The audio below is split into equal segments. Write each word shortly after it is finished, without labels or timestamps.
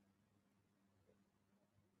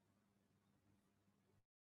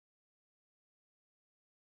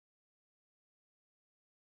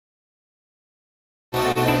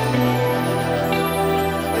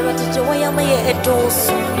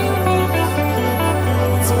edoso.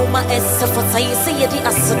 Tuma essa for say the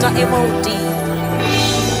asada emodi.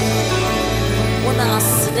 Wana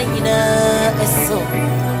asada ina eso.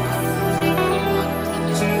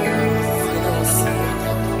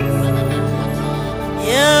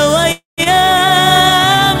 Yeah.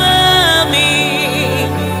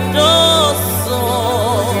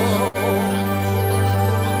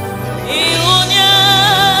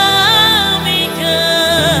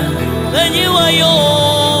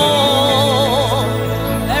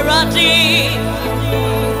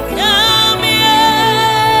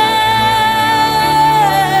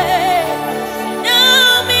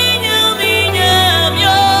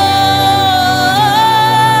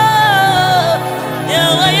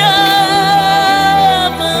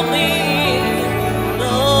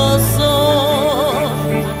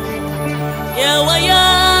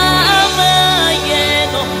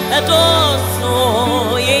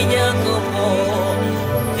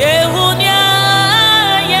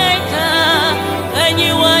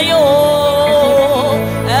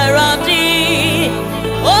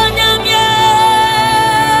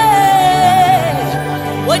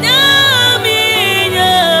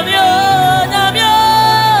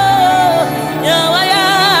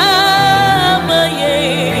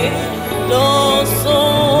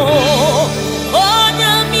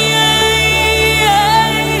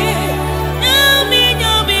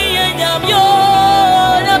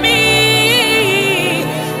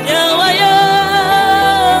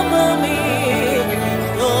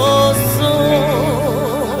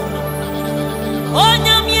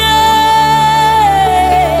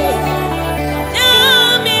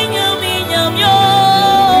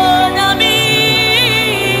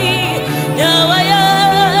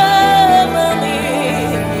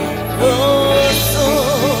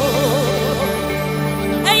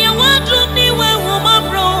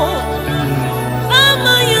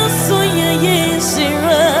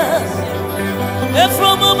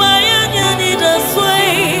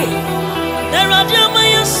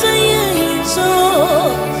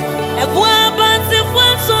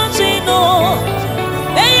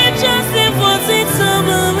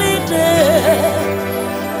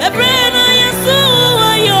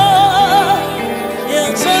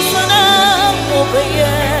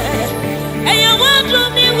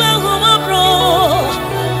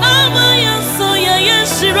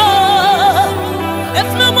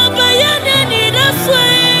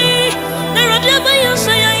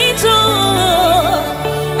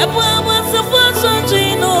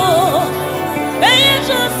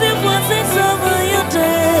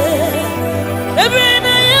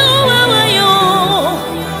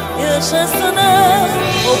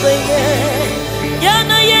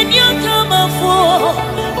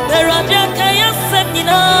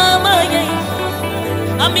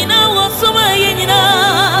 Amina was so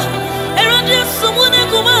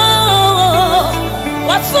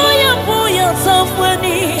what's so your boy yourself when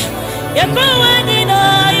you're growing in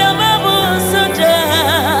your mama Santa.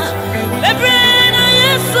 Every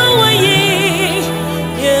night, so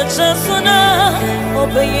you're just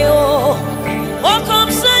obey you.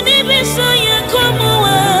 Welcome, Sunny, be so you come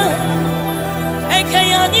away. And can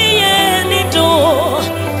you any door?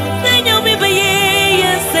 Then you'll be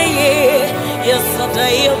yes, say yes,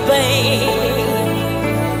 Sunday obey.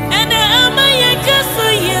 And I'm a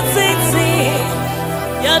castle, yes,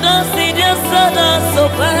 you don't see the sun so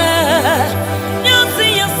bad. You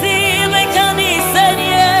see, like Annie said,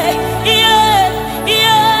 yeah.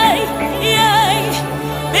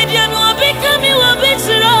 Maybe I'm not becoming a bit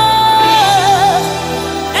wrong.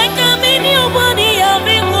 And come in your body, I'll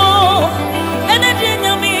be more. And I didn't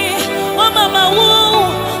know me, oh,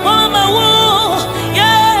 Mama, woo,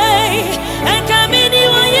 yeah. And come in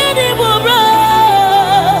your yellow bro.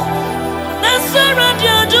 That's where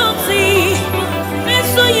I don't see.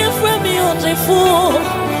 So you from me on the fool.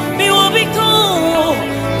 Me will be cool,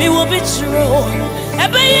 me will be true.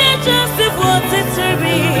 Ebeye just if what it to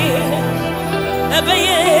be.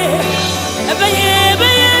 Ebeye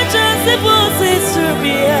just if what it to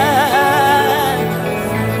be.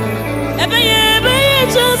 Ebeye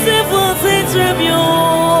just if what it to be.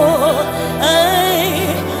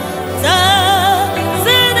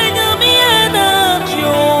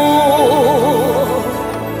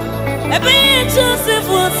 Joseph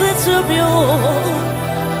was it to be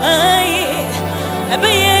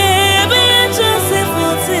Joseph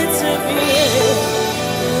was it to be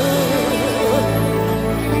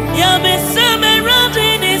Yami Same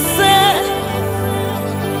Rodin is said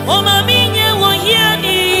Oh Mamina won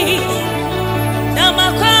yani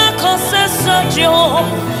Namaka Concession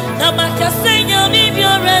Namaka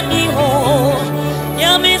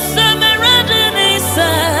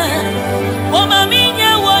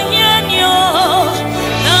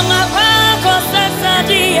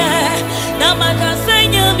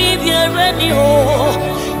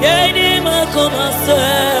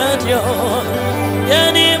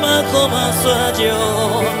makuma swajo.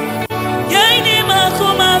 Yaini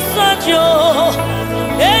makuma swajo.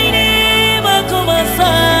 Yaini makuma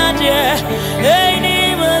swajo.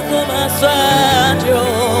 Yaini makuma swajo.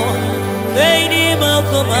 Yaini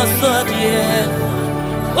makuma swajo.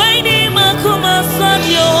 Yaini makuma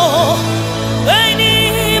swajo.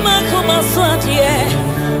 Yaini makuma swajo.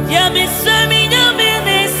 Yami sami yami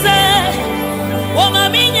nise. Wama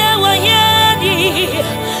minya wayani.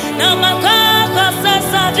 Na makaka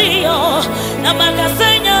sasa dio. Na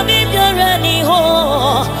makasenya bibyarani ho.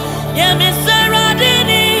 Yami sara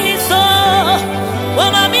dini so.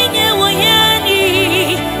 Wama minya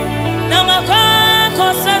wayani. Na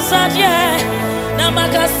makaka sasa dio. Na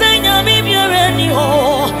makasenya bibyarani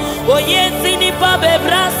ho. Oyensi ni pa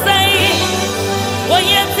bebrasei.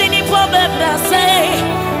 Oyensi ni pa bebrasei.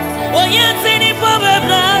 Oyensi ni pa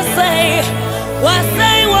bebrasei.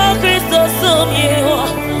 Wasei wa Kristo sumyeho.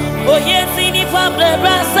 Oyensi ni pa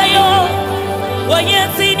bebrasei yo.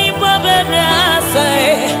 Oyensi ni pa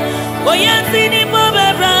bebrasei. Oyensi ni pa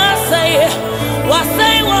bebrasei.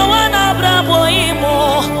 Wasei wa wana brabo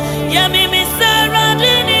imo. Yami misera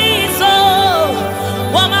dini so.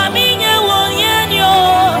 Wama minye wonyenyo.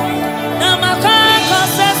 Na makaka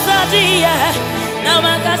sesa diye. Na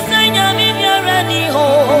makasenya mimyarani ho.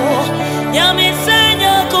 Yami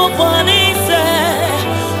senya kuponise.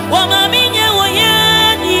 Wama minye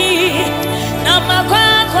wonyenyi. Na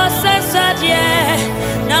makaka sesa diye.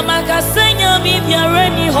 Na makasenya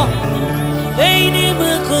mimyarani ho. Eini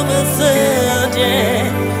makuma swaje.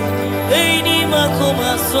 Eini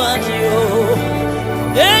makuma swaje.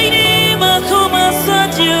 Eini makuma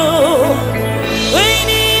swaje.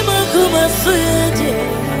 Eini makuma swaje.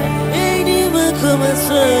 Eini makuma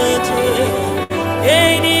swaje.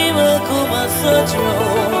 Eini makuma swaje.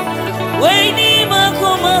 Eini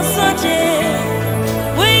makuma swaje.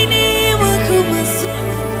 Eini makuma swaje.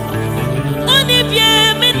 Oni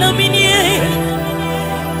bien me nominie.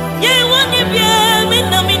 Ye wani bien me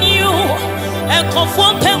nominio. E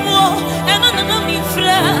confond pe moi. E non na mi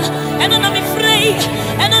fra. E non na mi frei.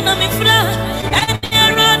 E non na mi fra. E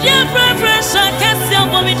radia preference kesi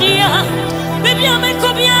abomidia. Baby I'm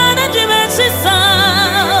combien de veces ça.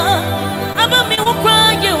 Aba mi wo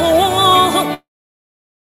kwaye wo.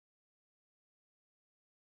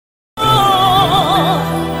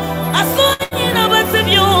 Asoni na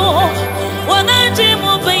basebio. Wana je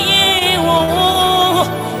mo paye wo.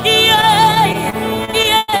 Yeah.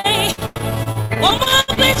 Yeah. Oma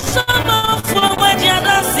besama for wadia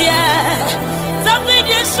dasia. Sabe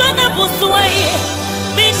de shona buswai.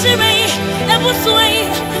 Mishirei ebuswai.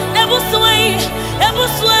 Ebuswai.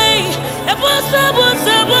 Ebuswai.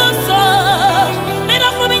 Ebusa. Made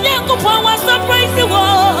up for me yanko power surprise you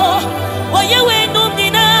all. Why you ain't no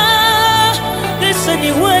dinner? Listen,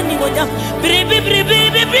 you want you want Bribi,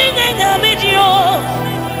 bring a video.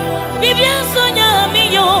 Bibian Sonia, me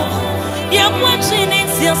yo. I'm watching it,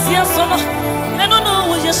 yes, I don't know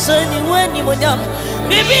what you're saying when you want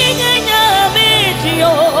Bibi, a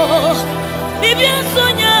video. Bibian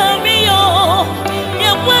Sonia, me yo.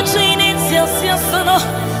 I'm watching it, yes,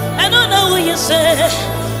 I don't know what you say.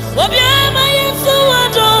 What am I so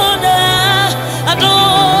adore?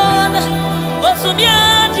 What's on your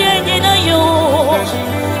you?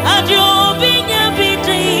 Adore being a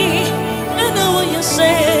pity. I know what you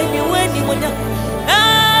say. You when you want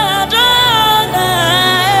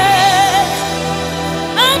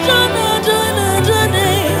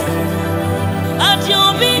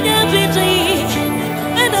adore being a pity.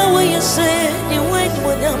 I know what you say. You when you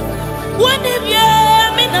want what if you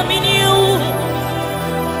mean you?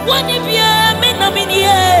 What if you mean you?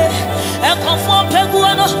 I come from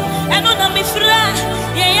Peguano, and on me fra,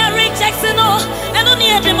 yeah, Rick Jackson, and on the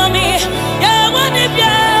edge of me. Yeah, what if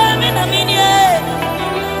you mean you?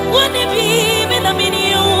 What if you mean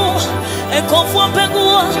you? I come from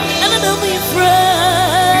Peguano, and on me fra.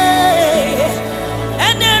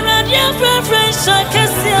 And then I have friends, I can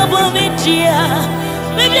see about me, dear.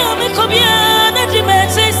 Maybe I'll make a bien at the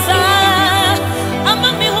message. I'm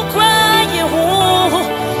a me who cry, yeah.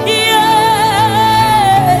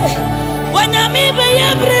 When I'm by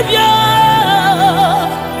a preview,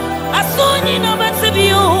 I saw you know what's of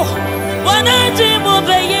you. When I dream of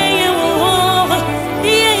you,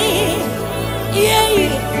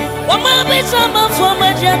 yeah. One my bitch, I'm a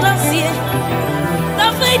former jealousy. The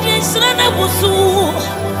fate is not a busu.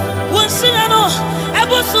 Once I know, I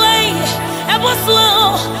was way.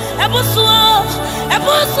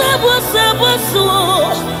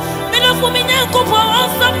 Men of women, I go for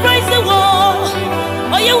surprise the war.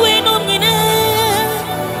 Oh, you ain't on me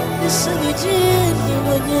now. The sunny gin, you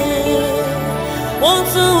want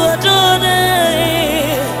to adore.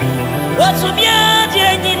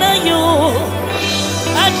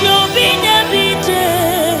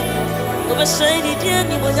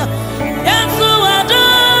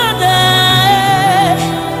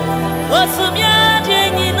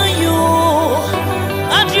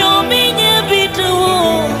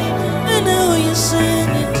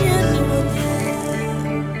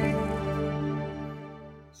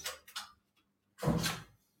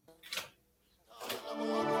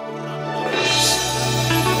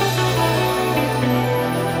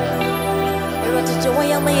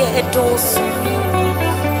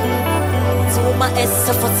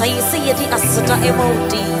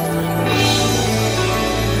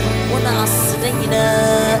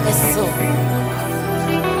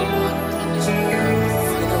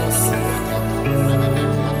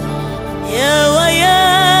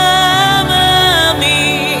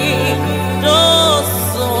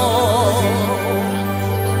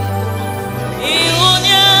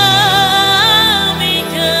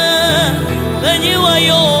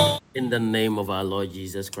 In the name of our Lord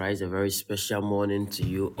Jesus Christ, a very special morning to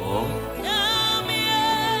you all.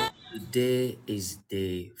 Today is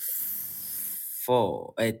day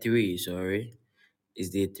 3, sorry. It's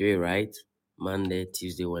day 3, right? Monday,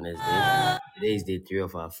 Tuesday, Wednesday. Today is day 3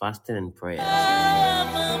 of our fasting and prayers.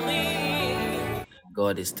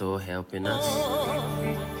 God is still helping us.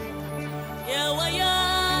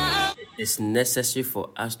 It's necessary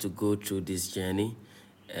for us to go through this journey,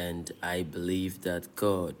 and I believe that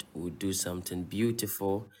God will do something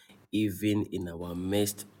beautiful even in our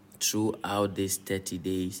midst throughout these 30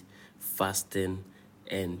 days fasting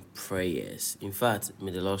and prayers. In fact,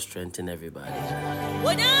 may the Lord strengthen everybody.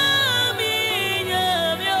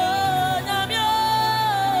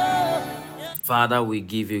 Father, we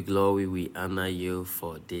give you glory, we honor you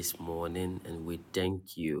for this morning, and we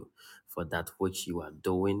thank you for that which you are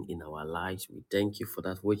doing in our lives. We thank you for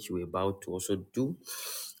that which you are about to also do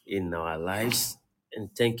in our lives, and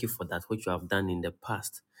thank you for that which you have done in the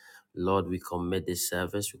past. Lord, we commit this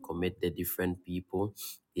service, we commit the different people,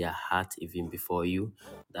 their heart even before you,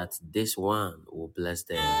 that this one will bless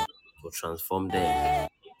them, will transform them,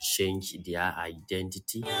 change their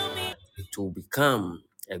identity. It will become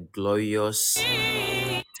a glorious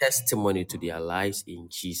testimony to their lives in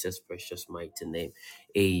Jesus' precious mighty name.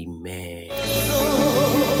 Amen.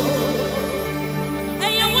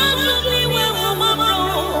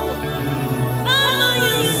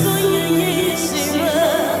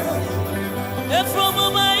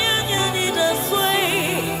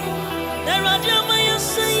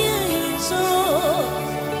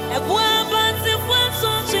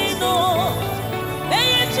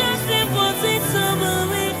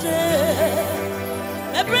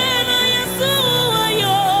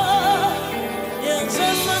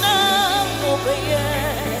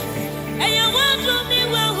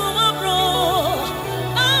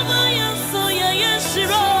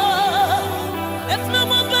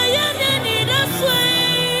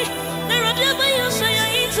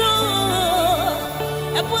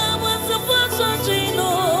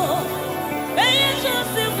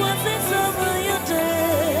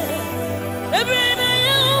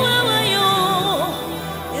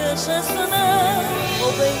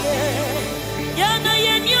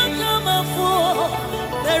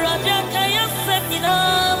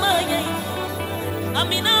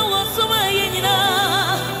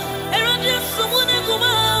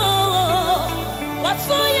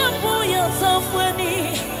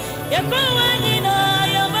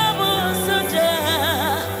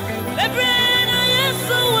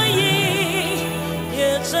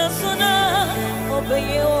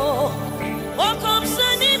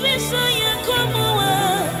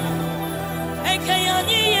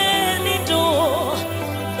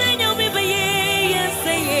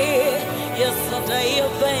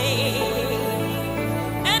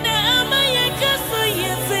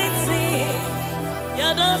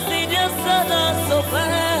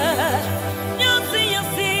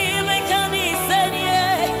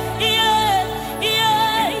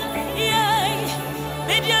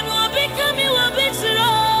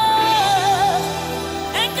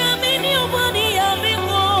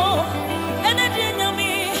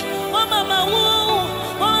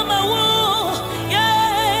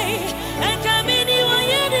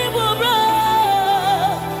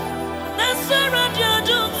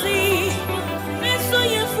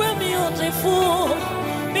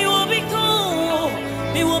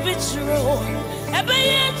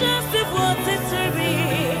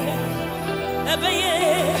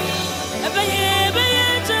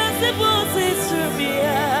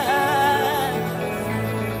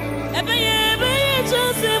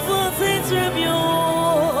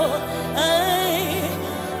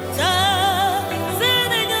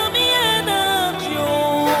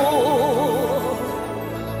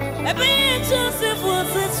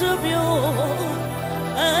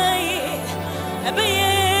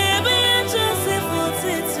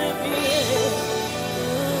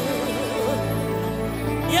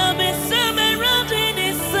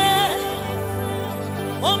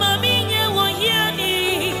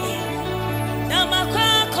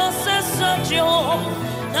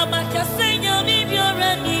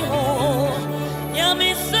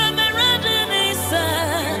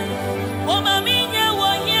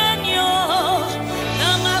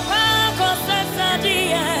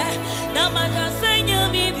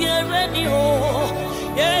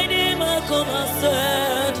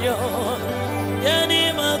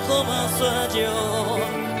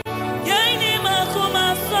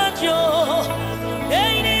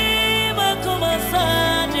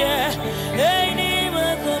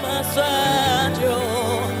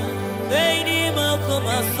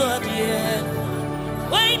 makuma swadie.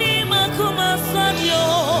 Waini makuma swadio.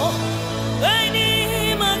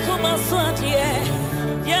 Waini makuma swadie.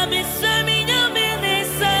 Ya misemi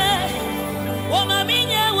nyaminise. Wama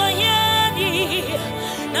minya wayeni.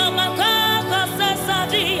 Na makaka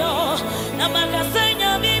sasadio. Na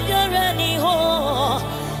makasenya mibyareni ho.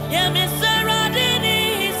 Ya misera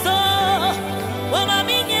dini so. Wama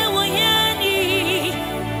minya wayeni.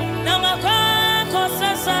 Na makaka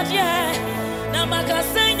sasadio. Na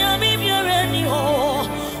makasenya mibyareni ho.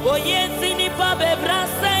 Oyenzini pa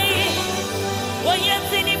bebrasei.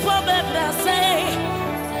 Oyenzini pa bebrasei.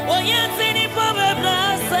 Oyenzini pa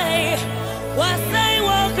bebrasei. Wasei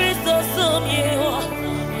wa Kristo sumyeho.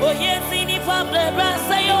 Oyenzini pa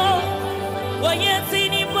bebrasei.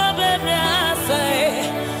 Oyenzini pa bebrasei.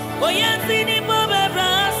 Oyenzini pa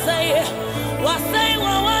bebrasei. Wasei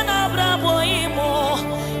wa wana brabo imo.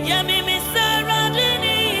 Yemi misera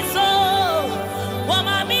diniso.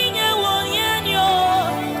 Wama minye wonyenyo.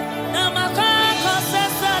 Na makaka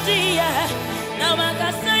sesadia. Na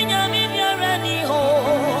makasenya mibyareni ho.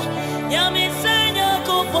 Yami senya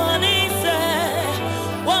kuponise.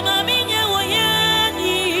 Wama minye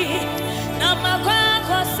wonyeni. Na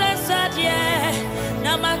makaka sesadia.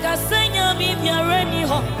 Na makasenya mibyareni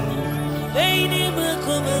ho. Eini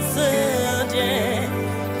makuma swadie.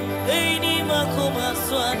 Eini makuma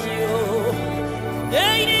swadio.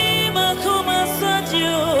 Eini makuma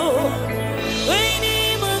swadio. Eini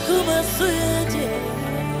makuma swadio.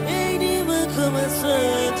 Eini makuma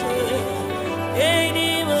swadio. Eini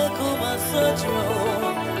makuma swadio.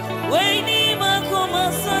 Eini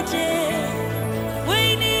makuma swadio.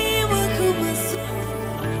 Eini makuma swadio.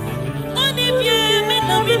 Oni bie me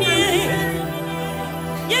na minie.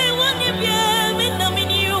 Ye wani bie me na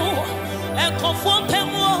minio. E konfo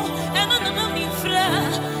pemo. Eno na mi fra.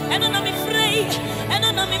 Eno na mi frei. Eno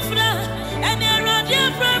na mi fra. Ene radia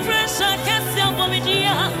preference kesi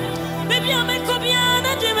abomidia. Baby I'm a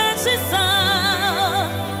kobiana dimensisa.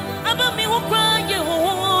 Aba mi wo kwa ye ho.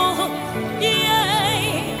 Yeah.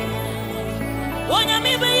 Wonya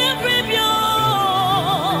mi be ye prebio.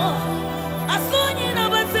 Asonyi na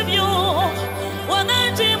basebio. Wana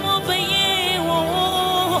jimu be ye ho.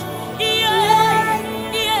 Yeah.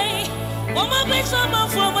 Yeah. Oma be sama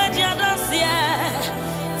fo ma dia dansia.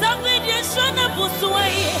 Zavedi shona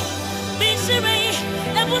busway. Bishirei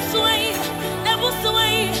ebusway.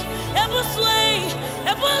 Ebusway. Ebusway.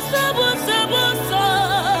 Ebusa.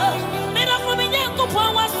 Mira for me yanko po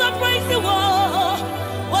wa surprise wo.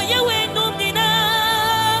 Oye we numina.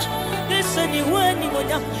 Listen you when you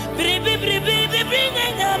monya. Bribi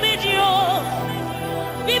nya medio.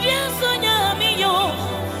 Bibi sonya miyo.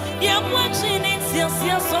 Ya watching in sia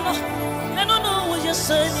sono. I don't know what you're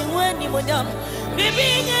saying when you monya. Bibi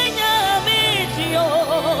nya medio.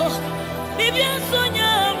 Bibi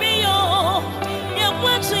sonya miyo. Ya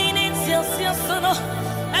watching in sia sono.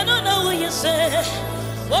 I don't know what you say.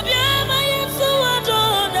 Obiama yesu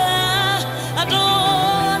adona.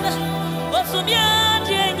 What's beyond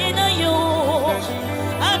na yo.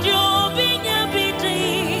 Adio binya biti.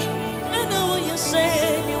 I know what you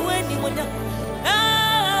say. You when you want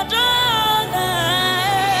adona.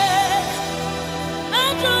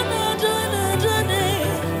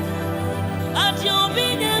 Adio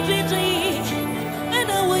binya biti. I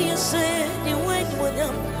know what you say. You when you want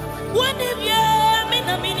What if you mean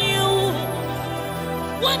a minu?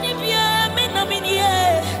 What if you mean a minu?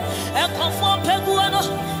 A conform peguano,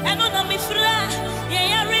 and on a mifra,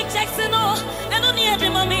 yeah, Rick Jackson, and on the other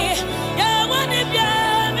mommy. Yeah, what if you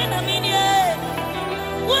mean a minu?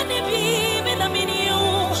 What if you mean a minu?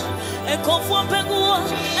 A conform peguano,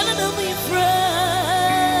 and on a mifra.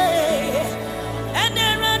 And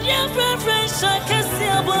then I have preference, I can see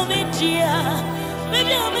a woman,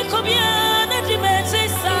 maybe I'll make a bien at the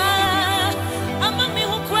message. I'm a me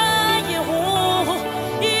who cry,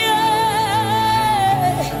 yeah.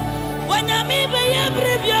 When I may be a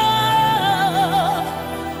preview,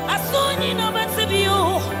 I saw you know what's of you.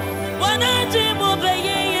 When I dream obey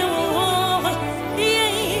you,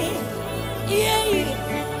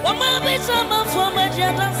 yeah. One my bitch, I'm a former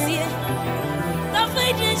Japanese. The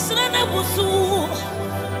fight is not a busu.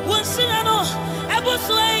 One sinano, a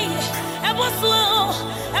busway, a buswell,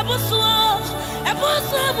 a buswell.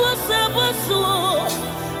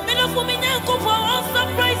 Me no for me now go for all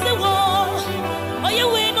surprise the war. Oh you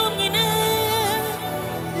wait on me now.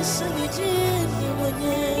 This is me Jenny when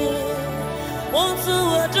want to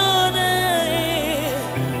adore.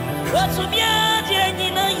 What's me Jenny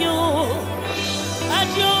na you?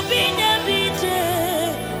 Adio binya bite.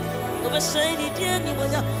 Over shiny Jenny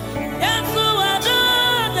when want to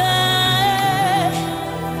adore.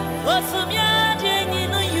 What's me Jenny?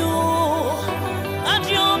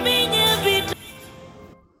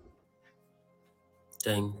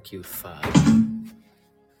 Thank you, Father.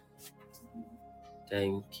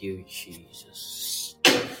 Thank you, Jesus.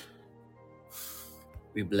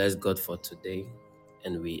 We bless God for today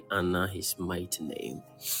and we honor his mighty name.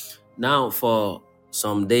 Now, for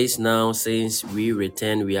some days now, since we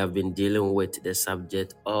returned, we have been dealing with the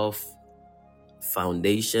subject of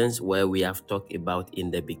foundations, where we have talked about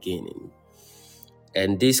in the beginning.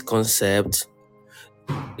 And this concept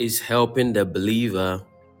is helping the believer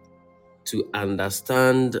to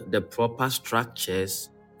understand the proper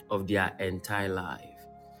structures of their entire life.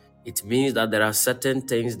 It means that there are certain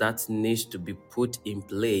things that needs to be put in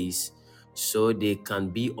place so they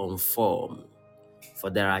can be on form.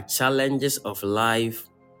 For there are challenges of life,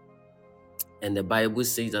 and the Bible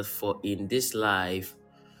says that for in this life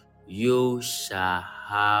you shall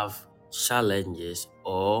have challenges,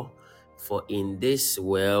 or for in this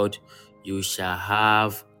world you shall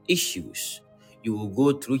have issues. You will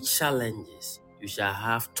go through challenges. You shall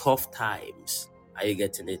have tough times. Are you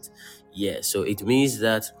getting it? Yeah. So it means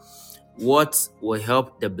that what will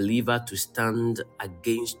help the believer to stand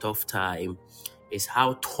against tough time is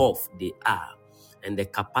how tough they are and the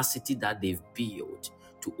capacity that they've built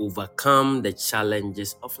to overcome the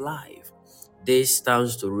challenges of life. This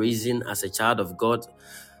stands to reason as a child of God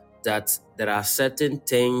that there are certain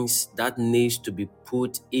things that needs to be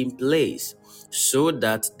put in place so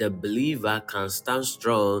that the believer can stand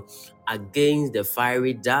strong against the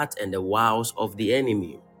fiery dart and the wiles of the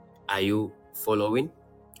enemy. Are you following?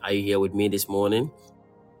 Are you here with me this morning?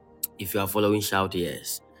 If you are following, shout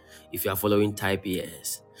yes. If you are following, type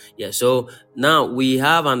yes. Yeah, so now we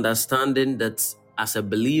have understanding that as a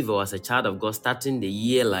believer, as a child of God, starting the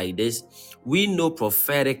year like this, we know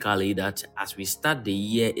prophetically that as we start the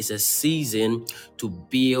year, it's a season to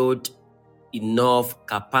build enough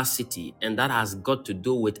capacity, and that has got to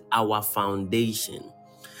do with our foundation.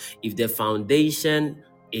 If the foundation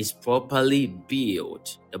is properly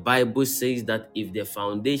built, the Bible says that if the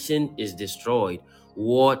foundation is destroyed,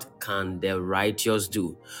 what can the righteous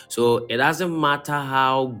do? So it doesn't matter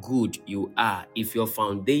how good you are. If your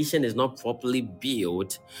foundation is not properly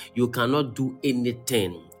built, you cannot do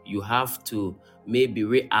anything. You have to maybe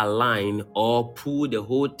realign or pull the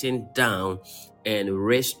whole thing down and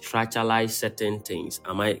restructuralize certain things.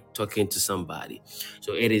 Am I talking to somebody?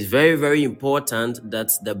 So it is very, very important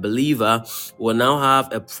that the believer will now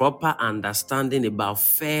have a proper understanding about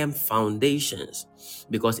firm foundations,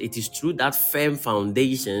 because it is through that firm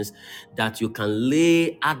foundations that you can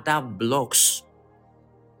lay other blocks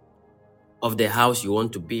of the house you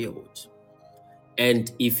want to build.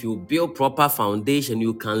 And if you build proper foundation,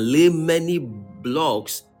 you can lay many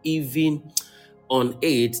blocks even on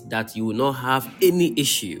it that you will not have any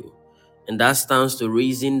issue. And that stands to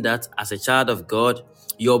reason that as a child of God,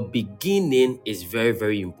 your beginning is very,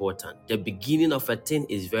 very important. The beginning of a thing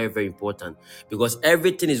is very, very important, because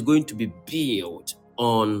everything is going to be built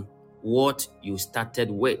on what you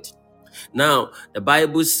started with. Now, the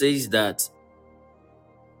Bible says that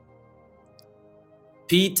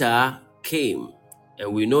Peter came,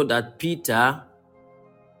 and we know that Peter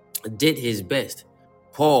did his best.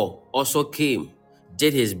 Paul also came,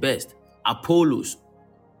 did his best. Apollos,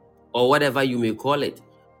 or whatever you may call it,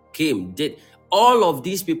 came, did. All of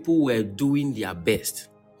these people were doing their best.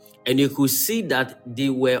 And you could see that they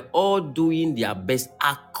were all doing their best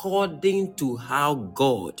according to how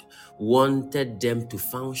God wanted them to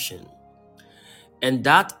function. And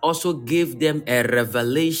that also gave them a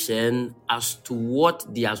revelation as to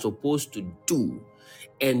what they are supposed to do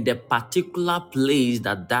and the particular place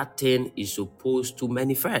that that thing is supposed to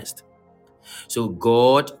manifest. So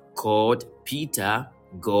God called Peter,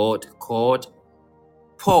 God called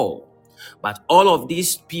Paul. But all of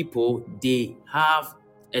these people, they have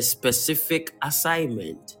a specific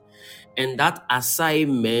assignment. And that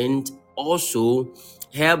assignment also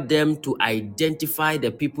help them to identify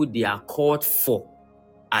the people they are called for.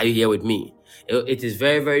 Are you here with me? It is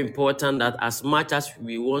very, very important that as much as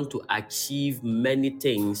we want to achieve many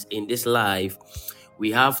things in this life,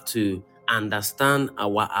 we have to understand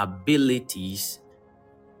our abilities.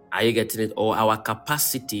 Are you getting it? Or our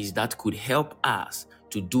capacities that could help us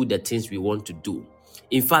to do the things we want to do.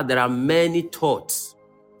 In fact, there are many thoughts.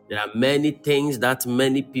 There are many things that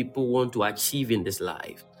many people want to achieve in this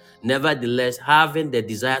life. Nevertheless, having the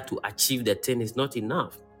desire to achieve the thing is not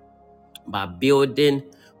enough. But building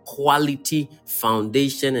quality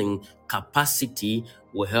foundation and capacity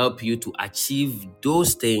will help you to achieve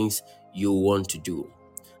those things you want to do.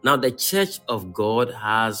 Now, the church of God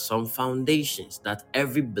has some foundations that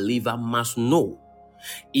every believer must know.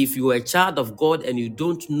 If you are a child of God and you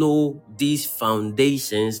don't know these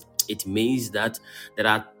foundations, it means that there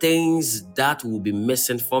are things that will be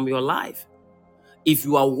missing from your life. If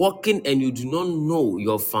you are walking and you do not know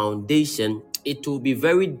your foundation, it will be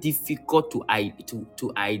very difficult to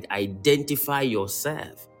identify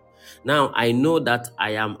yourself. Now, I know that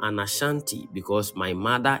I am an Ashanti because my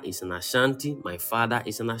mother is an Ashanti, my father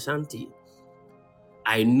is an Ashanti.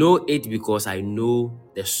 I know it because I know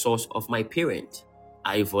the source of my parent.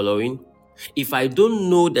 Are you following? If I don't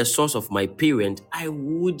know the source of my parent, I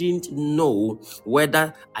wouldn't know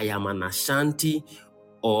whether I am an Ashanti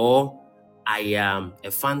or I am a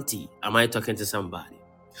Fanti. Am I talking to somebody?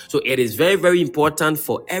 So it is very, very important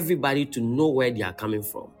for everybody to know where they are coming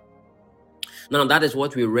from. Now, that is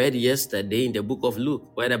what we read yesterday in the book of Luke,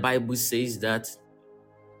 where the Bible says that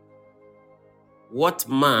what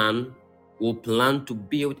man will plan to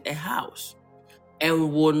build a house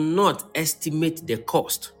and will not estimate the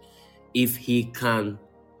cost if he can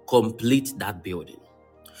complete that building.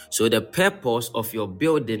 So the purpose of your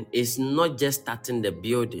building is not just starting the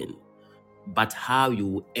building, but how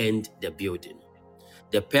you end the building.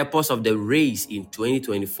 The purpose of the race in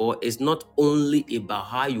 2024 is not only about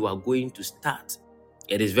how you are going to start.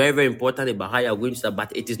 It is very, very important about how you are going to start,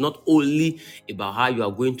 but it is not only about how you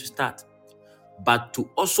are going to start, but to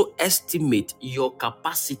also estimate your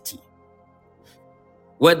capacity,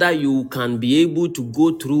 whether you can be able to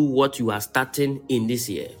go through what you are starting in this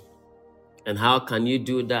year. And how can you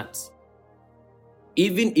do that?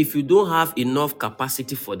 Even if you don't have enough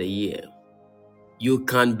capacity for the year, you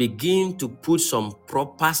can begin to put some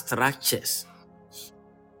proper structures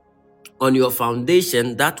on your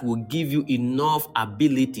foundation that will give you enough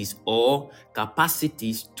abilities or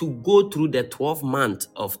capacities to go through the 12 months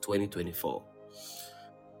of 2024.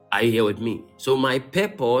 Are you here with me? So my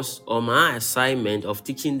purpose or my assignment of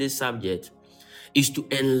teaching this subject is to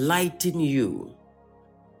enlighten you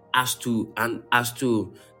as to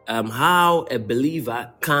how a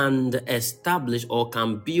believer can establish or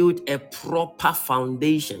can build a proper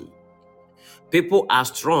foundation. People are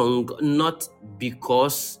strong not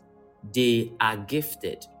because they are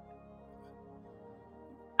gifted.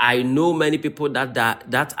 I know many people that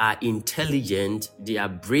are intelligent, they are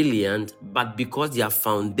brilliant, but because their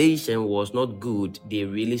foundation was not good, they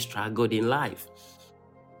really struggled in life.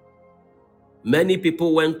 Many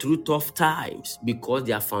people went through tough times because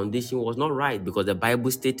their foundation was not right, because the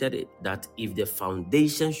Bible stated it, that if the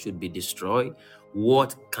foundation should be destroyed,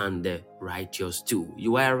 what can the righteous do?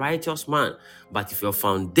 You are a righteous man, but if your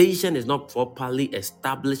foundation is not properly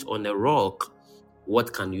established on a rock,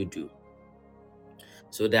 what can you do?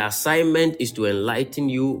 So the assignment is to enlighten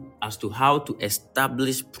you as to how to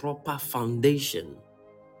establish proper foundation.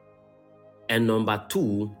 And number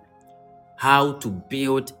two, how to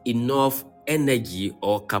build enough energy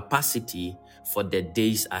or capacity for the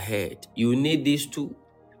days ahead. You need these two: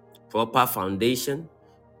 proper foundation,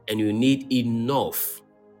 and you need enough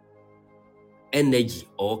energy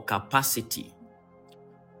or capacity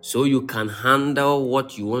so you can handle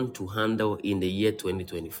what you want to handle in the year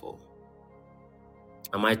 2024.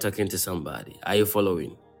 Am I talking to somebody? Are you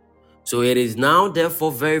following? So it is now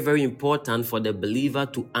therefore very, very important for the believer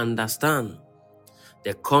to understand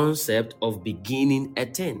the concept of beginning a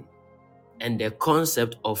thing, and the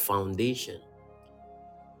concept of foundation,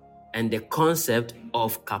 and the concept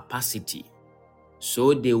of capacity,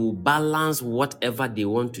 so they will balance whatever they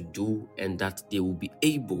want to do, and that they will be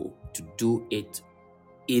able to do it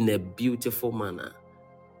in a beautiful manner,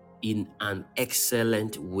 in an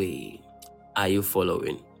excellent way. Are you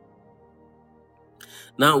following?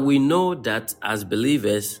 Now, we know that as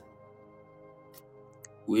believers,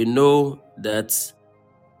 we know that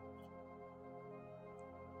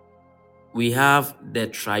we have the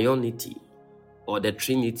triunity or the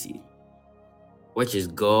Trinity, which is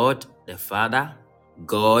God the Father,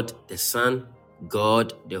 God the Son,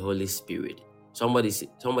 God the Holy Spirit. Somebody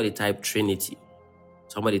type Trinity.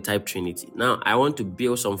 Somebody type Trinity. Now, I want to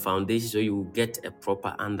build some foundation so you will get a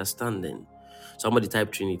proper understanding. Somebody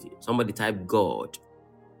type Trinity. Somebody type God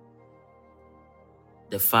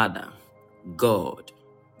the Father, God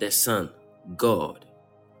the Son, God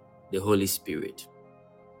the Holy Spirit.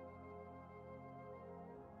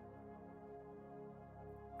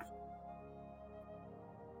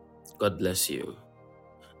 God bless you.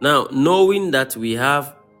 Now, knowing that we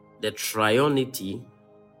have the triunity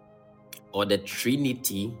or the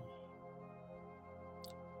Trinity,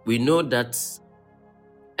 we know that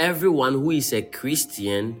everyone who is a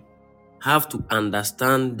Christian have to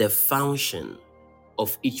understand the function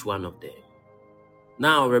of each one of them.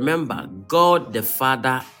 Now, remember, God the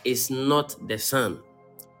Father is not the Son.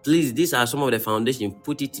 Please, these are some of the foundation.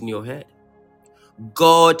 Put it in your head.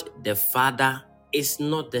 God the Father is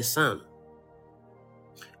not the Son.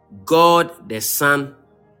 God the Son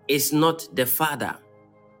is not the Father.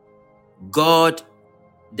 God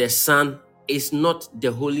the Son is not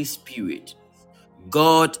the Holy Spirit.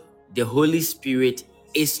 God the Holy Spirit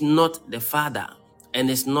is not the Father and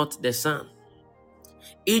is not the Son.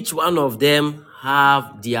 Each one of them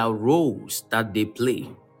have their roles that they play.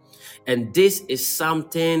 And this is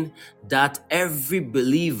something that every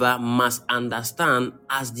believer must understand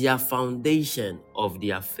as their foundation of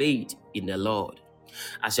their faith in the Lord.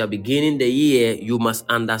 As you're beginning the year, you must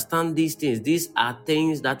understand these things. These are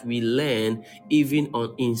things that we learn even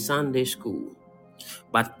in Sunday school.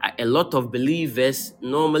 But a lot of believers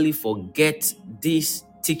normally forget these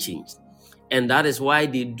teachings. And that is why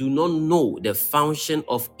they do not know the function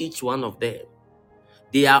of each one of them.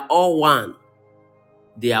 They are all one.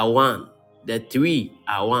 They are one. The three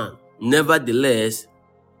are one. Nevertheless,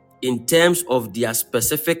 in terms of their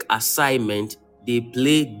specific assignment, they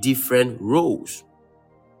play different roles.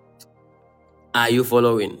 Are you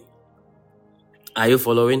following? Are you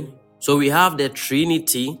following? So we have the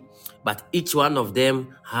Trinity, but each one of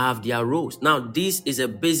them have their roles. Now, this is a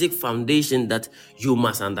basic foundation that you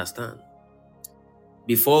must understand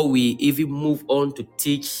before we even move on to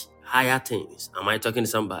teach higher things. Am I talking to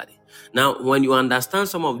somebody? Now, when you understand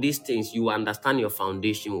some of these things, you understand your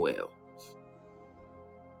foundation well.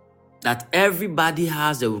 That everybody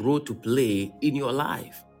has a role to play in your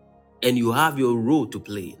life. And you have your role to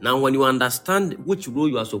play. Now, when you understand which role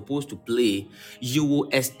you are supposed to play, you will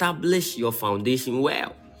establish your foundation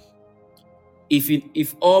well.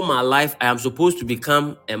 If all my life I am supposed to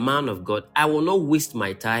become a man of God, I will not waste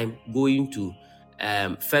my time going to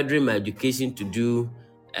furthering my education to do,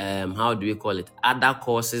 how do we call it, other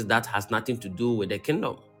courses that has nothing to do with the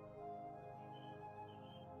kingdom.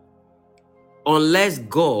 Unless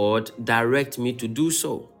God direct me to do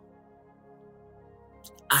so.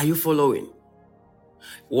 Are you following?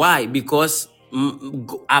 Why? Because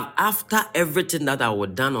after everything that I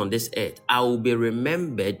would done on this earth, I will be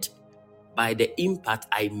remembered by the impact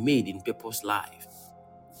I made in people's lives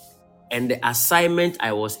and the assignment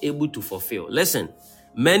I was able to fulfill. Listen,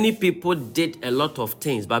 many people did a lot of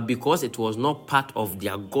things, but because it was not part of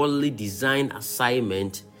their godly design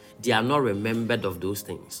assignment, they are not remembered of those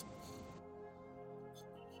things.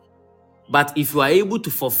 But if you are able to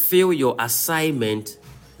fulfill your assignment,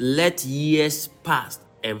 let years pass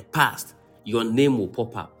and pass, your name will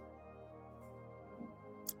pop up.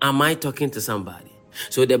 Am I talking to somebody?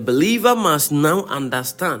 So the believer must now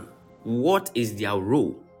understand what is their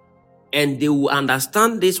role. And they will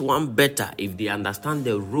understand this one better if they understand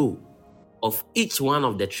the role of each one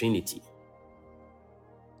of the Trinity.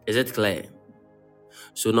 Is it clear?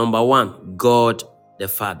 So number one, God the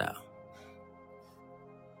Father.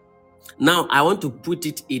 Now, I want to put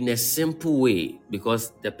it in a simple way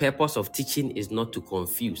because the purpose of teaching is not to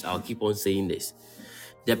confuse. I'll keep on saying this.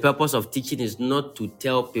 The purpose of teaching is not to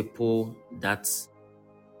tell people that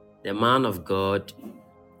the man of God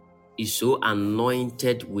is so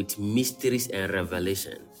anointed with mysteries and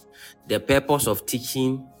revelation. The purpose of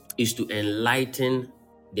teaching is to enlighten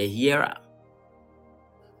the hearer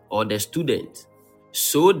or the student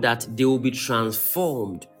so that they will be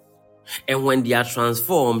transformed. And when they are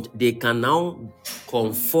transformed, they can now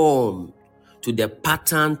conform to the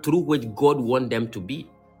pattern through which God wants them to be.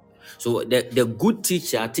 So the good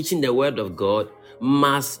teacher teaching the word of God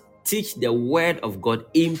must teach the word of God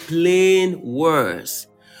in plain words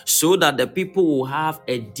so that the people will have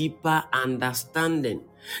a deeper understanding.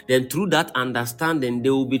 Then through that understanding, they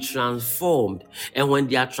will be transformed. And when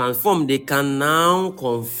they are transformed, they can now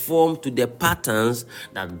conform to the patterns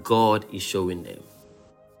that God is showing them.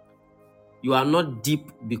 You are not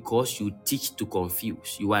deep because you teach to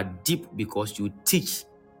confuse. You are deep because you teach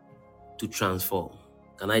to transform.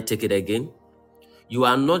 Can I take it again? You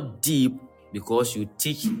are not deep because you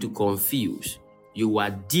teach to confuse. You are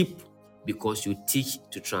deep because you teach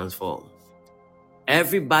to transform.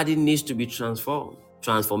 Everybody needs to be transformed.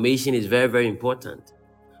 Transformation is very, very important.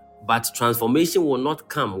 But transformation will not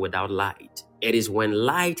come without light. It is when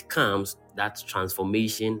light comes that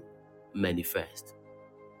transformation manifests.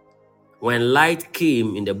 When light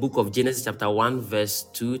came in the book of Genesis chapter 1 verse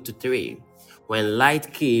 2 to 3, when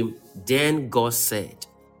light came, then God said.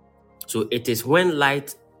 So it is when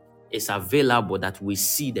light is available that we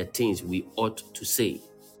see the things we ought to say.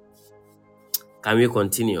 Can we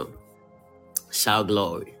continue? Shout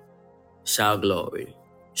glory, shout glory,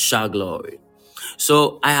 shout glory.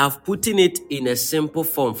 So I have put in it in a simple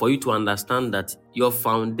form for you to understand that your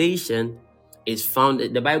foundation is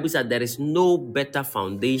founded. The Bible said there is no better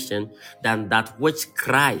foundation than that which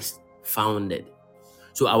Christ founded.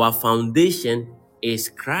 So our foundation is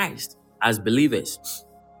Christ as believers.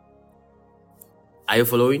 Are you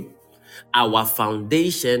following? Our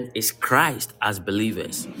foundation is Christ as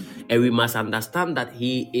believers. And we must understand that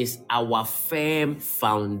He is our firm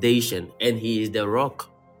foundation and He is the rock.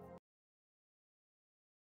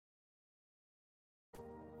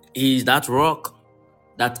 He is that rock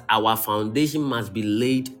that our foundation must be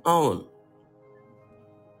laid on.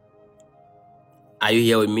 Are you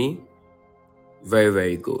here with me? Very,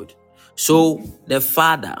 very good. So, the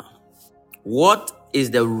Father, what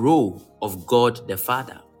is the role of God the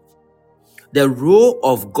Father? The role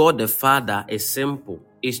of God the Father is simple,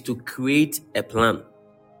 is to create a plan.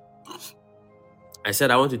 I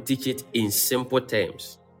said I want to teach it in simple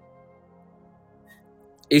terms.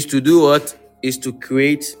 Is to do what? Is to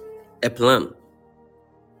create a plan.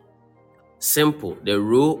 Simple. The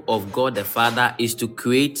role of God the Father is to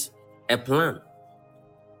create a plan.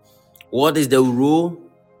 What is the role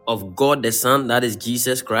of God the Son, that is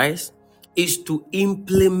Jesus Christ? Is to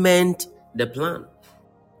implement the plan.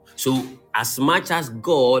 So as much as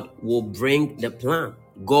God will bring the plan,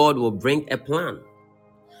 God will bring a plan.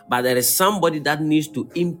 But there is somebody that needs to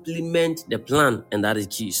implement the plan, and that is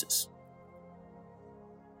Jesus.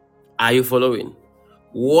 Are you following?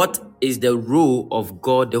 What is the role of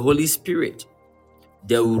God, the Holy Spirit?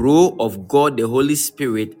 The role of God, the Holy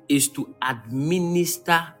Spirit, is to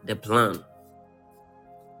administer the plan.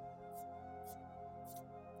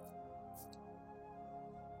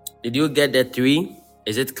 Did you get the three?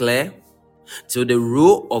 Is it clear? So the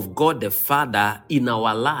role of God the Father in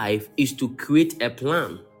our life is to create a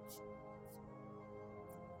plan.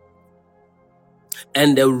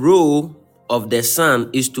 And the role of the Son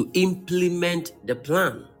is to implement the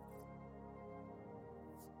plan.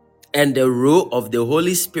 And the role of the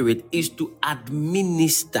Holy Spirit is to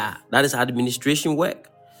administer, that is administration work,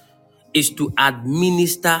 is to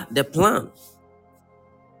administer the plan.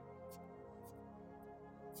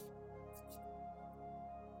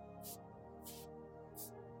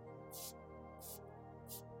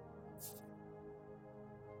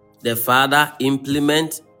 The Father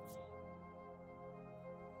implement.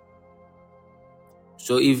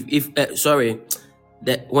 So when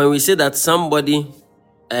we say that somebody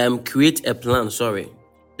create a plan,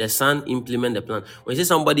 the Son implement the plan. When you say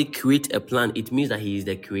somebody create a plan, it means that He is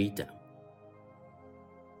the creator.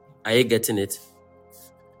 Are you getting it?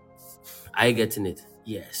 Are you getting it?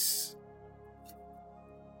 Yes.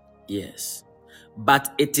 Yes.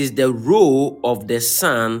 But it is the role of the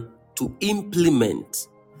Son to implement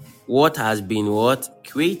what has been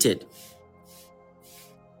created.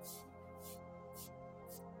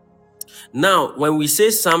 Now, when we say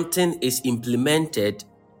something is implemented,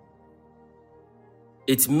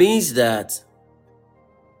 it means that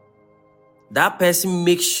that person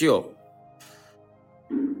makes sure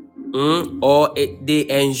they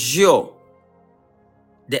ensure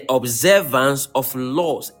the observance of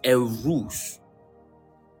laws and rules,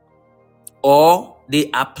 or they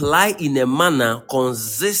apply in a manner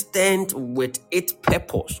consistent with its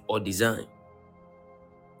purpose or design.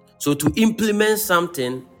 So to implement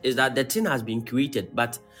something is that the thing has been created,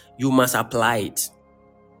 but you must apply it.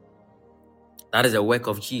 That is the work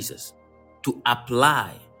of Jesus. To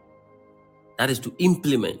apply, that is to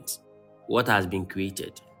implement what has been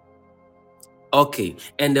created. Okay,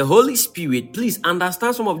 and the Holy Spirit, please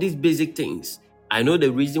understand some of these basic things. I know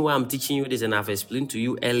the reason why I'm teaching you this, and I've explained to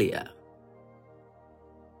you earlier.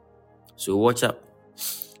 So watch up,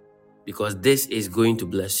 because this is going to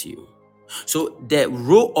bless you. So the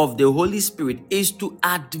role of the Holy Spirit is to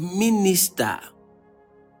administer.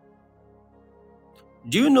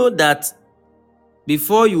 Do you know that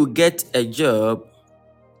before you get a job,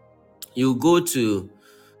 you go to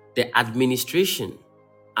the administration?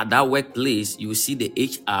 At that workplace, you will see the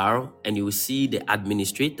HR and you will see the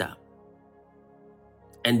administrator.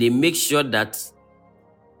 And they make sure that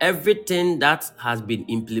everything that has been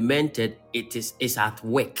implemented, is at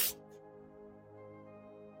work.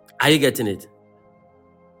 Are you getting it?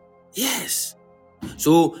 Yes.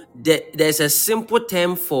 So there's a simple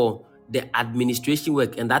term for the administration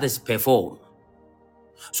work, and that is perform.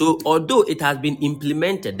 So although it has been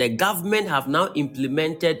implemented, the government have now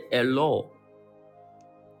implemented a law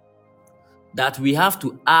that we have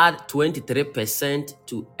to add 23%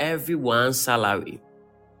 to everyone's salary.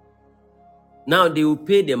 Now they will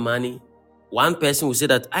pay the money. One person will say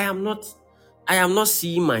that I am not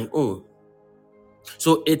seeing my own.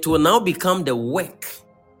 So it will now become the work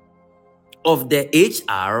of the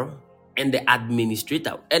HR and the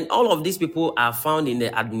administrator. And all of these people are found in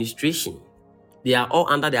the administration. They are all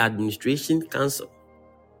under the administration council.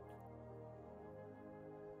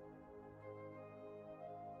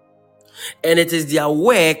 And it is their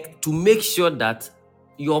work to make sure that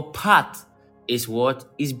your part is what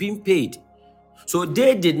is being paid. So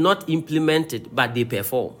they did not implement it, but they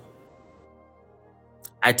perform.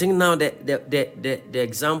 I think now the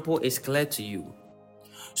example is clear to you.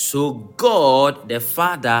 So God, the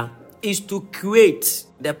Father, is to create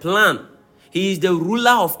the plan. He is the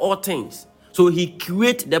ruler of all things. So he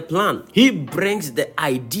creates the plan. He brings the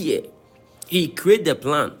idea. He creates the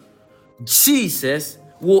plan. Jesus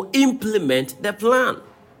will implement the plan.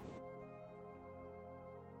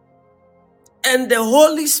 And the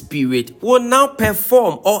Holy Spirit will now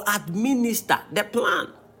perform or administer the plan.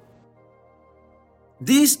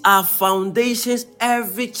 These are foundations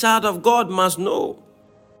every child of God must know.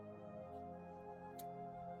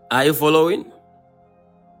 Are you following?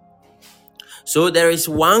 So there is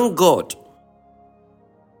one God.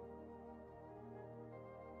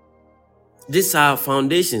 These are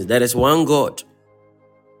foundations. There is one God,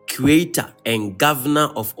 creator and governor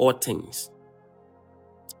of all things,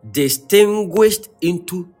 distinguished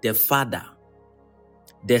into the Father,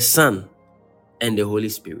 the Son, and the Holy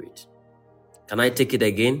Spirit. Can I take it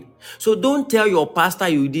again? So don't tell your pastor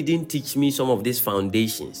you didn't teach me some of these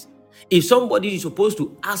foundations. If somebody is supposed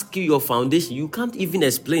to ask you your foundation, you can't even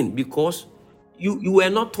explain because you were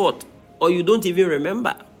not taught or you don't even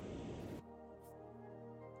remember.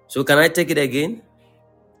 So can I take it again?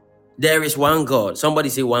 There is one God. Somebody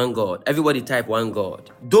say one God. Everybody type one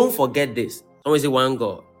God. Don't forget this. Somebody say one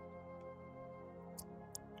God.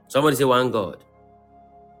 Somebody say one God.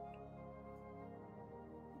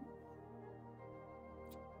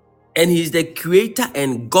 And he is the creator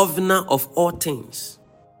and governor of all things.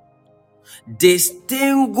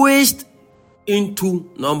 Distinguished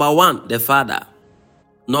into number one, the Father.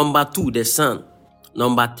 Number two, the Son.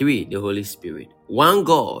 Number three, the Holy Spirit. One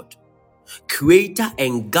God, creator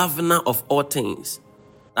and governor of all things.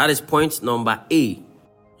 That is point number A.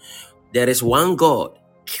 There is one God,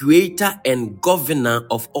 creator and governor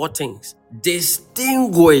of all things,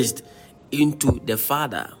 distinguished into the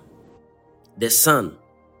Father, the Son,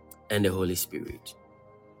 and the Holy Spirit.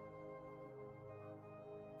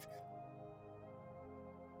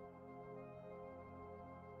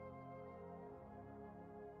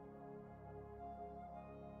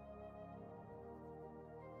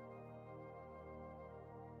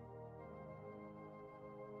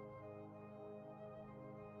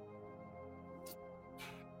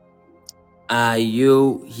 Are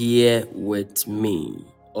you here with me?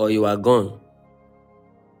 Or you are gone?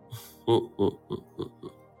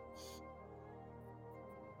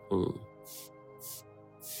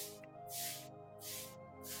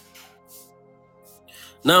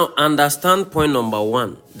 Now, understand point number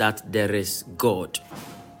one, that there is God.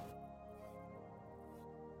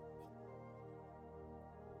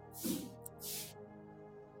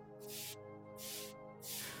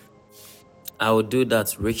 I will do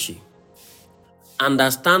that, Richie.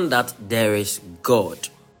 Understand that there is God.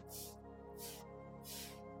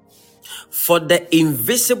 For the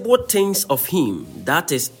invisible things of him,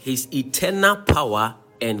 that is his eternal power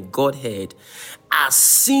and Godhead, are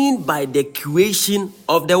seen by the creation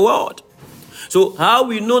of the world. So how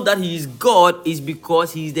we know that he is God is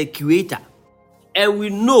because he is the creator. And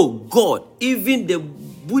we know God, even the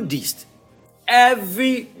Buddhist,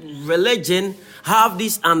 every religion have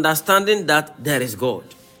this understanding that there is God.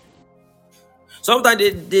 Sometimes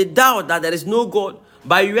they doubt that there is no God,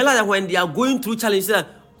 but you realize that when they are going through challenges, they say,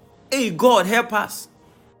 hey, God, help us.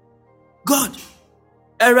 God,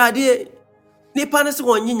 Erade, nipa ne se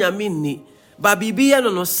wonyi nyame ni, but bibi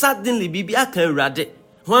no suddenly bibi aka Erade.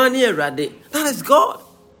 Hwani Erade. That is God.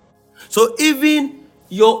 So even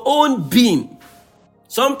your own being,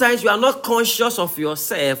 sometimes you are not conscious of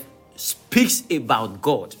yourself, speaks about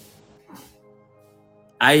God.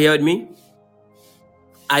 Are you hearing me?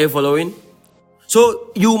 Are you following?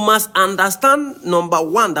 So you must understand, number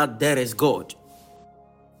one, that there is God.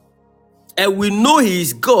 And we know he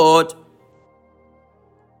is God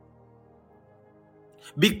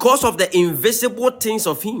because of the invisible things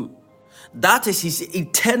of him. That is his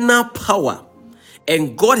eternal power.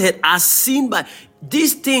 And Godhead are seen by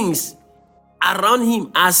these things around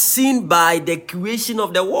him, are seen by the creation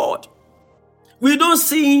of the world. We don't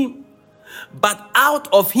see him, but out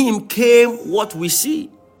of him came what we see.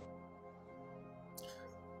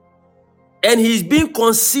 And he's being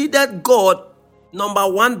considered God, number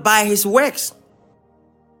one, by his works.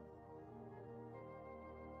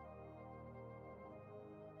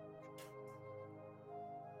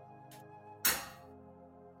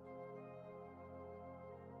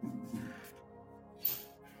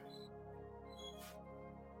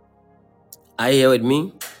 Are you here with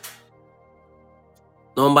me?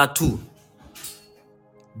 Number two,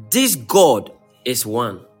 This God is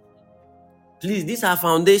one. Please, these are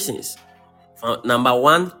foundations. Number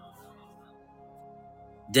one,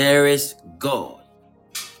 there is God.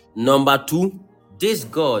 Number two, this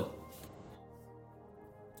God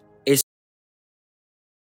is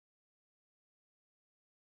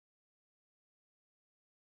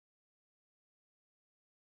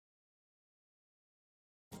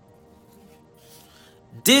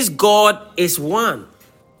one.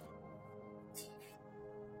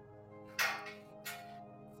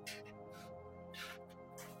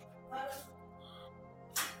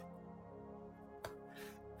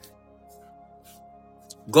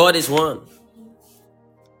 God is one.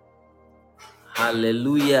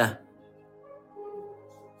 Hallelujah.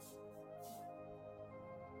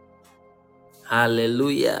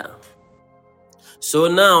 Hallelujah. So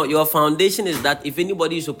now your foundation is that if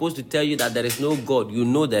anybody is supposed to tell you that there is no God, you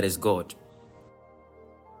know there is God.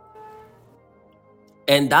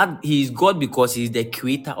 And that he is God because he is the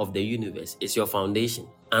creator of the universe. It's your foundation.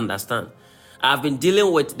 Understand? I've been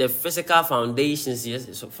dealing with the physical foundations,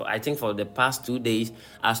 yes, so I think for the past 2 days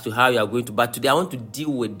as to how you are going to. But today I want to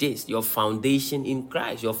deal with this, your foundation in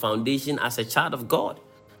Christ, your foundation as a child of God.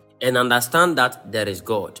 And understand that there is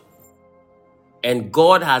God. And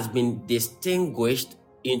God has been distinguished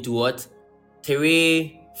into what?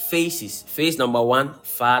 3 phases. Phase number 1,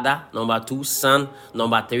 Father. Number 2, Son.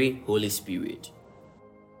 Number 3, Holy Spirit.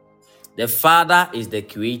 The Father is the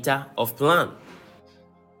creator of plan.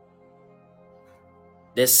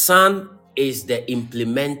 The Son is the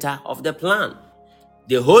implementer of the plan.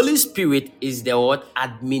 The Holy Spirit is the what?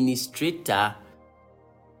 Administrator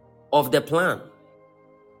of the plan.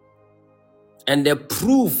 And the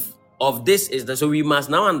proof of this is that, so we must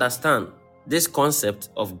now understand this concept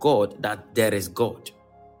of God, that there is God.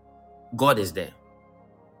 God is there.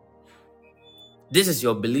 This is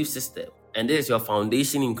your belief system, and this is your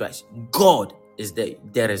foundation in Christ. God is there.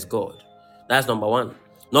 There is God. That's number 1.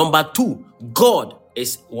 Number 2, God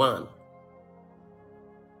is one.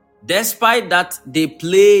 Despite that they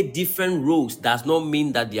play different roles, does not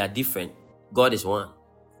mean that they are different. God is one.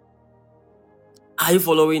 Are you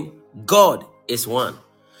following? God is one.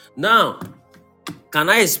 Now, can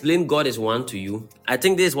I explain God is one to you? I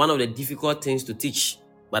think this is one of the difficult things to teach,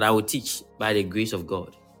 but I will teach by the grace of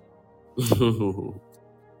God.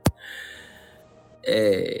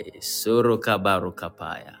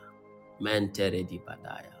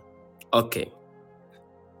 Okay.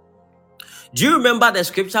 Do you remember the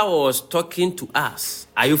scripture was talking to us?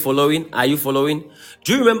 Are you following? Are you following?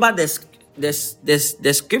 Do you remember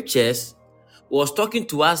the scriptures was talking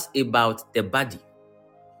to us about the body,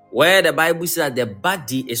 where the Bible says that the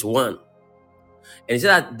body is one, and it said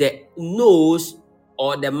that the nose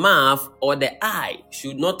or the mouth or the eye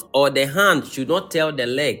should not, or the hand should not tell the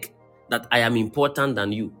leg that I am important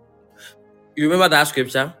than you. You remember that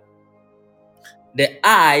scripture? The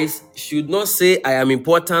eyes should not say I am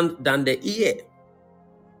important than the ear.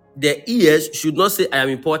 The ears should not say I am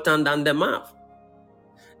important than the mouth.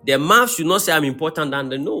 The mouth should not say I am important than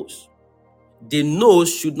the nose. The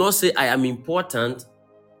nose should not say I am important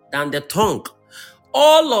than the tongue.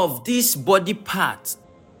 All of these body parts,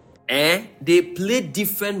 they play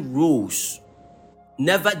different roles.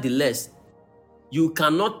 Nevertheless, you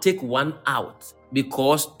cannot take one out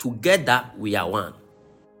because together we are one.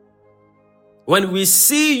 When we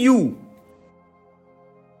see you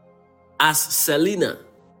as Selena,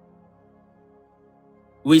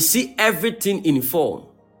 we see everything in form.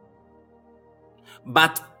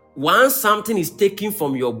 But once something is taken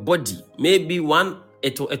from your body, maybe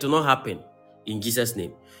it will not happen in Jesus'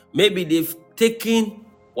 name. Maybe they've taken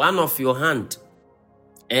one of your hand,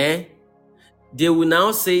 they will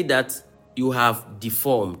now say that you have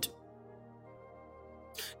deformed.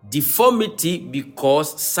 Deformity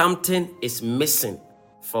because something is missing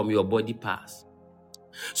from your body parts.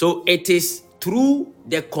 So it is through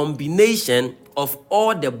the combination of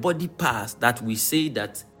all the body parts that we say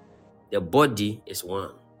that the body is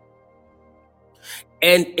one.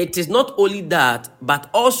 And it is not only that, but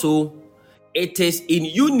also it is in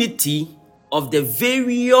unity of the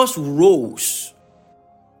various roles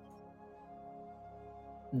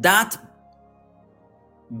that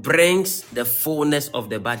brings the fullness of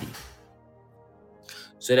the body.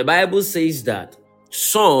 So the Bible says that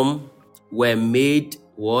some were made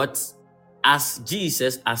what? As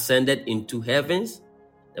Jesus ascended into heavens,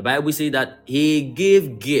 the Bible says that he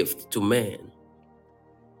gave gift to man.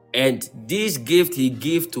 And this gift he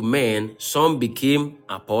gave to men, some became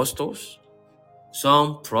apostles,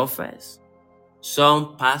 some prophets,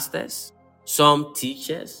 some pastors, some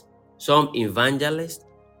teachers, some evangelists.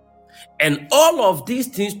 And all of these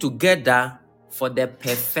things together for the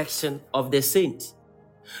perfection of the saints.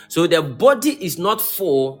 So the body is not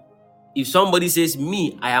for, if somebody says,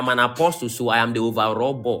 me, I am an apostle, so I am the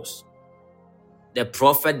overall boss. The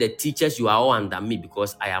prophet, the teachers, you are all under me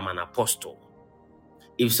because I am an apostle.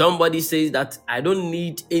 If somebody says that I don't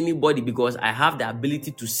need anybody because I have the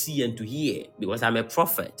ability to see and to hear because I'm a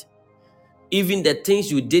prophet. Even the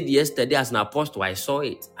things you did yesterday as an apostle, I saw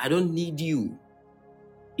it. I don't need you.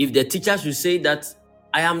 If the teacher should say that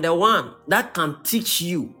I am the one that can teach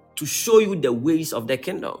you to show you the ways of the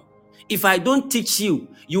kingdom. If I don't teach you,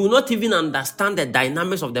 you will not even understand the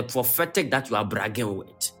dynamics of the prophetic that you are bragging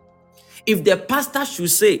with. If the pastor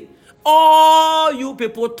should say, all you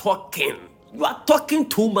people talking, you are talking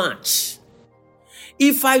too much.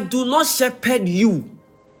 If I do not shepherd you,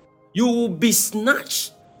 you will be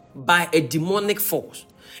snatched by a demonic force.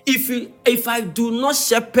 If I do not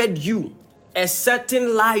shepherd you, a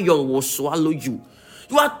certain lion will swallow you.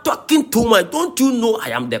 You are talking too much. Don't you know I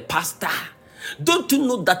am the pastor? Don't you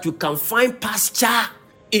know that you can find pasture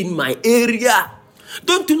in my area?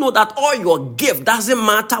 Don't you know that all your gift doesn't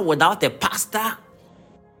matter without a pastor?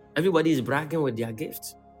 Everybody is bragging with their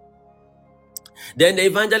gift. Then the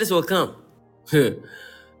evangelist will come.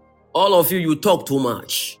 All of you talk too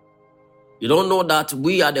much. You don't know that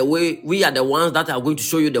we are the ones that are going to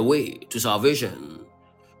show you the way to salvation.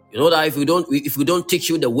 You know that if we don't teach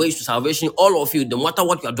you the ways to salvation, all of you, no matter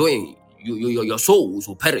what you are doing, your souls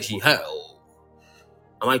will perish in hell.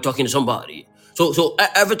 Am I talking to somebody? So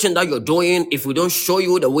everything that you're doing, if we don't show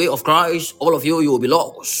you the way of Christ, all of you will be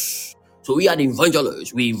lost. So we are the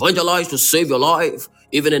evangelists. We evangelize to save your life,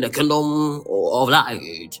 even in the kingdom of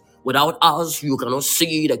light. Without us, you cannot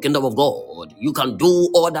see the kingdom of God. You can do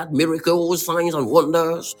all that miracles, signs, and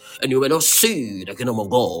wonders, and you may not see the kingdom of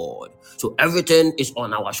God. So everything is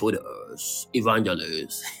on our shoulders,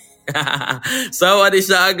 evangelists. Somebody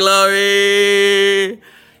shout glory.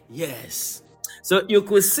 Yes. So you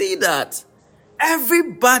could see that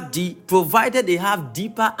everybody, provided they have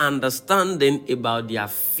deeper understanding about their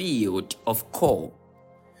field of call,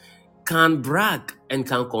 can brag and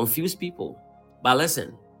can confuse people. But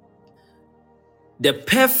listen, the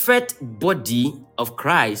perfect body of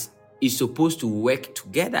Christ is supposed to work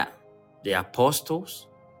together. The apostles,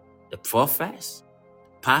 the prophets,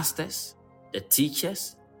 pastors, the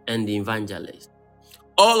teachers, and the evangelists.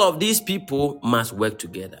 All of these people must work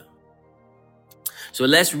together. So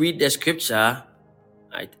let's read the scripture.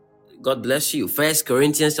 Right. God bless you. 1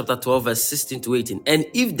 Corinthians chapter 12, verse 16 to 18. And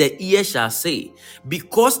if the ear shall say,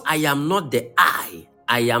 because I am not the eye,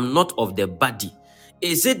 I am not of the body,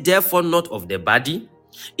 is it therefore not of the body?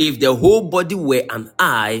 If the whole body were an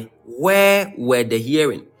eye, where were the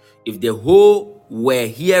hearing? If the whole were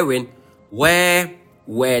hearing, where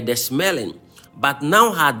were the smelling? But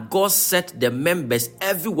now had God set the members,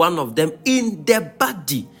 every one of them, in the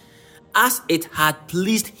body, as it had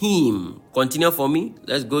pleased him. Continue for me.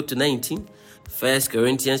 Let's go to 19. 1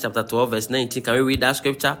 Corinthians chapter 12, verse 19. Can we read that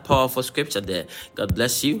scripture? Powerful scripture there. God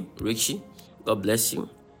bless you, Richie. God bless you.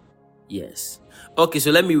 Yes. Okay,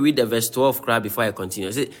 so let me read the verse 12 before I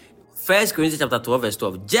continue. 1 Corinthians chapter 12, verse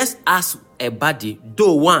 12. Just as a body,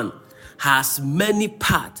 though one, has many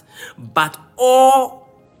parts, but all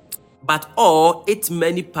its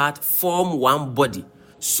many parts form one body,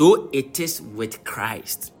 so it is with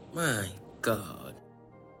Christ. My God.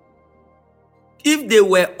 If they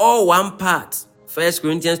were all one part, 1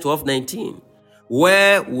 Corinthians 12, 19,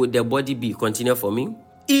 where would the body be? Continue for me.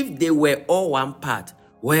 If they were all one part,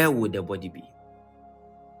 where would the body be?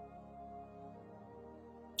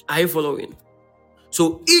 Are you following?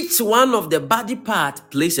 So each one of the body part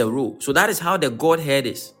plays a role. So that is how the Godhead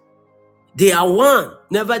is. They are one.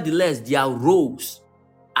 Nevertheless, their roles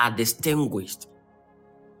are distinguished.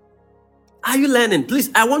 Are you learning? Please,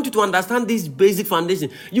 I want you to understand this basic foundation.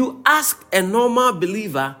 You ask a normal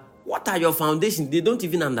believer, what are your foundations? They don't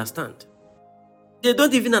even understand. They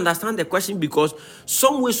don't even understand the question because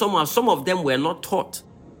some way, somehow, some of them were not taught.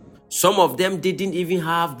 Some of them didn't even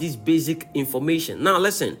have this basic information. Now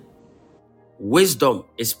listen, wisdom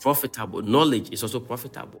is profitable. Knowledge is also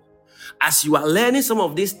profitable. As you are learning some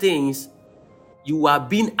of these things, you are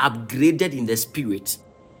being upgraded in the spirit.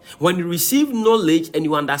 When you receive knowledge and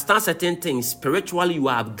you understand certain things, spiritually you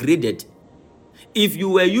are upgraded. If you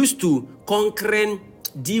were used to conquering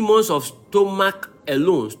demons of stomach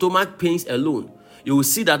pains alone, you will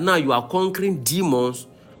see that now you are conquering demons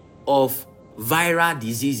of viral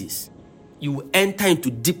diseases. You will enter into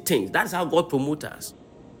deep things. That's how God promotes us.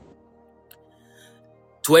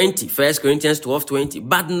 20, 1 Corinthians 12, 20.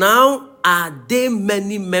 But now are there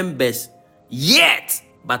many members, yet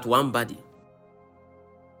but one body.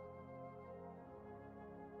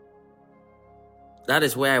 That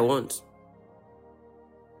is where I want.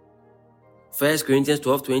 1 Corinthians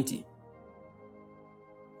 12:20.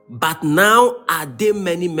 But now are they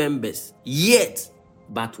many members, yet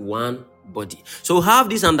but one body. So have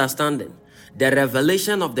this understanding. The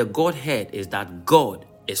revelation of the Godhead is that God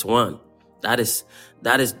is one. That is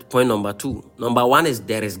point number 2. Number 1 is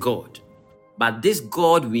there is God. But this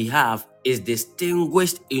God we have is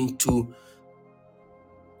distinguished into,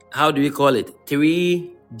 how do we call it?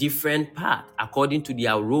 3 different parts according to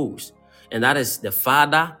their roles. And that is the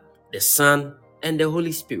Father, the Son, and the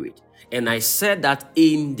Holy Spirit. And I said that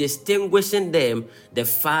in distinguishing them, the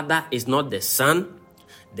Father is not the Son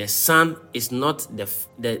is not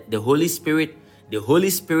the Holy Spirit, the Holy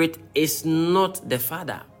Spirit is not the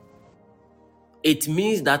Father. It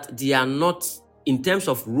means that they are not, in terms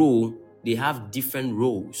of role, they have different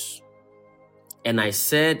roles. And I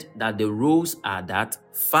said that the roles are that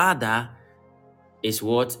Father is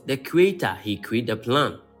what? The creator. He created the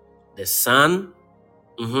plan. The Son,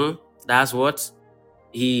 that's what?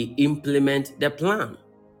 He implement the plan.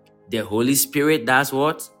 The Holy Spirit, that's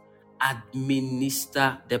what?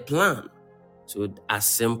 Administer the plan. So as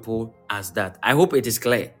simple as that. I hope it is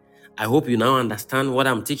clear. I hope you now understand what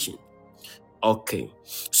I'm teaching. Okay.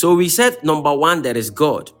 So we said number 1, there is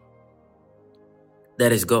God.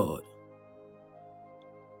 There is God.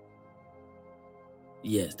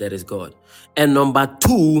 Yes, there is God. And number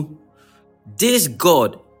 2, this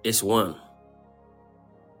God is one.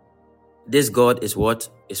 This God is what?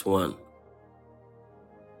 Is one.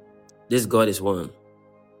 This God is one.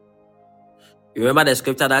 You remember the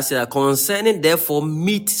scripture that said, concerning therefore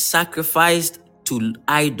meat sacrificed to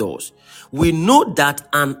idols, we know that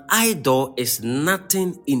an idol is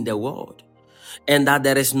nothing in the world, and that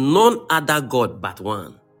there is none other God but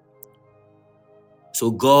one. So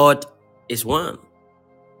God is one.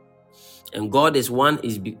 And God is one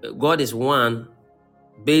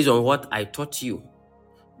based on what I taught you.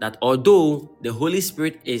 That although the Holy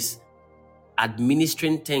Spirit is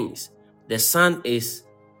administering things, the Son is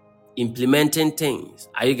implementing things.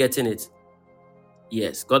 Are you getting it?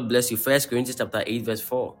 Yes. God bless you. 1 Corinthians chapter 8 verse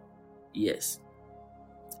 4. Yes.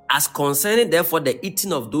 As concerning therefore the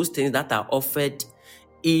eating of those things that are offered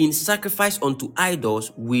in sacrifice unto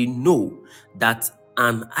idols, we know that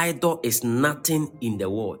an idol is nothing in the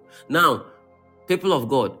world. Now, people of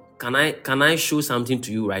God, can I show something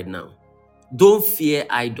to you right now? Don't fear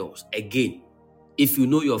idols again if you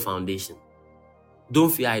know your foundation. Don't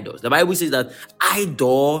fear idols. The Bible says that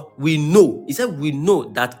idol, we know. It said we know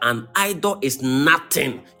that an idol is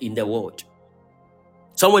nothing in the world.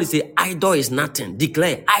 Somebody say, idol is nothing.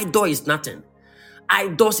 Declare, idol is nothing.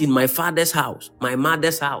 Idols in my father's house, my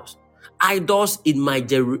mother's house. Idols in my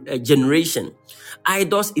generation.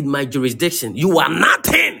 Idols in my jurisdiction. You are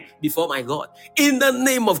nothing before my God. In the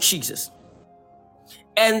name of Jesus.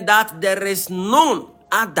 And that there is none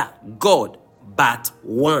other God but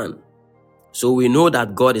one. So we know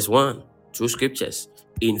that God is one through scriptures.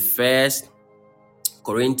 In 1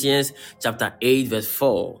 Corinthians chapter 8 verse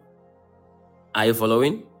 4. Are you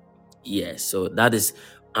following? Yes. So that is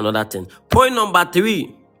another thing. Point number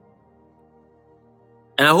 3.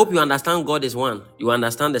 And I hope you understand God is one. You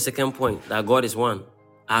understand the second point, that God is one.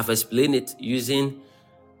 I have explained it using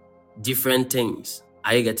different things.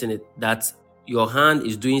 Are you getting it? That your hand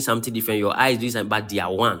is doing something different, your eye is doing something, but they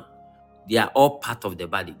are one. They are all part of the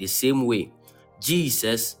body. The same way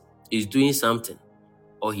Jesus is doing something,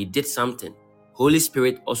 or he did something. Holy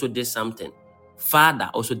Spirit also did something.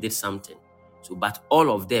 Father also did something. So, but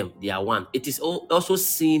all of them, they are one. It is also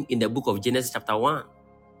seen in the book of Genesis chapter 1.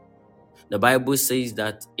 The Bible says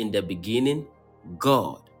that in the beginning,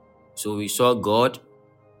 God. So we saw God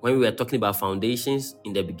when we were talking about foundations.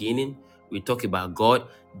 In the beginning, we talked about God.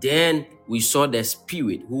 Then we saw the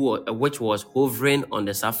Spirit, which was hovering on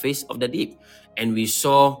the surface of the deep. And we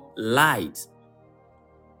saw light.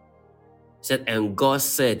 Said, and God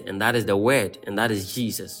said, and that is the word, and that is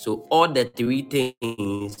Jesus. So all the 3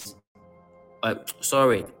 things,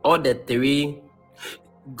 all the 3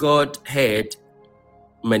 Godhead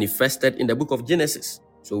manifested in the book of Genesis.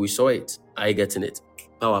 So we saw it. Are you getting it?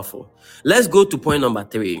 Powerful. Let's go to point number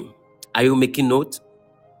 3. Are you making note?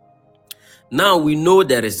 Now we know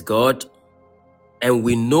there is God, and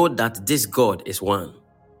we know that this God is one.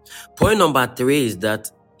 Point number 3 is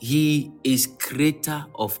that he is creator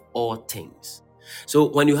of all things. So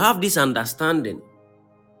when you have this understanding,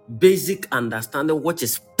 basic understanding, which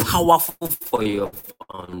is powerful for your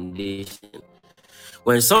foundation,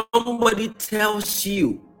 when somebody tells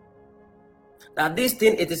you that this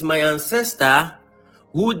thing, it is my ancestor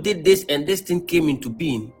who did this and this thing came into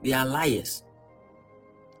being, they are liars.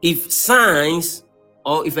 If science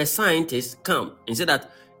or if a scientist come and say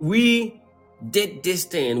that we did this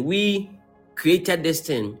thing, we created this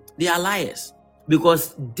thing, they are liars,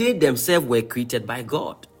 because they themselves were created by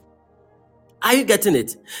God. Are you getting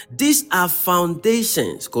it? These are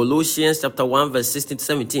foundations. Colossians chapter 1 verse 16 to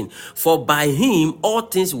 17. For by him all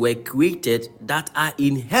things were created that are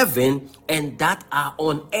in heaven and that are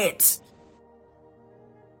on earth.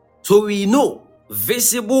 So we know,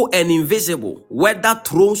 visible and invisible, whether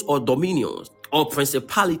thrones or dominions or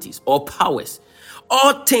principalities or powers,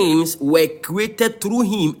 all things were created through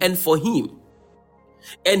him and for him.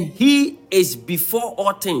 And he is before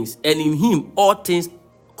all things, and in him all things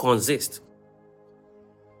consist.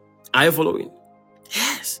 Are you following?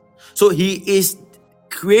 Yes. So he is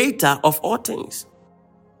creator of all things.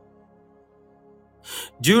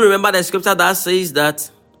 Do you remember the scripture that says that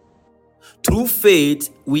through faith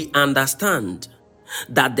we understand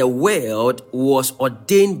that the world was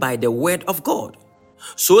ordained by the word of God,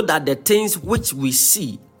 so that the things which we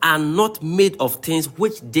see are not made of things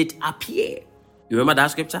which did appear. You remember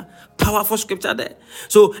that scripture? Powerful scripture there.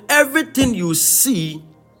 So everything you see,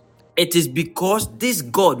 it is because this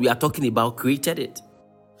God we are talking about created it.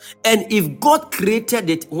 And if God created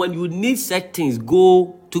it, when you need such things,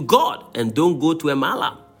 go to God and don't go to a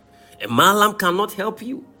malam. A malam cannot help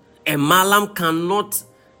you. A malam cannot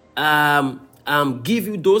give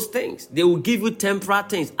you those things. They will give you temporal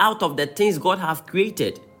things out of the things God has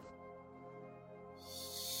created.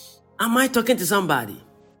 Am I talking to somebody?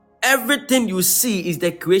 Everything you see is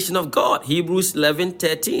the creation of God. Hebrews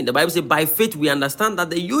 11:13. The Bible says, by faith we understand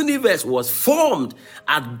that the universe was formed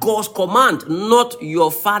at God's command, not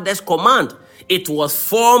your father's command. It was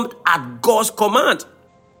formed at God's command.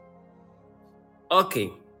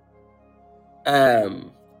 Okay.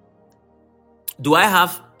 Do I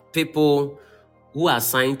have people who are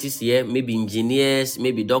scientists here? Maybe engineers,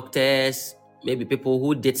 maybe doctors, maybe people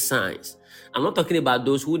who did science. I'm not talking about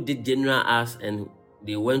those who did general arts and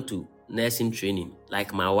they went to nursing training,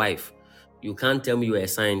 like my wife. You can't tell me you're a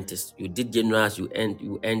scientist. You did general arts, you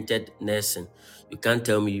entered nursing. You can't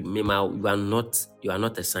tell me you are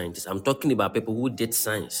not a scientist. I'm talking about people who did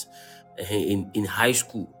science in high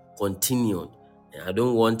school, continued. I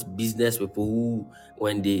don't want business people who,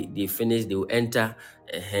 when they finish, they will enter.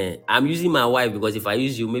 I'm using my wife because if I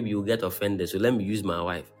use you, maybe you'll get offended. So let me use my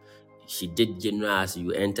wife. She did general arts,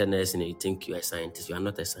 you enter nursing and you think you're a scientist. You are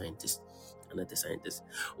not a scientist. I'm not a scientist.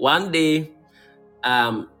 One day,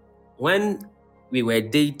 when we were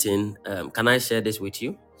dating, can I share this with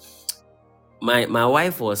you? My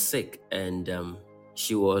wife was sick and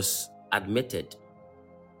she was admitted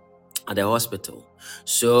at the hospital.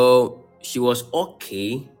 So she was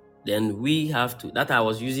okay. Then we have to, that I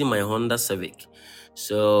was using my Honda Civic.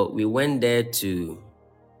 So we went there to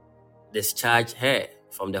discharge her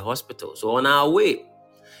from the hospital. So on our way,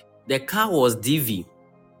 the car was DV.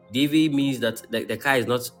 DV means that the car is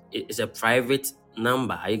not, it's a private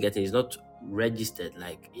number. Are you getting it? It's not registered,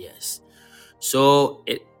 like, yes. So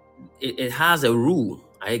it has a rule.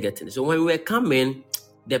 Are you getting it? So when we were coming,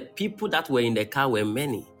 the people that were in the car were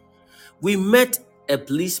many. We met a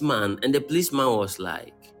policeman and the policeman was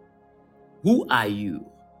like, who are you?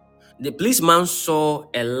 The policeman saw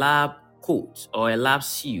a lab coat or a lab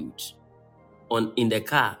suit in the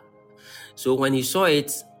car. So when he saw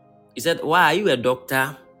it, he said, why are you a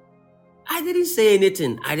doctor? I didn't say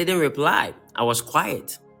anything. I didn't reply. I was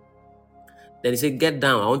quiet. Then he said, get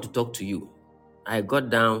down. I want to talk to you. I got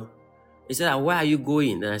down. He said, where are you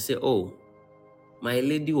going? And I said, oh, my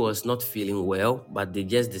lady was not feeling well, but they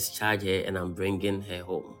just discharged her and I'm bringing her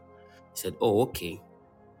home. He said, oh, okay.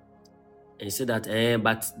 And he said that,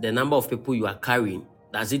 but the number of people you are carrying,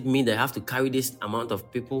 does it mean they have to carry this amount of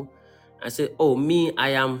people? I said, oh, me, I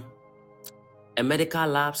am a medical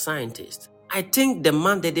lab scientist. I think the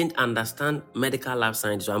man didn't understand medical lab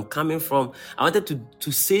science. So I wanted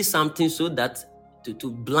to say something so that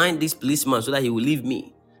to blind this policeman so that he will leave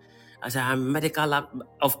me. I said, I'm a medical lab.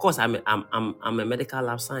 Of course, I'm a medical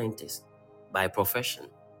lab scientist by profession.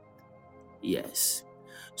 Yes.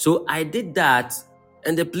 So I did that,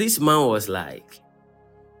 and the policeman was like,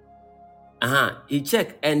 he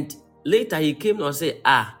checked, and later he came and said,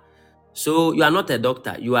 so you are not a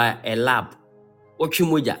doctor, you are a lab.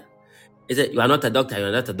 Okimoja. He said, you are not a doctor, you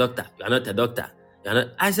are not a doctor, you are not a doctor. You are not.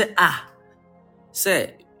 I said,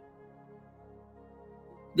 sir,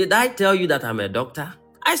 did I tell you that I'm a doctor?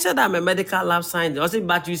 I said I'm a medical lab scientist. I said,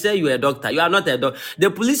 but you say you're a doctor. You are not a doctor. The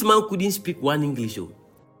policeman couldn't speak one English.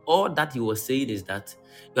 All that he was saying is that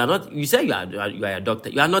you are not. You say you are a doctor.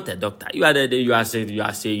 You are not a doctor. You are saying you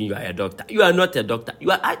are a doctor. You are not a doctor.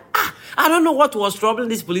 You are. I don't know what was troubling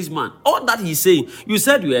this policeman. All that he's saying. You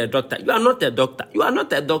said you are a doctor. You are not a doctor. You are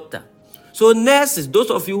not a doctor. So nurses, those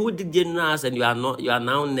of you who did generals and you are not, you are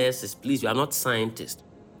now nurses. Please, you are not scientists.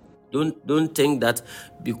 Don't think that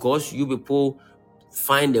because you people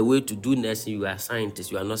find a way to do nursing, you are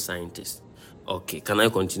scientists. You are not scientists. Okay, can I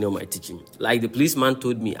continue my teaching? Like the policeman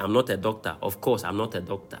told me, I'm not a doctor. Of course, I'm not a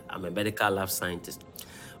doctor. I'm a medical lab scientist.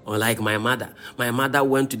 Or like my mother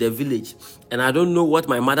went to the village, and I don't know what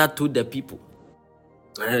my mother told the people.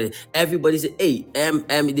 Everybody said, hey,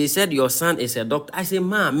 they said your son is a doctor. I say,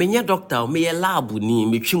 ma, me a doctor, me a lab ni,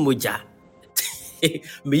 me chimoja.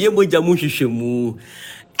 Me moja mu hwehwemu.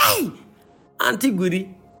 Hey, Auntie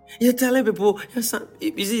Goody, you're telling people, your son,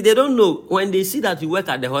 you see, they don't know. When they see that you work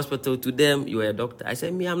at the hospital, to them, you're a doctor. I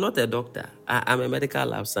say, me, I'm not a doctor. I'm a medical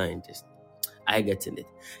lab scientist. I get in it.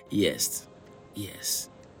 Yes.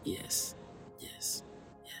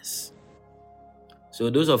 So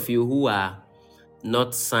those of you who are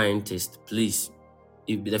not scientists, please,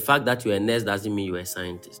 if the fact that you're a nurse doesn't mean you're a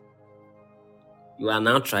scientist. You are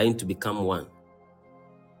now trying to become one.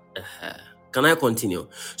 Can I continue?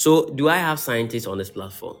 So, do I have scientists on this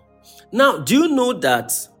platform? Now, do you know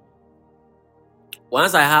that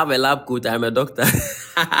once I have a lab coat, I'm a doctor?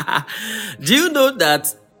 Do you know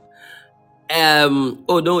that?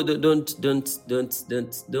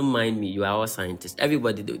 Don't mind me. You are all scientists.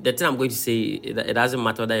 Everybody do. The thing I'm going to say, it doesn't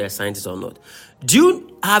matter whether you're a scientist or not.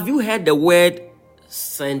 Have you heard the word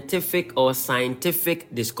scientific or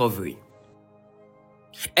scientific discovery?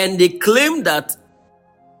 And they claim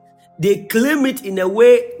it in a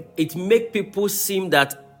way it make people seem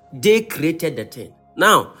that they created the thing.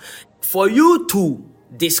 Now, for you to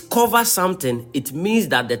discover something, it means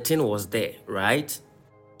that the thing was there, right?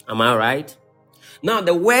 Am I right? Now,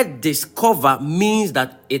 the word discover means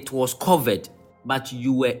that it was covered, but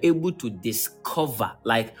you were able to discover,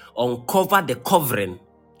 like uncover the covering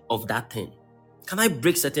of that thing. Can I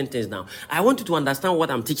break certain things down? I want you to understand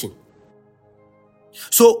what I'm teaching.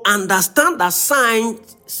 So understand that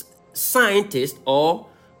scientist, or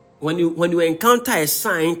when you encounter a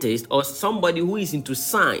scientist or somebody who is into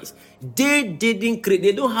science, they didn't create,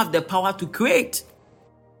 they don't have the power to create.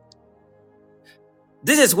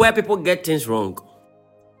 This is where people get things wrong.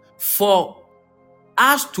 For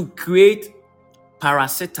us to create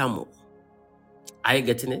paracetamol, are you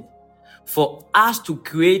getting it? For us to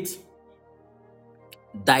create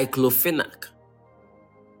diclofenac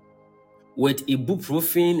with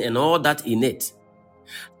ibuprofen and all that in it,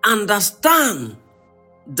 understand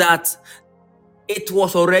that it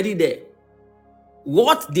was already there.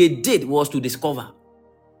 What they did was to discover.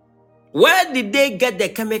 Where did they get the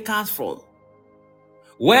chemicals from?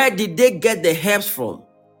 Where did they get the herbs from?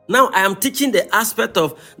 Now I am teaching the aspect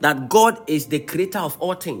of that God is the creator of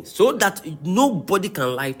all things, so that nobody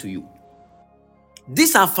can lie to you.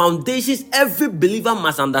 These are foundations every believer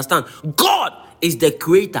must understand. God is the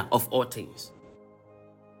creator of all things.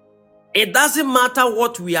 It doesn't matter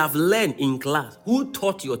what we have learned in class, who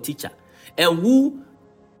taught your teacher, and who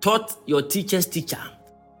taught your teacher's teacher.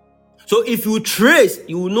 So if you trace,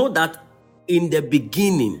 you will know that in the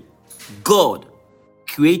beginning, God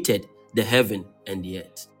created the heaven and the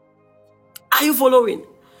earth. Are you following?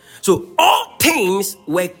 So all things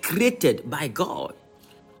were created by God,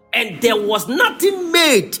 and there was nothing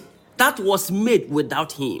made that was made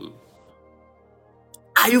without him.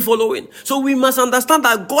 Are you following? So we must understand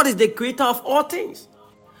that God is the creator of all things.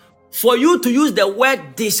 For you to use the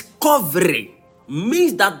word discovery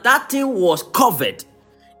means that that thing was covered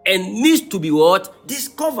and needs to be what?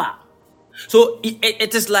 Discovered. So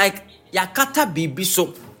it is like yakata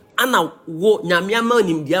bibiso.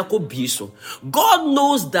 God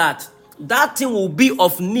knows that that thing will be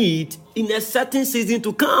of need in a certain season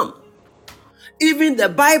to come. Even the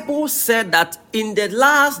Bible said that in the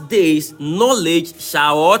last days, knowledge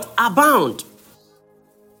shall abound.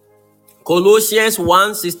 Colossians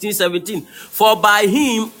 1:16-17. For by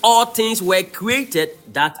him all things were created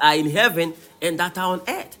that are in heaven and that are on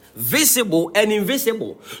earth, visible and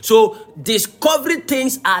invisible. So discovery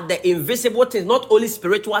things are the invisible things, not only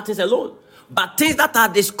spiritual things alone, but things that are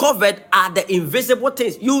discovered are the invisible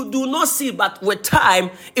things. You do not see, but with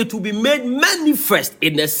time, it will be made manifest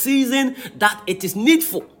in the season that it is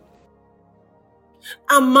needful.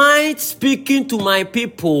 Am I speaking to my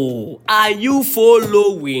people? Are you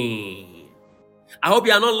following? I hope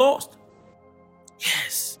you are not lost.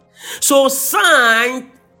 Yes. So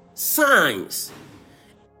science.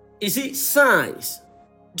 You see, science.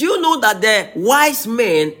 Do you know that the wise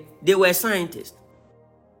men, they were scientists?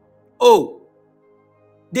 Oh,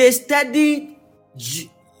 they studied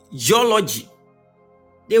geology.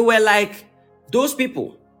 They were like those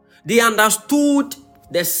people. They understood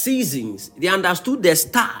the seasons. They understood the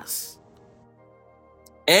stars.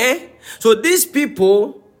 So these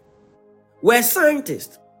people were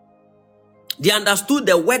scientists. They understood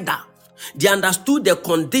the weather. They understood the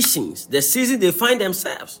conditions, the season they find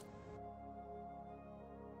themselves.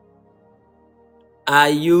 Are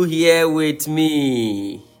you here with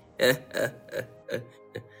me?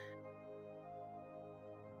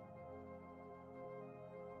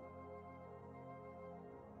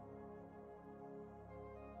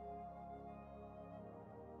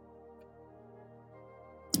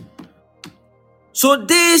 So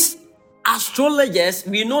these astrologers,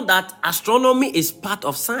 we know that astronomy is part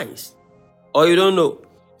of science. Or you don't know?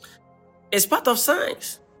 It's part of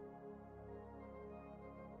science.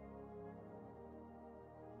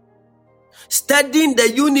 Studying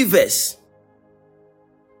the universe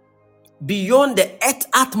beyond the Earth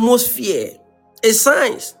atmosphere is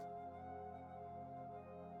science.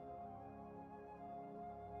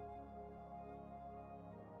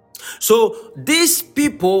 So these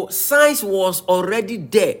people, science was already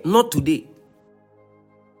there, not today.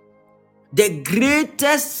 The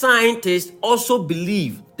greatest scientists also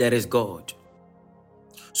believe there is God.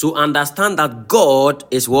 So understand that God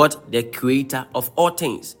is what? The creator of all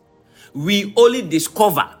things. We only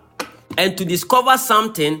discover. And to discover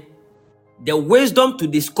something, the wisdom to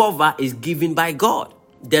discover is given by God.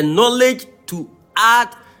 The knowledge to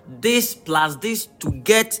add this plus this to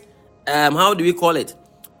get, how do we call it?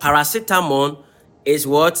 Paracetamol is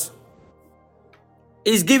what?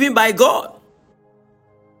 Is given by God.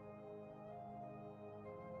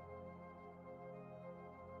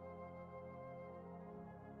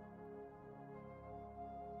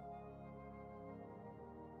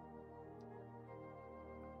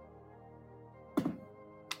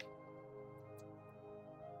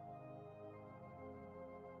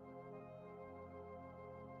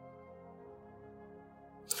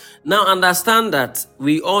 Now understand that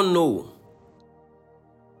we all know.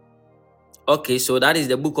 Okay, so that is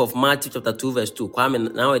the book of Matthew chapter 2 verse 2.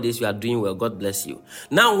 Kwame, nowadays you are doing well. God bless you.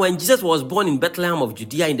 Now when Jesus was born in Bethlehem of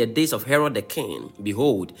Judea in the days of Herod the king,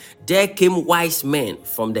 behold, there came wise men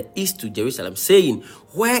from the east to Jerusalem, saying,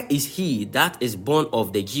 where is he that is born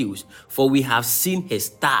of the Jews? For we have seen his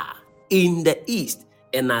star in the east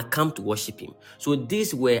and are come to worship him. So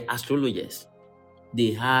these were astrologers.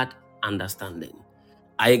 They had understanding.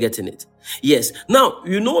 Are you getting it? Yes. Now,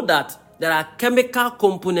 you know that there are chemical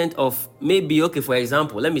components of maybe, okay, for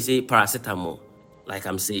example, let me say paracetamol, like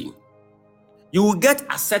I'm saying. You will get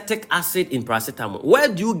acetic acid in paracetamol. Where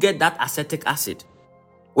do you get that acetic acid?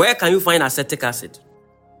 Where can you find acetic acid?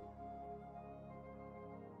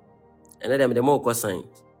 And then the more called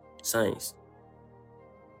science.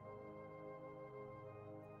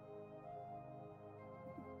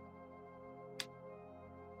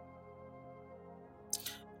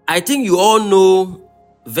 I think you all know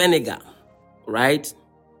vinegar, right?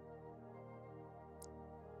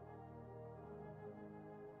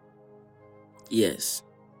 Yes.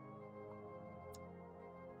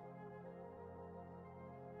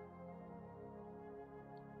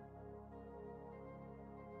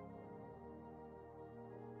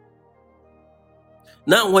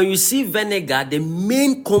 Now, when you see vinegar, the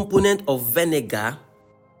main component of vinegar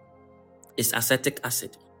is acetic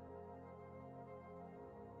acid.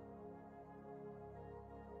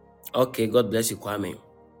 Okay, God bless you, Kwame.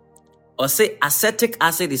 Or say acetic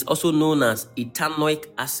acid is also known as ethanoic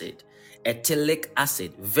acid, ethylic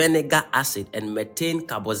acid, vinegar acid, and methane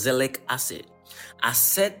carboxylic acid.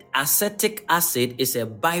 Acetic acid is a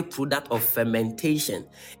byproduct of fermentation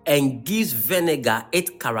and gives vinegar its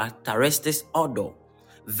characteristic odor.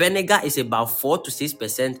 Vinegar is about 4 to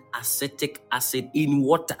 6% acetic acid in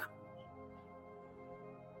water.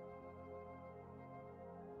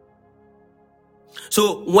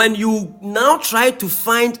 So when you now try to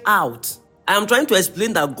find out, I'm trying to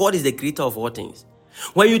explain that God is the creator of all things.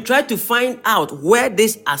 When you try to find out where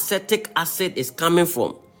this acetic acid is coming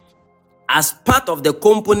from, as part of the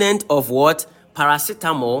component of what?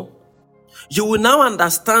 Paracetamol, you will now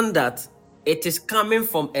understand that it is coming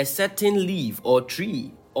from a certain leaf or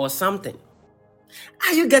tree or something.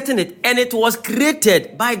 Are you getting it? And it was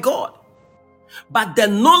created by God. But the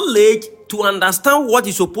knowledge to understand what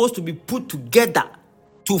is supposed to be put together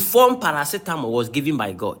to form paracetamol was given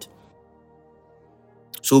by God.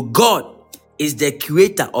 So God is the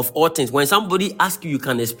creator of all things. When somebody asks you, you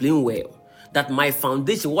can explain well that my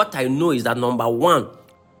foundation, what I know is that number one,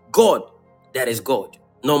 God, there is God.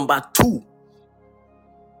 Number two,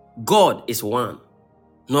 God is one.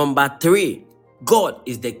 Number 3, God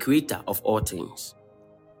is the creator of all things.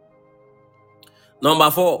 Number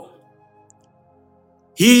 4,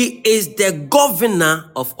 He is the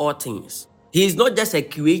governor of all things. He is not just a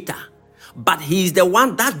creator, but He is the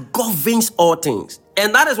one that governs all things.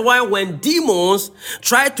 And that is why when demons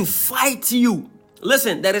try to fight you,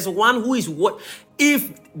 listen, there is one who is what?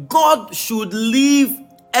 If God should leave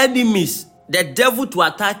enemies, the devil to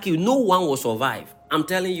attack you, no one will survive. I'm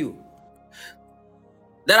telling you.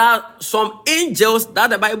 There are some angels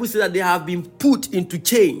that the Bible says that they have been put into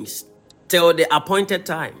chains till the appointed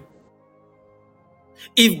time.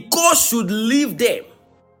 If God should leave them,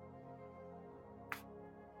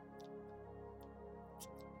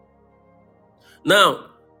 now,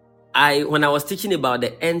 when I was teaching about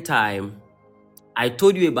the end time, I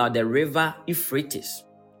told you about the river Euphrates,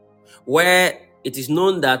 where it is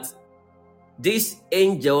known that these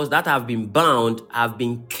angels that have been bound have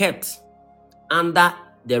been kept under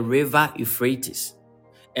the river Euphrates.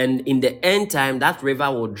 And in the end time, that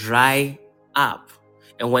river will dry up.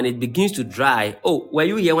 And when it begins to dry, were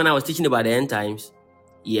you here when I was teaching about the end times?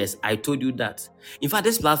 Yes, I told you that. In fact,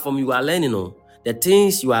 this platform you are learning on, the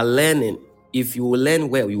things you are learning, if you will learn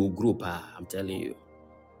well, you will grow. I'm telling you.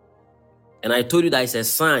 And I told you that it's a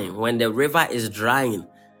sign. When the river is drying,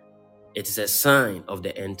 it is a sign of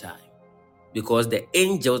the end time. Because the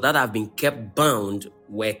angels that have been kept bound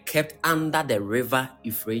were kept under the river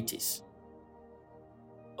Euphrates.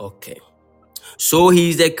 Okay. So He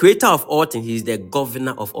is the creator of all things. He is the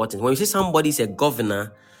governor of all things. When you say somebody is a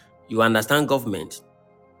governor, you understand government.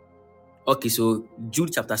 Okay, so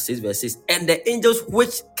Jude chapter 6 verse 6. And the angels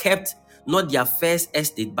which kept not their first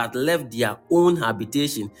estate, but left their own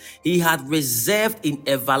habitation, He had reserved in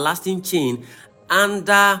everlasting chain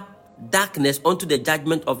under darkness unto the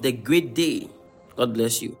judgment of the great day. God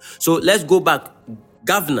bless you. So let's go back.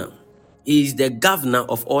 Governor. He is the governor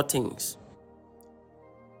of all things.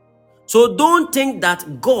 So don't think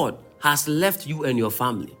that God has left you and your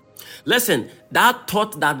family. Listen, that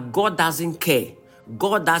thought that God doesn't care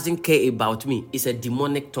about me is a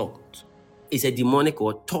demonic thought. It's a demonic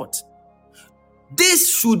thought. This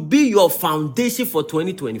should be your foundation for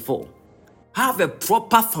 2024. Have a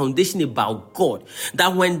proper foundation about God,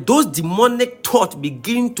 that when those demonic thoughts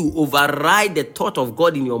begin to override the thought of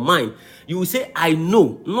God in your mind, you will say, I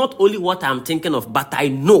know not only what I'm thinking of, but I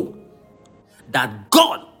know that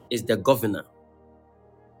God is the governor.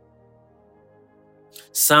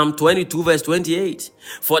 Psalm 22 verse 28.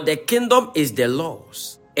 For the kingdom is the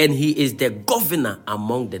Lord's, and He is the governor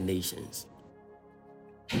among the nations.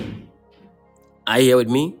 Are you here with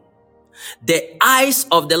me? The eyes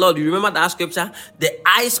of the Lord, you remember that scripture? The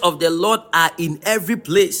eyes of the Lord are in every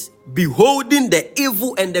place, beholding the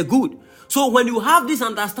evil and the good. So when you have this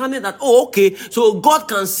understanding that, so God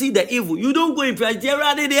can see the evil, you don't go in prayer. The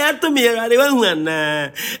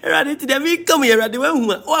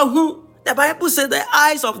Bible says the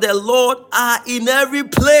eyes of the Lord are in every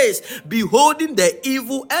place, beholding the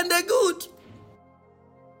evil and the good.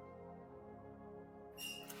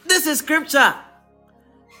 This is scripture.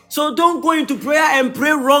 So don't go into prayer and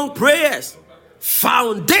pray wrong prayers.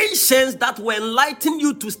 Foundations that will enlighten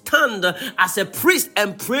you to stand as a priest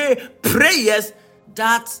and pray prayers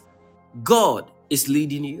that God is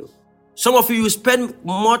leading you. Some of you spend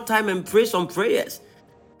more time and pray some prayers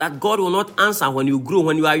that God will not answer when you grow.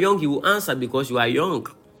 When you are young, He will answer because you are young.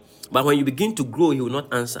 But when you begin to grow, He will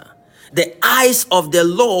not answer. The eyes of the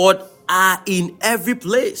Lord are in every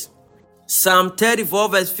place. Psalm 34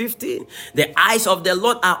 verse 15. The eyes of the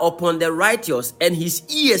Lord are upon the righteous, and His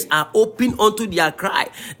ears are open unto their cry.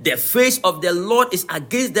 The face of the Lord is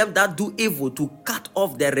against them that do evil, to cut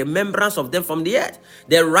off the remembrance of them from the earth.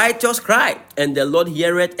 The righteous cry, and the Lord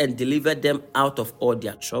heareth and delivered them out of all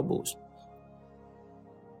their troubles.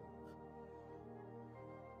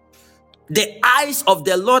 The eyes of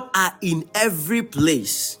the Lord are in every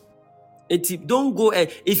place. Don't go.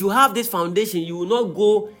 If you have this foundation, you will not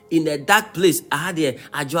go in a dark place. Come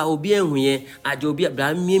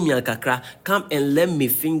and let me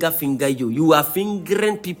finger you. You are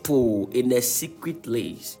fingering people in a secret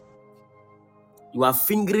place. You are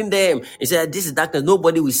fingering them. He said, this is darkness.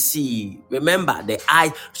 Nobody will see. Remember the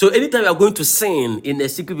eye. So anytime you are going to sin in the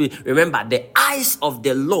secret place, remember the eyes of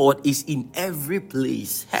the Lord is in every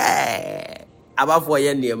place. Hey. Yeah.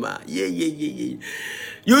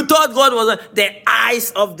 You thought God was the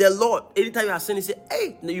eyes of the Lord. Anytime you are sinning, you say,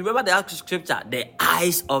 hey, you remember the scripture? The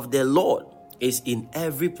eyes of the Lord is in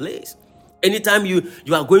every place. Anytime you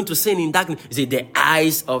are going to sin in darkness, you say, the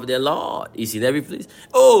eyes of the Lord is in every place.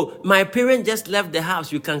 Oh, my parents just left the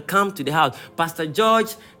house. You can come to the house. Pastor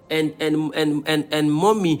George and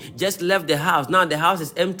mommy just left the house. Now the house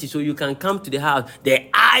is empty, so you can come to the house. The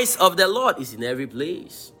eyes of the Lord is in every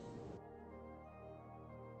place.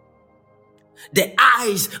 The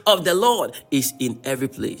eyes of the Lord is in every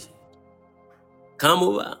place. Come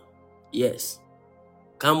over. Yes.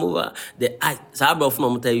 Come over. The eyes.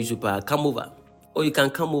 Come over. Or you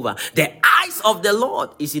can come over. The eyes of the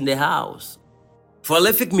Lord is in the house.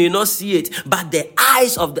 Prolific may not see it, but the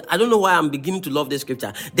eyes of the... I don't know why I'm beginning to love this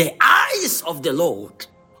scripture. The eyes of the Lord.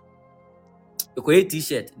 The Korean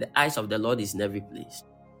t-shirt. The eyes of the Lord is in every place.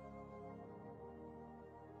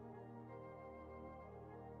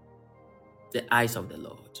 The eyes of the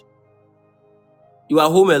Lord. You are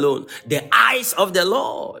home alone. The eyes of the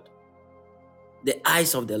Lord. The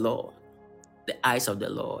eyes of the Lord. The eyes of the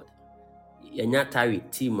Lord. The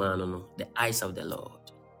eyes of the Lord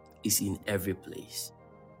is in every place.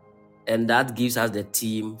 And that gives us the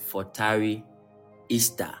theme for Tarry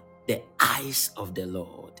Easter. The eyes of the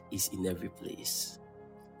Lord is in every place.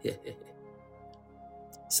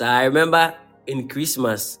 So I remember in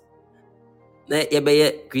Christmas time,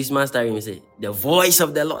 you say, the voice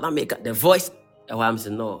of the Lord. I make the voice. I'm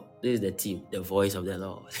saying, no, this is the theme, the voice of the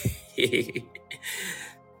Lord.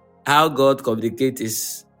 How God communicates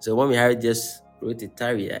is, so when we Harry just wrote it,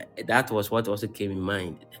 Tarry, that was what also came in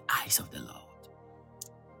mind. The eyes of the Lord.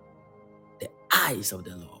 The eyes of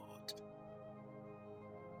the Lord.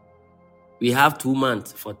 We have 2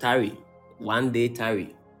 months for Tarry. 1 day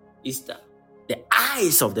Tarry. Easter. The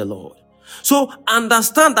eyes of the Lord. So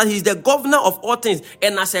understand that he's the governor of all things.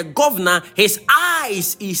 And as a governor, his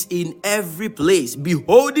eyes is in every place,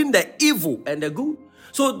 beholding the evil and the good.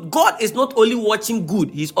 So God is not only watching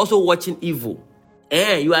good, he's also watching evil.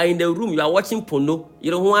 You are in the room, you are watching porno.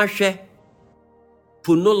 You don't want to share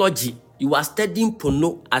pornology. You are studying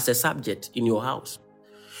porno as a subject in your house.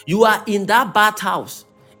 You are in that bathhouse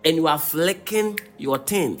and you are flicking your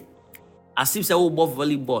thing. As if say both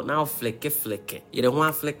volleyball. Now flick. You don't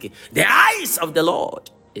want flick. The eyes of the Lord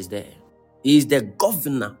is there. He is the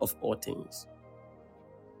governor of all things.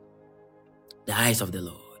 The eyes of the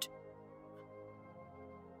Lord.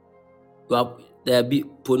 Well, there be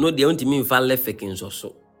porno. They don't mean lefic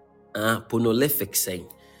also. Pornolific saying,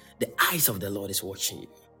 the eyes of the Lord is watching you.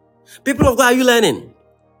 People of God, are you learning?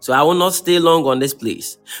 So I will not stay long on this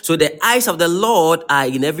place. So the eyes of the Lord are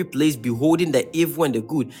in every place, beholding the evil and the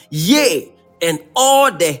good. Yea, and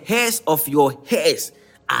all the hairs of your heads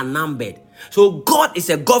are numbered. So God is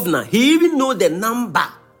a governor. He even knows the number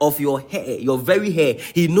of your hair, your very hair.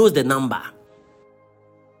 He knows the number.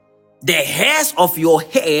 The hairs of your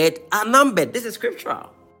head are numbered. This is scriptural.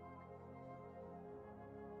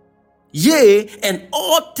 Yea, and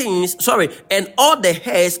all the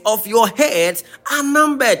hairs of your heads are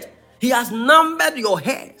numbered. He has numbered your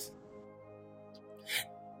hairs.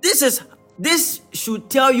 This should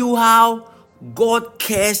tell you how God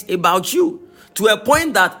cares about you, to a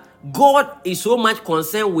point that God is so much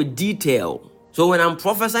concerned with detail. So when I'm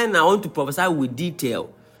prophesying, I want to prophesy with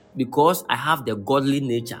detail because I have the godly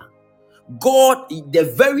nature. God, the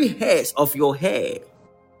very hairs of your hair,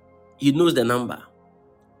 he knows the number.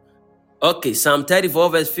 Okay, Psalm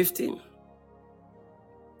 34 verse 15.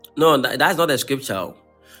 No, that's not a scripture.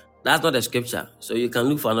 That's not a scripture. So you can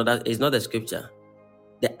look for another. It's not a scripture.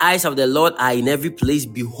 The eyes of the Lord are in every place,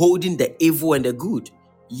 beholding the evil and the good.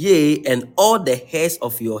 Yea, and all the hairs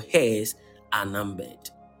of your hairs are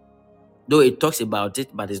numbered. Though it talks about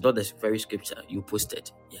it, but it's not the very scripture you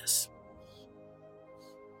posted. Yes.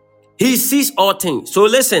 He sees all things. So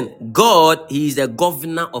listen, God, he is the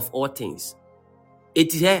governor of all things.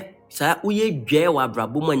 It is here. Governor,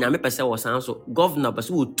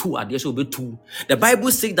 the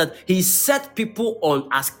Bible says that he set people on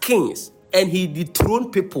as kings and he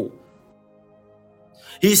dethroned people.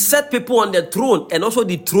 He set people on the throne and also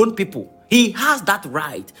dethroned people. He has that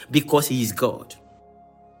right because he is God.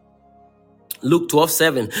 Luke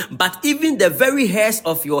 12:7. But even the very hairs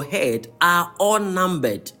of your head are all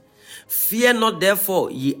numbered. Fear not,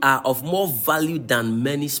 therefore, ye are of more value than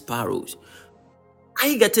many sparrows. Are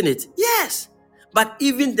you getting it? Yes. But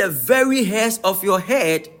even the very hairs of your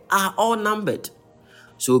head are all numbered.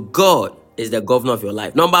 So God is the governor of your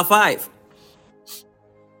life. Number 5.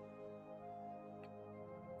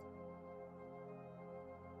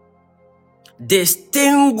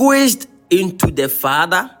 Distinguished into the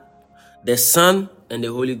Father, the Son, and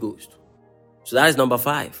the Holy Ghost. So that is number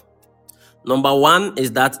 5. Number 1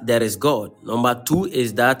 is that there is God. Number 2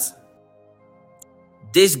 is that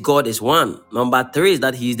this God is one. Number 3 is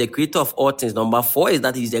that he is the creator of all things. Number 4 is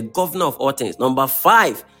that he is the governor of all things. Number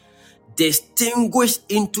 5, distinguished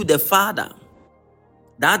into the Father,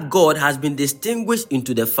 that God has been distinguished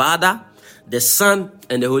into the Father, the Son,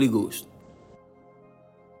 and the Holy Ghost.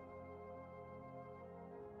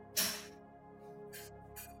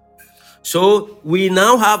 So we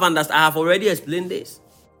now have understood, I have already explained this,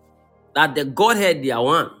 that the Godhead, they are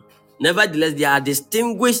one. Nevertheless, they are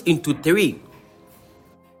distinguished into three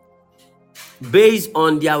based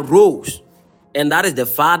on their roles. And that is the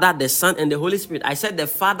Father, the Son, and the Holy Spirit. I said the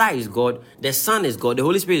Father is God, the Son is God, the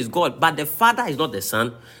Holy Spirit is God. But the Father is not the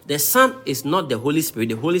Son is not the Holy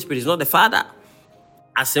Spirit is not the Father.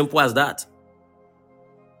 As simple as that.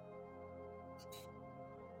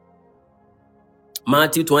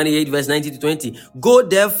 Matthew 28 verse 19 to 20. Go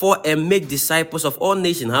therefore and make disciples of all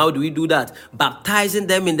nations. How do we do that? Baptizing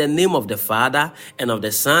them in the name of the Father and of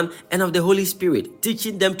the Son and of the Holy Spirit,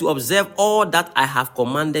 teaching them to observe all that I have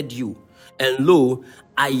commanded you. And lo,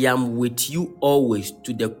 I am with you always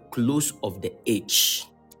to the close of the age.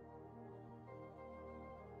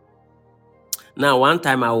 Now, one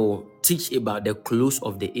time I will teach about the close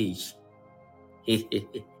of the age.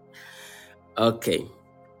 Okay.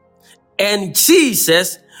 And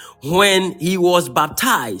Jesus, when he was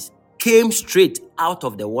baptized, came straight out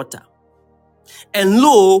of the water. And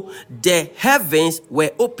lo, the heavens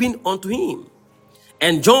were opened unto him.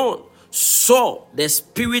 And John saw the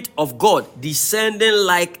Spirit of God descending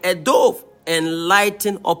like a dove and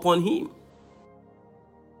lighting upon him.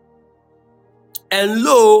 And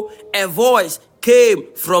lo, a voice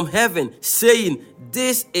came from heaven saying,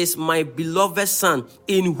 This is my beloved Son,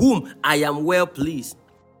 in whom I am well pleased.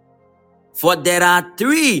 For there are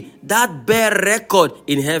three that bear record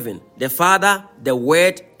in heaven: the Father, the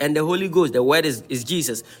Word, and the Holy Ghost. The Word is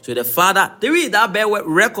Jesus. So the Father, three that bear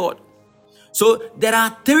record. So there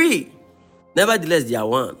are three. Nevertheless, they are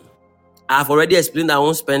one. I've already explained. I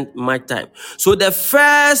won't spend my time. So the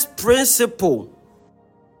first principle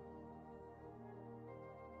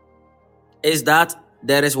is that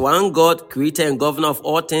there is one God, creator and governor of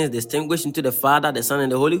all things, distinguished into the Father, the Son,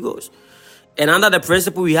 and the Holy Ghost. And under the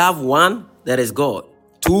principle, we have one, that is God.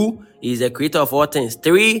 Two, he is the creator of all things.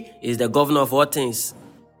 Three, he is the governor of all things.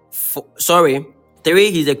 Three,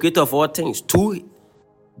 he is the creator of all things. Two,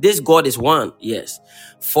 this God is one, yes.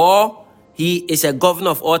 Four, he is a governor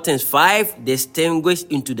of all things. Five, distinguished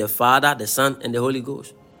into the Father, the Son, and the Holy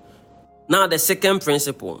Ghost. Now, the second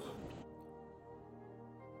principle,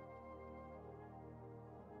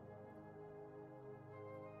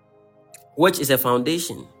 which is a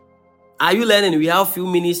foundation. Are you learning? We have a few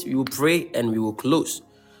minutes. We will pray and we will close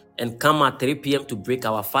and come at 3 p.m. to break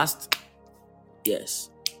our fast.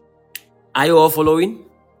 Yes. Are you all following?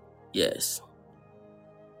 Yes.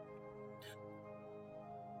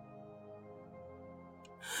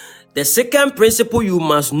 The second principle you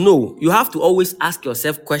must know, you have to always ask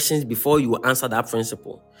yourself questions before you answer that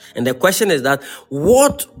principle. And the question is that,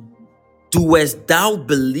 what doest thou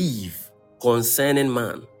believe concerning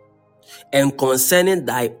man? And concerning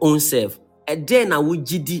thy own self, ede na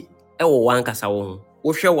wogidi ewo wankasa wo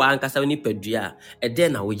hwe wankasa ni padua ede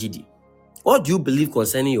na wogidi. What do you believe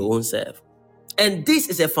concerning your own self? And this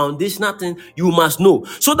is a foundational thing you must know,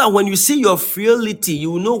 so that when you see your frailty,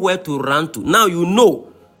 you know where to run to. Now you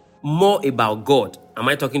know more about God. Am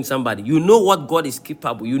I talking to somebody? You know what God is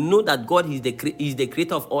capable. You know that God is the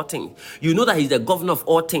creator of all things. You know that he's the governor of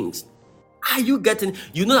all things. Are you getting?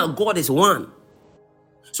 You know that God is one.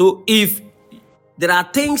 So if there are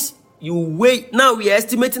things you wait, now we are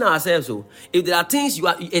estimating ourselves. So if there are things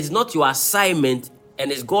it's not your assignment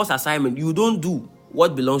and it's God's assignment, you don't do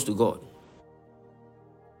what belongs to God.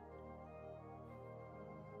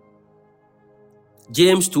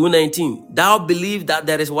 James 2:19, thou believe that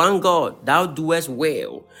there is one God, thou doest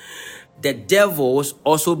well. The devils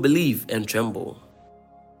also believe and tremble.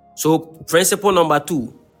 So principle number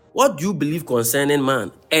 2, what do you believe concerning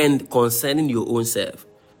man and concerning your own self?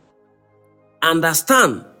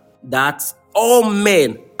 Understand that all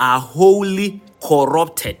men are wholly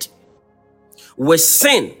corrupted with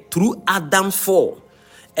sin through Adam's fall,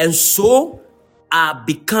 and so are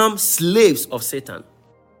become slaves of Satan.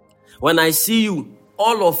 When I see you,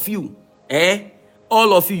 all of you,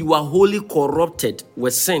 you are wholly corrupted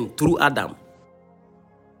with sin through Adam.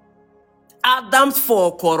 Adam's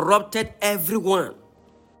fall corrupted everyone,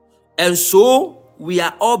 and so we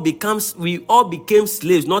all became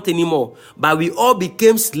slaves, not anymore, but we all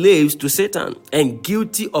became slaves to Satan and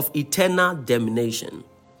guilty of eternal damnation.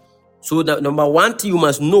 So the number one thing you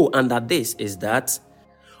must know under this is that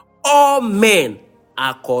all men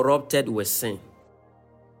are corrupted with sin.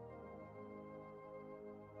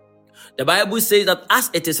 The Bible says that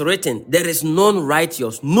as it is written, there is none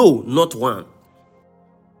righteous, no, not one.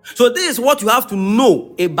 So this is what you have to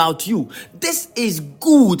know about you. This is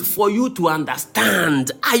good for you to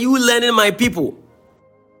understand. Are you learning, my people?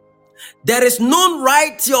 There is none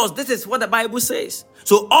righteous. This is what the Bible says.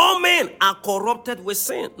 So all men are corrupted with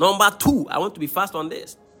sin. Number 2, I want to be fast on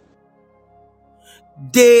this.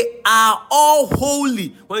 They are all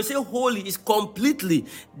holy. When you say holy, it's completely.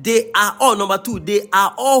 They are all, number 2, they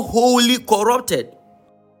are all wholly corrupted.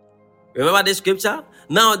 Remember this scripture?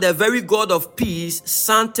 Now the very God of peace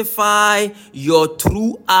sanctify your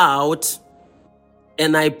throughout,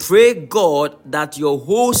 and I pray God that your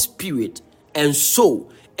whole spirit and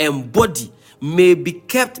soul and body may be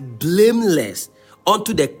kept blameless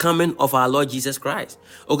unto the coming of our Lord Jesus Christ.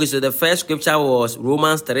 Okay, so the first scripture was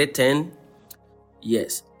Romans 3:10.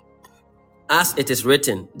 Yes. As it is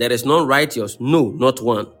written, there is none righteous, no, not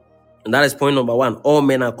one. And that is point number 1. All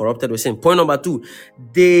men are corrupted with sin. Point number 2,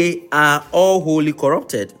 they are all wholly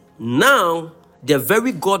corrupted. Now, the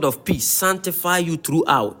very God of peace sanctify you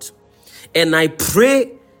throughout. And I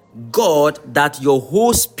pray, God, that your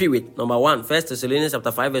whole spirit, number 1, 1 Thessalonians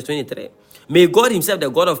chapter 5, verse 23. May God himself, the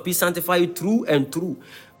God of peace, sanctify you through and through.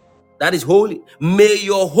 That is holy. May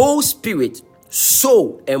your whole spirit,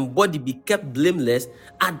 soul, and body be kept blameless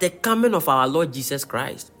at the coming of our Lord Jesus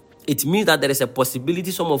Christ. It means that there is a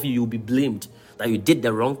possibility some of you will be blamed that you did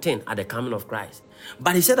the wrong thing at the coming of Christ.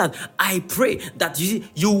 But he said that I pray that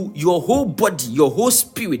your whole body, your whole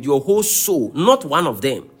spirit, your whole soul, not one of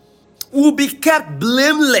them, will be kept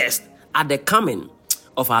blameless at the coming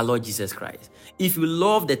of our Lord Jesus Christ. If you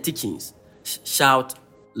love the teachings, shout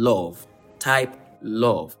love. Type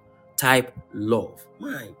love. Type love.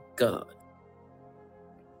 My God.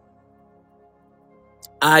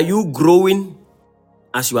 Are you growing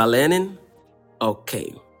as you are learning?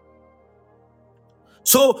 Okay.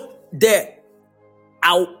 So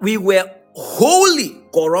we were wholly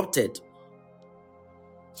corrupted.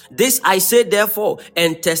 This I say therefore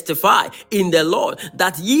and testify in the Lord,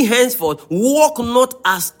 that ye henceforth walk not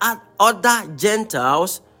as other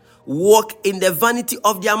Gentiles walk, in the vanity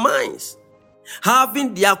of their minds,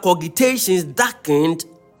 having their cogitations darkened.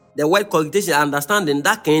 The word cogitation, understanding,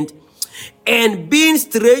 darkened, and being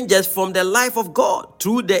strangers from the life of God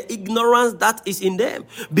through the ignorance that is in them,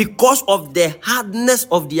 because of the hardness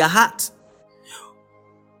of their heart.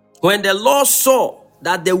 When the Lord saw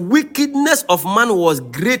that the wickedness of man was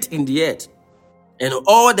great in the earth, and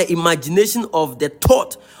all the imagination of the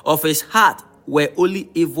thought of his heart were only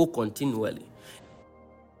evil continually.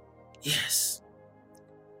 Yes.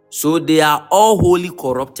 So they are all wholly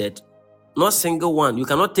corrupted. Not single one. You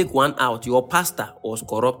cannot take one out. Your pastor was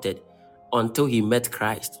corrupted until he met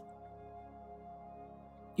Christ.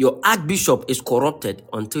 Your archbishop is corrupted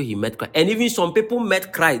until he met Christ. And even some people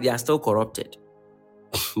met Christ, they are still corrupted.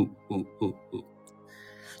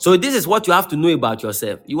 So this is what you have to know about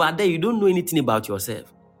yourself. You are there, you don't know anything about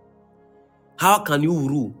yourself. How can you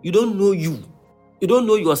rule? You don't know you. You don't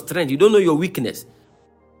know your strength. You don't know your weakness.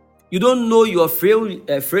 You don't know your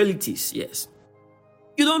frailties. Yes.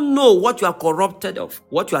 You don't know what you are corrupted of,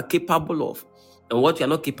 what you are capable of, and what you are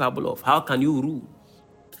not capable of. How can you rule?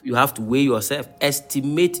 You have to weigh yourself.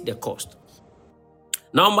 Estimate the cost.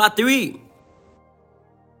 Number 3.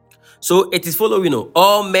 So it is following.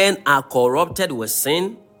 All men are corrupted with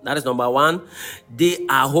sin. That is number 1. They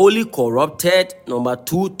are wholly corrupted. Number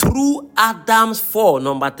 2. Through Adam's fall.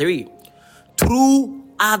 Number 3. Through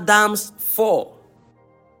Adam's fall.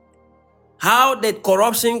 How did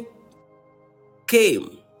corruption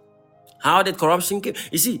came? How did corruption came?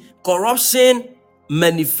 You see, corruption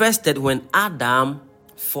manifested when Adam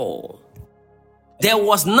fell. There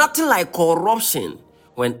was nothing like corruption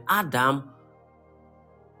when Adam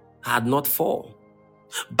had not fallen.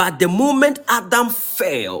 But the moment Adam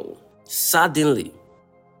fell, suddenly,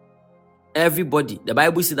 everybody, the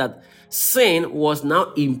Bible says that sin was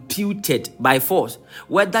now imputed by force.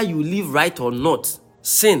 Whether you live right or not,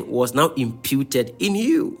 sin was now imputed in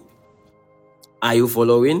you. Are you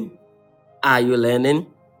following? Are you learning?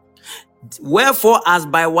 Wherefore, as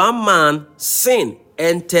by one man sin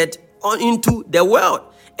entered into the world,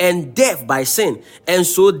 and death by sin, and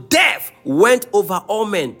so death went over all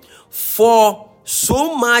men, for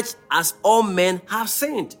so much as all men have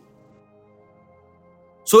sinned.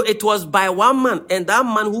 So it was by one man, and that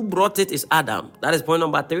man who brought it is Adam. That is point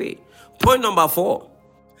number 3. Point number 4.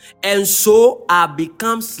 And so are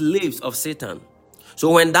become slaves of Satan. So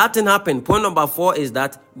when that thing happened, point number 4 is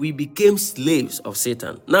that we became slaves of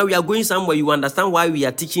Satan. Now we are going somewhere. You understand why we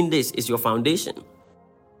are teaching this. It's your foundation.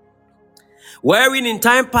 Wherein in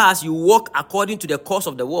time past you walk according to the course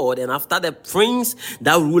of the world, and after the prince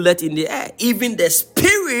that ruleth in the air, even the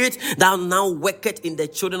spirit that now worketh in the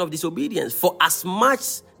children of disobedience. For as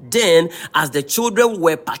much then as the children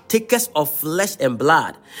were partakers of flesh and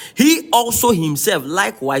blood, he also himself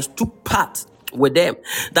likewise took part with them,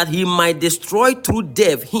 that he might destroy through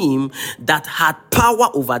death him that had power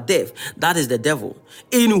over death, that is the devil,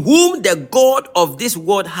 in whom the God of this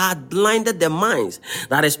world had blinded the minds,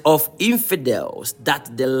 that is of infidels,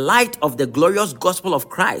 that the light of the glorious gospel of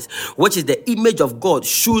Christ, which is the image of God,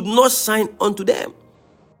 should not shine unto them.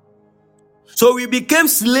 So we became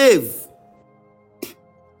slaves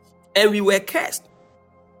and we were cursed.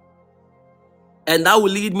 And that will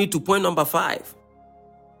lead me to point number 5.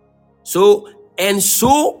 So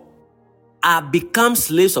are become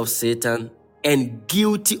slaves of Satan and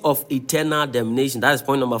guilty of eternal damnation. That is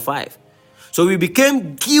point number 5. So we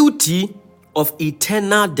became guilty of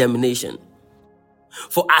eternal damnation.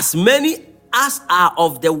 For as many as are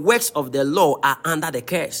of the works of the law are under the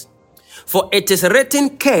curse. For it is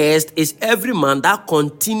written, cursed is every man that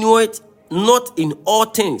continueth not in all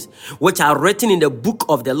things which are written in the book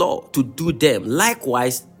of the law to do them.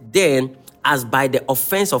 Likewise, then, as by the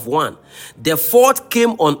offense of one, the fault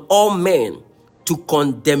came on all men to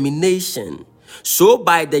condemnation, so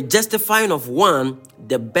by the justifying of one,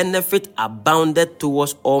 the benefit abounded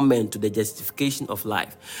towards all men to the justification of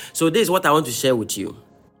life. So this is what I want to share with you.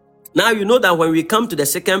 Now you know that when we come to the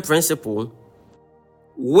second principle,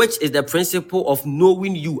 which is the principle of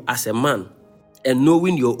knowing you as a man and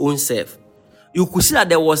knowing your own self, you could see that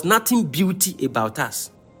there was nothing beauty about us.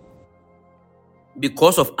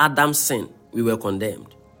 Because of Adam's sin, we were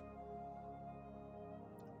condemned.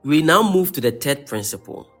 We now move to the third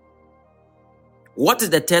principle. What is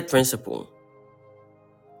the third principle?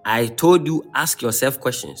 I told you, ask yourself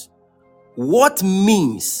questions. What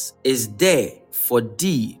means is there for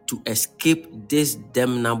thee to escape this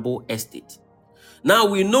damnable estate? Now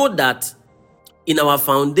we know that in our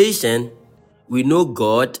foundation, we know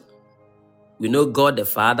God. We know God the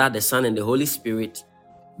Father, the Son, and the Holy Spirit.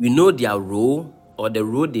 We know their role, or the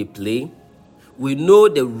role they play. We know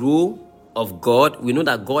the role of God. We know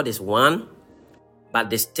that God is one, but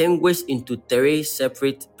distinguished into 3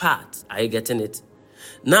 separate parts. Are you getting it?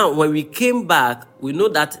 Now, when we came back, we know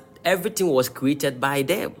that everything was created by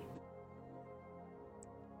them.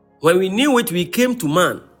 When we knew it, we came to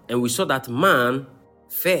man, and we saw that man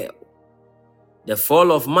fell. The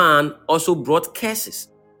fall of man also brought curses.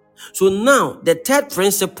 So now, the third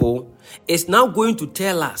principle is now going to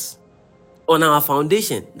tell us on our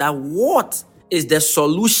foundation that what is the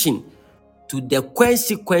solution to the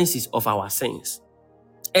consequences of our sins.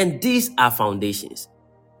 And these are foundations.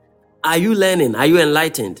 Are you learning? Are you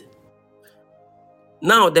enlightened?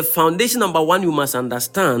 Now, the foundation number 1 you must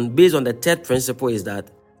understand based on the third principle is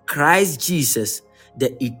that Christ Jesus,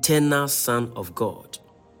 the eternal Son of God.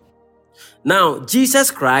 Now,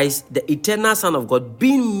 Jesus Christ, the eternal Son of God,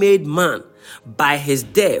 being made man by his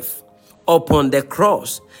death upon the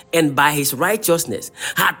cross and by his righteousness,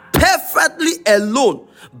 had perfectly alone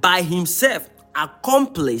by himself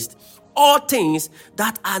accomplished all things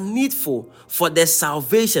that are needful for the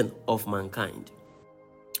salvation of mankind.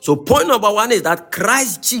 So point number 1 is that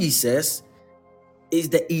Christ Jesus is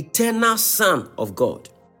the eternal Son of God.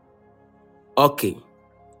 Okay.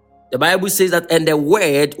 The Bible says that, and the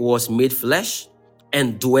Word was made flesh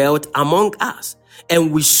and dwelt among us,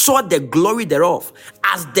 and we saw the glory thereof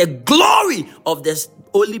as the glory of the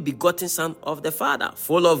only begotten Son of the Father,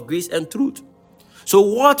 full of grace and truth. So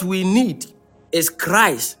what we need is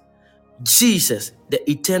Christ, Jesus, the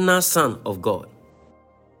eternal Son of God.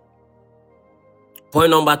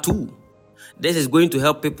 Point number 2. This is going to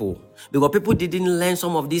help people because people didn't learn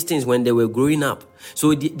some of these things when they were growing up.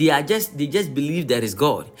 So they just believe there is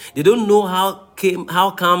God. They don't know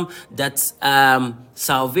how come that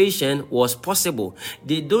salvation was possible.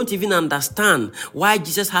 They don't even understand why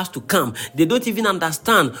Jesus has to come. They don't even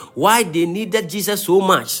understand why they needed Jesus so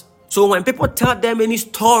much. So when people tell them any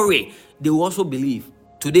story, they will also believe.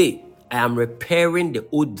 Today, I am repairing the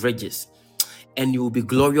old bridges, and you will be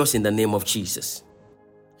glorious in the name of Jesus.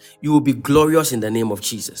 You will be glorious in the name of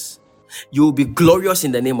Jesus. You will be glorious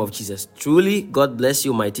in the name of Jesus. Truly, God bless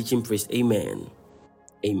you, my teaching priest. Amen.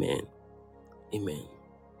 Amen. Amen.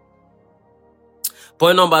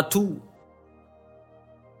 Point number 2.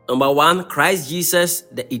 Number 1, Christ Jesus,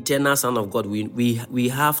 the eternal Son of God. We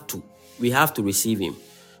have to receive him.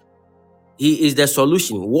 He is the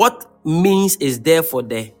solution. What means is there for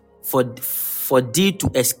thee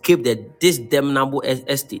to escape this damnable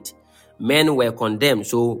estate? Men were condemned.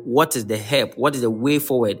 So what is the help? What is the way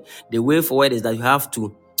forward? The way forward is that you have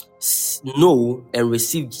to know and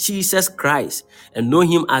receive Jesus Christ and know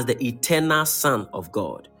him as the eternal Son of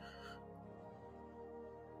God.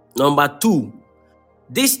 Number 2,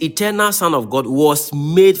 this eternal Son of God was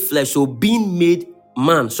made flesh. So being made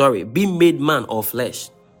man or flesh.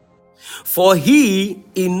 For he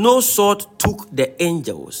in no sort took the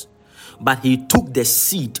angels, but he took the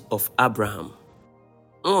seed of Abraham.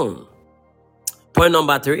 Point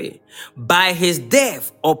number 3, by his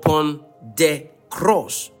death upon the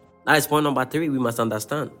cross. That is point number 3 we must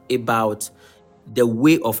understand about the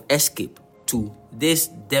way of escape to this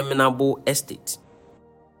damnable estate.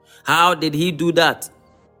 How did he do that?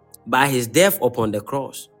 By his death upon the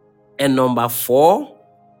cross. And number 4,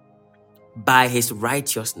 by his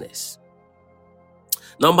righteousness.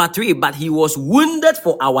 Number 3, but he was wounded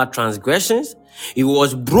for our transgressions. He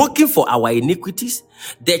was broken for our iniquities.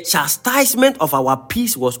 The chastisement of our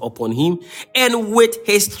peace was upon him, and with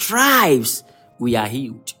his stripes we are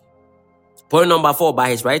healed. Point number 4, by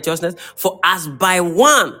his righteousness. For as by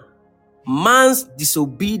one man's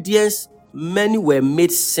disobedience many were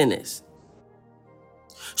made sinners,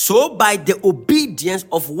 so by the obedience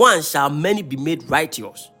of one shall many be made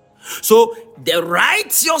righteous. So the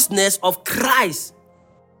righteousness of Christ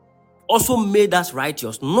also made us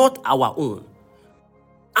righteous, not our own.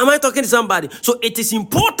 Am I talking to somebody? So it is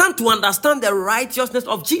important to understand the righteousness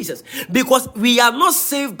of Jesus, because we are not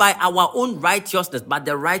saved by our own righteousness, but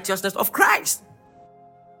the righteousness of Christ.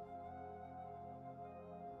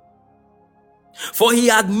 For he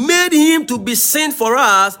had made him to be sin for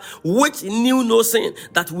us, which knew no sin,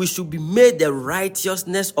 that we should be made the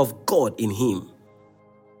righteousness of God in him.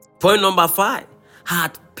 Point number 5,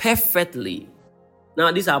 had perfectly.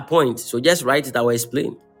 Now these are points, so just write it, I will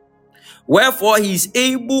explain. Wherefore he is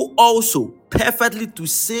able also perfectly to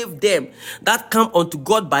save them that come unto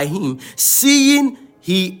God by him, seeing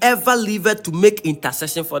he ever liveth to make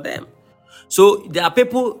intercession for them. So there are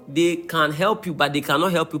people, they can help you, but they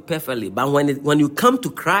cannot help you perfectly. But when you come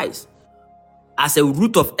to Christ as a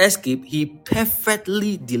route of escape, he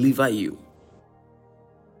perfectly deliver you,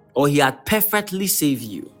 or he had perfectly saved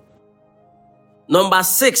you. Number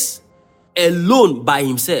 6, alone by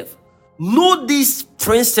himself. Know these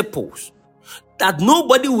principles, that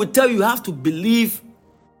nobody will tell you have to believe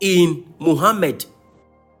in Muhammad.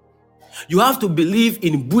 You have to believe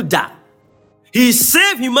in Buddha. He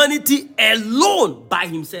saved humanity alone by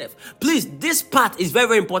himself. Please, this part is very,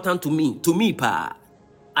 very important to me,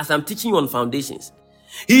 as I'm teaching you on foundations.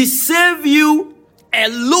 He saved you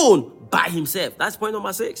alone by himself. That's point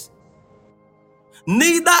number 6.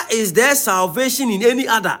 Neither is there salvation in any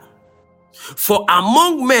other. For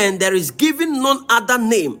among men there is given none other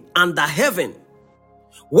name under heaven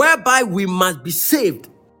whereby we must be saved.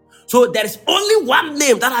 So there is only one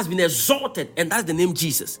name that has been exalted, and that's the name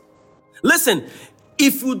Jesus. Listen,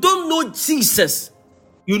 if you don't know Jesus,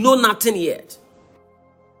 you know nothing yet.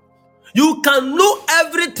 You can know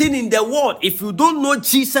everything in the world. If you don't know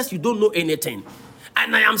Jesus, you don't know anything.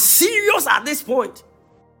 And I am serious at this point.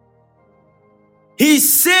 He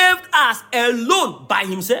saved us alone by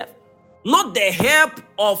himself. Not the help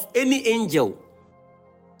of any angel.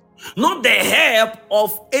 Not the help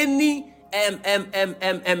of any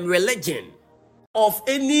religion, of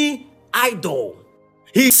any idol.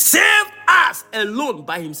 He saved us alone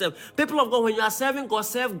by himself. People of God, when you are serving God,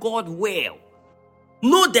 serve God well.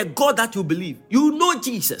 Know the God that you believe. You know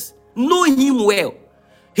Jesus. Know him well.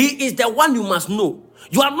 He is the one you must know.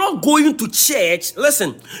 You are not going to church.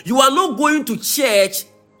 Listen, you are not going to church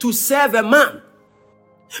to serve a man,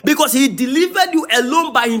 because he delivered you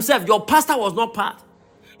alone by himself. Your pastor was not part.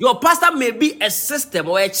 Your pastor may be a system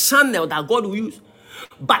or a channel that God will use,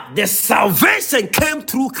 but the salvation came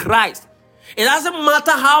through Christ. It doesn't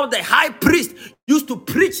matter how the high priest used to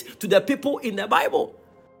preach to the people in the Bible.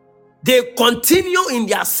 They continue in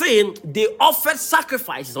their sin. They offered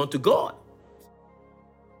sacrifices unto God.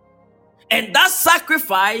 And that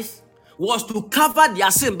sacrifice was to cover their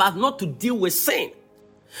sin, but not to deal with sin.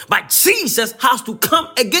 But Jesus has to come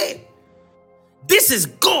again. This is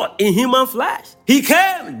God in human flesh. He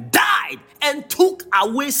came, died, and took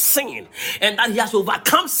away sin. And that he has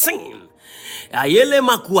overcome sin.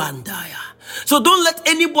 So don't let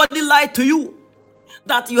anybody lie to you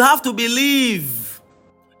that you have to believe.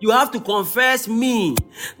 You have to confess me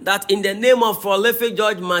that in the name of Prolific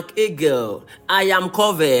George Mceagle, I am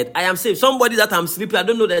covered. I am saved. Somebody that I'm sleeping, I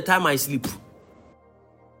don't know the time I sleep.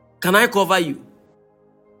 Can I cover you?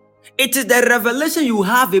 It is the revelation you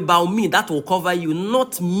have about me that will cover you,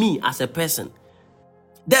 not me as a person.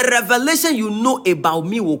 The revelation you know about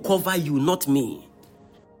me will cover you, not me.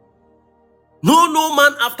 No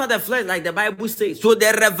man after the flesh, like the Bible says. So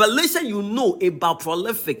the revelation you know about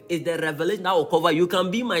prolific is the revelation that will cover. You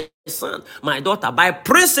can be my son, my daughter. By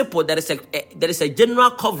principle, there is a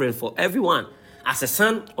general covering for everyone as a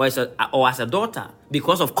son or as a daughter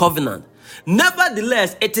because of covenant.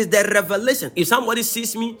 Nevertheless, it is the revelation. If somebody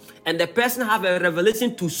sees me and the person have a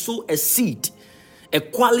revelation to sow a seed, a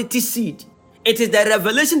quality seed, it is the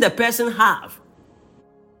revelation the person have.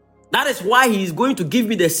 That is why he is going to give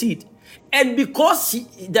me the seed. And because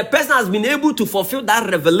the person has been able to fulfill that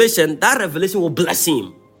revelation will bless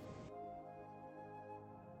him.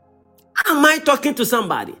 Am I talking to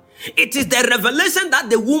somebody? It is the revelation that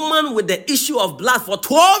the woman with the issue of blood for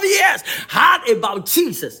 12 years had about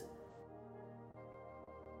Jesus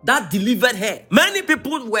that delivered her. Many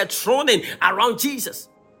people were thrown in around Jesus.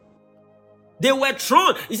 They were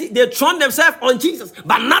thrown. You see, they thrown themselves on Jesus,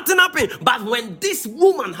 but nothing happened. But when this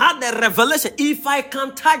woman had the revelation, if I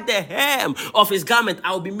can touch the hem of his garment,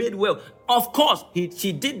 I will be made well. Of course,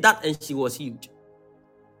 she did that and she was healed.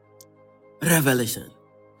 Revelation.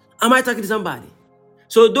 Am I talking to somebody?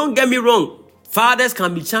 So don't get me wrong. Fathers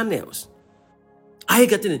can be channels. Are you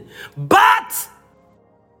getting it? But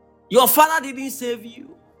your father didn't save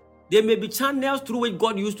you. There may be channels through which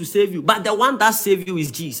God used to save you, but the one that saved you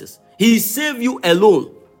is Jesus. He saved you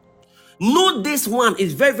alone. Know this one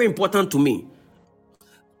is very, very important to me.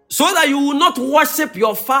 So that you will not worship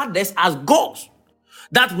your fathers as gods.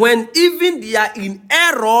 That when even they are in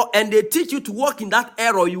error and they teach you to walk in that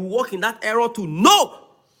error, you walk in that error too. No.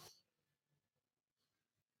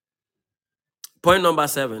 Point number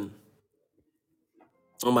 7.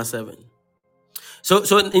 Number 7.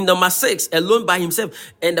 So in number 6, alone by himself.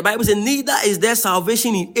 And the Bible says, neither is there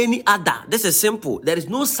salvation in any other. This is simple. There is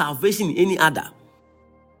no salvation in any other.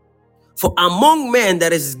 For among men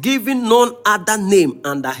there is given none other name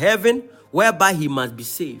under heaven whereby he must be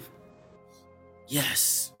saved.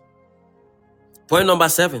 Yes. Point number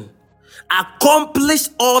 7. Accomplish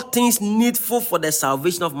all things needful for the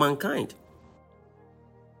salvation of mankind.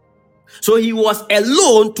 So he was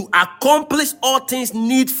alone to accomplish all things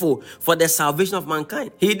needful for the salvation of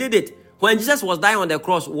mankind. He did it. When Jesus was dying on the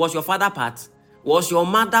cross, was your father part? Was your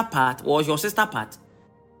mother part? Was your sister part?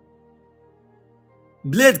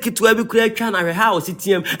 Blade kit to every creation and house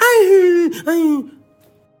CTM.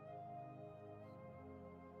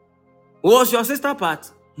 Was your sister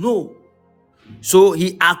part? No. So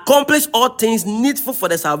he accomplished all things needful for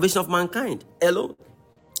the salvation of mankind alone.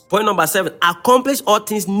 Point number 7, accomplish all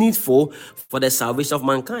things needful for the salvation of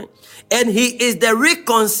mankind. And he is the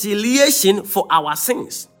reconciliation for our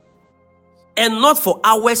sins. And not for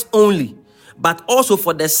ours only, but also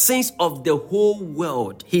for the sins of the whole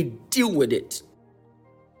world. He deal with it.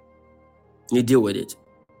 He deal with it.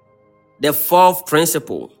 The 4th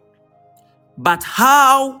principle. But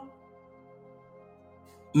how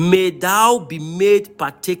may thou be made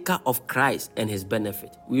partaker of Christ and his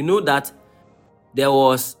benefit? We know that there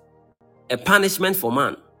was a punishment for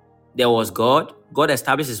man. There was God. God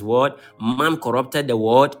established his word. Man corrupted the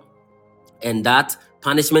word. And that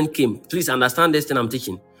punishment came. Please understand this thing I'm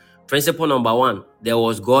teaching. Principle number 1, there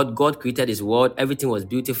was God. God created his word. Everything was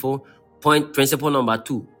beautiful. Principle number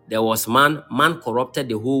 2, there was man. Man corrupted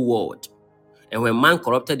the whole world. And when man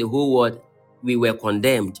corrupted the whole world, we were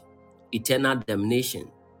condemned. Eternal damnation.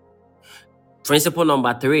 Principle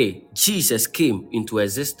number 3, Jesus came into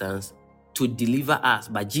existence to deliver us.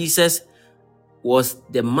 But Jesus was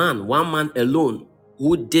the man, one man alone,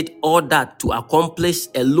 who did all that to accomplish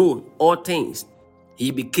alone all things. He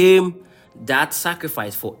became that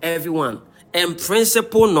sacrifice for everyone. And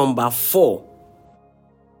principle number 4,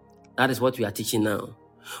 that is what we are teaching now.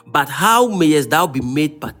 But how mayest thou be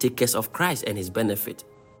made partakers of Christ and his benefit?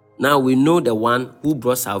 Now we know the one who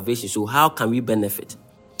brought salvation. So how can we benefit?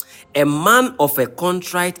 A man of a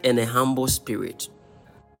contrite and a humble spirit.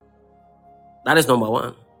 That is number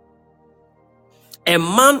 1. A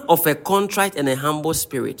man of a contrite and a humble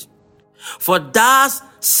spirit. For thus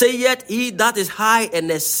saith he that is high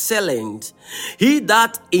and excellent, he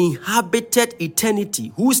that inhabited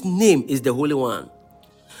eternity, whose name is the Holy One.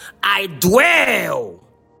 I dwell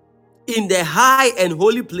in the high and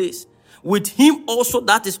holy place with him also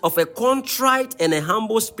that is of a contrite and a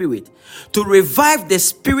humble spirit, to revive the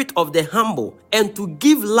spirit of the humble and to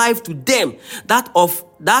give life to them that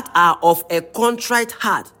are of a contrite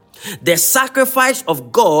heart. The sacrifice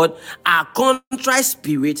of God are contrite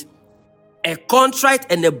spirit, a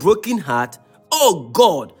contrite and a broken heart. Oh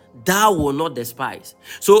God, thou will not despise.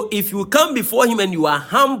 So if you come before him and you are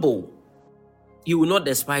humble, he will not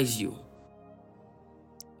despise you.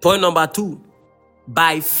 Point number 2,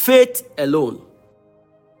 by faith alone.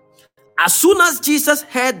 As soon as Jesus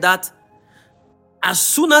heard that As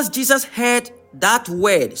soon as Jesus heard that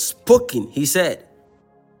word spoken, he said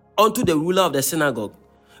unto the ruler of the synagogue,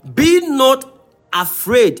 be not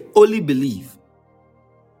afraid, only believe.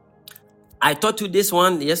 I taught you this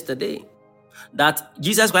one yesterday, that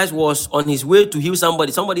Jesus Christ was on his way to heal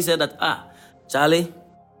somebody. Somebody said that, Charlie,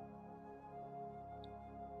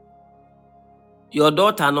 your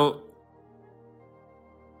daughter no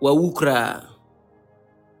wawukra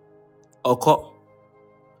oko.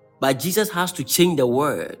 But Jesus has to change the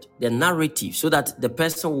word, the narrative, so that the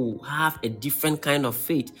person will have a different kind of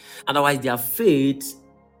faith. Otherwise, their faith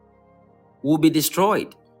will be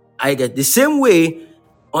destroyed. I get the same way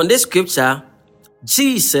on this scripture.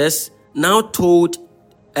 Jesus now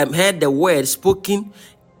heard the word spoken.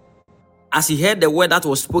 As he heard the word that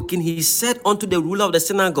was spoken, he said unto the ruler of the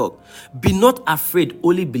synagogue, be not afraid,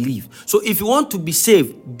 only believe. So if you want to be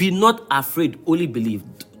saved, be not afraid, only believe.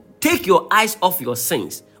 Take your eyes off your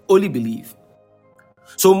sins, only believe.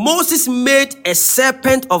 So Moses made a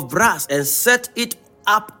serpent of brass and set it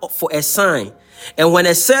up for a sign. And when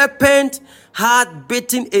a serpent had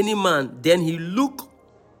bitten any man, then he looked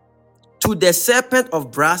to the serpent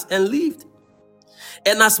of brass and lived.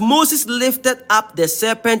 And as Moses lifted up the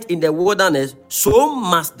serpent in the wilderness, so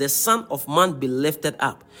must the Son of Man be lifted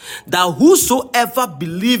up, that whosoever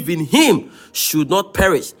believe in him should not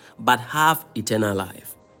perish, but have eternal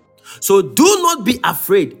life. So do not be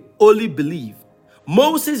afraid, only believe.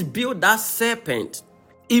 Moses built that serpent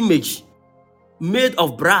image made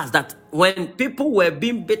of brass, that when people were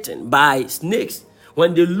being bitten by snakes,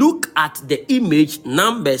 when they look at the image,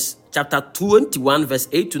 Numbers chapter 21, verse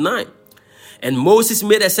 8 to 9, and Moses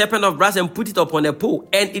made a serpent of brass and put it upon a pole.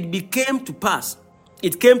 And it came to pass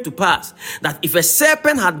that if a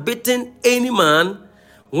serpent had bitten any man,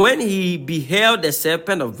 when he beheld the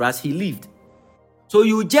serpent of brass, he lived. So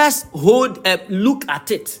you just look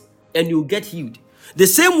at it and you get healed. The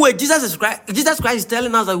same way Jesus Christ is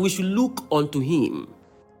telling us that we should look unto him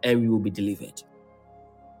and we will be delivered.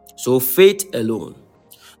 So faith alone.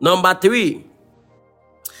 Number 3,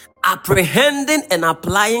 apprehending and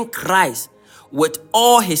applying Christ with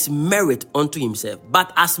all his merit unto himself.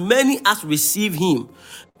 But as many as receive him,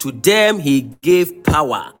 to them he gave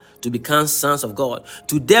power to become sons of God,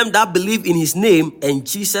 to them that believe in his name. And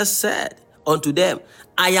Jesus said unto them,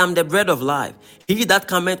 I am the bread of life. He that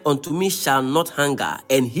cometh unto me shall not hunger,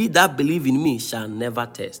 and he that believe in me shall never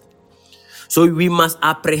thirst. So we must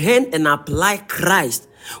apprehend and apply Christ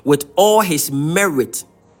with all his merit,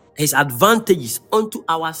 his advantages unto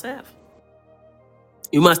ourselves.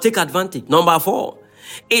 You must take advantage. Number 4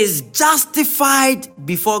 is justified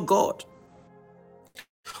before God.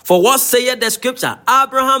 For what saith the scripture?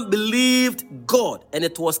 Abraham believed God, and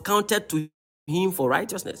it was counted to him for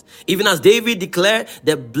righteousness. Even as David declared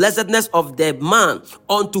the blessedness of the man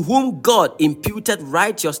unto whom God imputed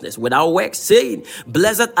righteousness without works, saying,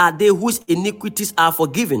 blessed are they whose iniquities are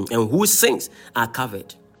forgiven and whose sins are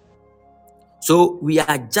covered. So we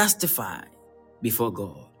are justified before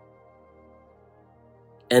God,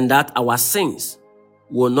 and that our sins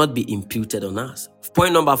will not be imputed on us.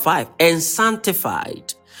 Point number 5, and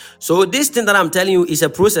sanctified. So this thing that I'm telling you is a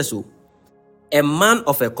process. A man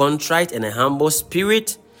of a contrite and a humble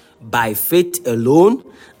spirit, by faith alone,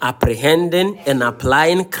 apprehending and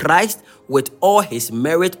applying Christ with all his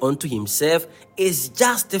merit unto himself, is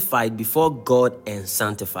justified before God and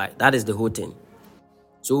sanctified. That is the whole thing.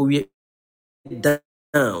 So we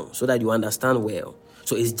down so that you understand well.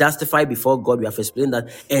 So it's justified before God. We have explained that.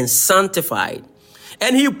 And sanctified.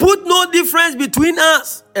 And he put no difference between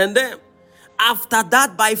us and them. After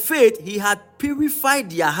that, by faith, he had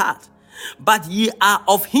purified their heart. But ye are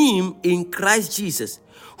of him in Christ Jesus,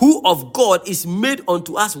 who of God is made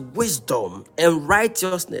unto us wisdom and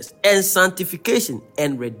righteousness and sanctification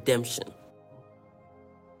and redemption.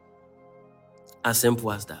 As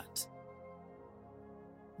simple as that.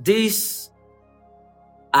 These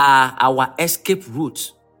are our escape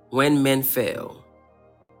routes when men fail.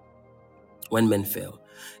 When men fail.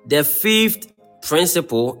 The 5th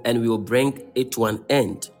principle, and we will bring it to an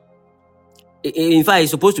end. In fact,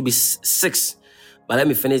 it's supposed to be 6, but let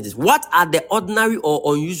me finish this. What are the ordinary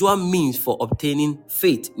or unusual means for obtaining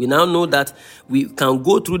faith? We now know that we can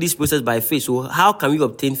go through this process by faith. So how can we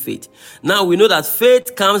obtain faith? Now we know that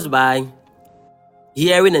faith comes by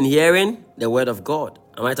hearing, and hearing the word of God.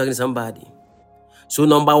 Am I talking to somebody? So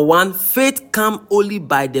number 1, faith comes only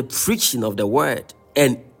by the preaching of the word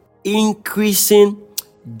and increasing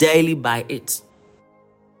daily by it.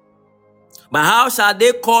 But how shall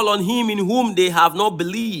they call on him in whom they have not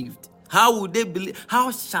believed? How would they believe?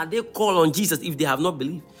 How shall they call on Jesus if they have not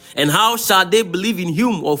believed? And how shall they believe in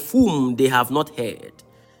him of whom they have not heard?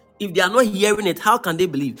 If they are not hearing it, how can they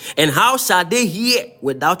believe? And how shall they hear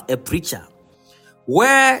without a preacher?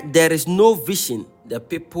 Where there is no vision, the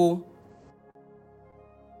people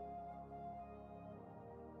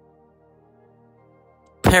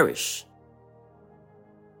perish.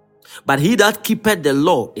 But he that keepeth the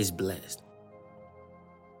law is blessed.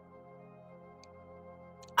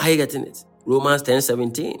 Are you getting it? Romans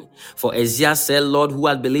 10:17. For Isaiah said, Lord, who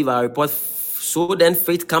hath believed our report? So then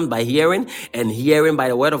faith comes by hearing, and hearing by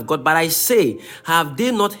the word of God. But I say, have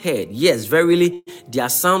they not heard? Yes, verily, their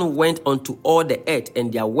sound went unto all the earth,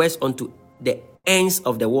 and their words unto the ends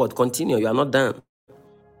of the world. Continue, you are not done.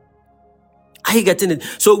 Are you getting it?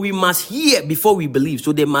 So we must hear before we believe.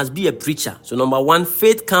 So there must be a preacher. So number one,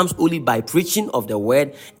 faith comes only by preaching of the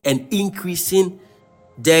word and increasing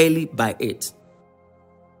daily by it.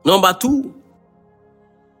 Number two,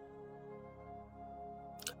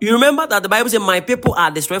 you remember that the Bible says, my people are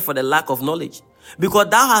destroyed for the lack of knowledge. Because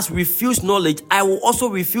thou hast refused knowledge, I will also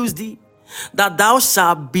refuse thee. That thou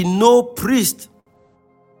shalt be no priest.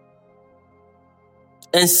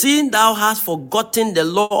 And seeing thou hast forgotten the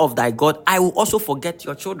law of thy God, I will also forget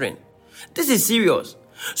your children. This is serious.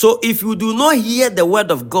 So if you do not hear the word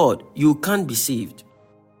of God, you can't be saved.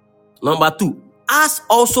 Number two, as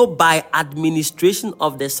also by administration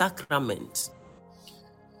of the sacraments.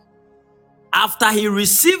 After he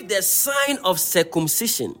received the sign of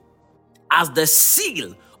circumcision as the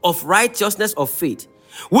seal of righteousness of faith,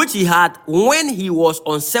 which he had when he was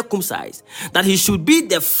uncircumcised, that he should be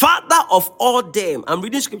the father of all them. I'm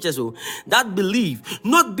reading scriptures that believe,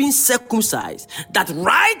 not being circumcised, that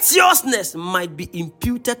righteousness might be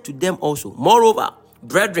imputed to them also. Moreover,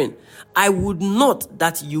 brethren, I would not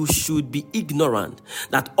that you should be ignorant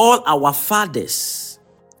that all our fathers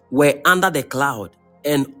were under the cloud,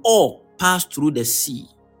 and all passed through the sea.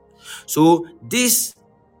 So this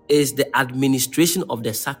is the administration of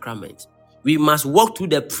the sacrament. We must walk through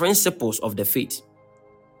the principles of the faith.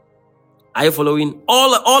 Are you following?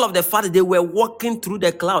 All of the fathers, they were walking through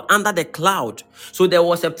the cloud, under the cloud. So there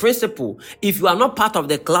was a principle. If you are not part of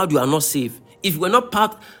the cloud, you are not safe. If you are not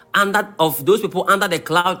part of those people under the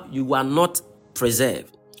cloud, you are not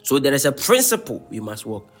preserved. So there is a principle we must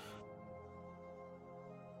walk.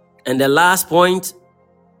 And the last point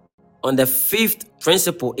on the fifth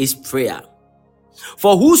principle is prayer.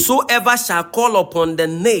 For whosoever shall call upon the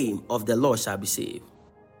name of the Lord shall be saved.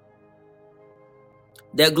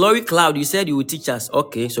 The glory cloud, you said you will teach us.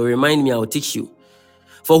 Okay, so remind me, I will teach you.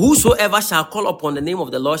 For whosoever shall call upon the name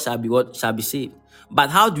of the Lord shall be what? Shall be saved. But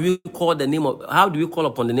how do we call upon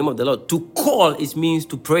the name of the Lord? To call, it means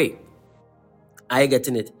to pray. Are you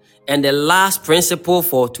getting it? And the last principle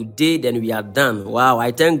for today, then we are done. Wow,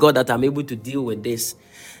 I thank God that I'm able to deal with this.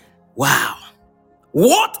 Wow.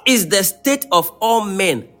 What is the state of all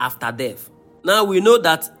men after death? Now we know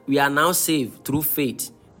that we are now saved through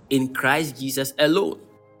faith in Christ Jesus alone.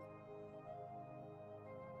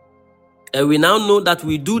 And we now know that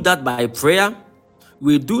we do that by prayer.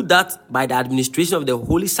 We do that by the administration of the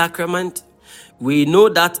Holy Sacrament. We know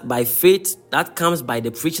that by faith, that comes by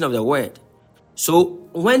the preaching of the word. So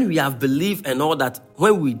when we have believed and all that,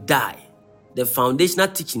 when we die, the foundational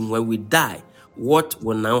teaching, when we die, what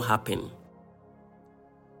will now happen?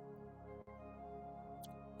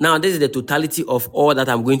 Now, this is the totality of all that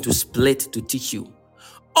I'm going to split to teach you.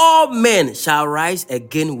 All men shall rise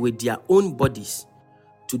again with their own bodies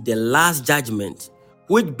to the last judgment,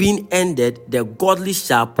 which being ended, the godly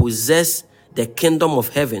shall possess the kingdom of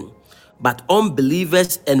heaven. But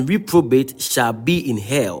unbelievers and reprobate shall be in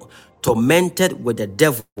hell, tormented with the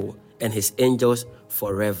devil and his angels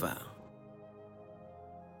forever.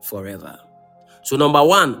 Forever. So number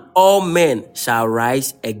one, all men shall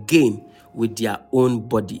rise again with their own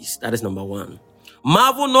bodies. That is number one.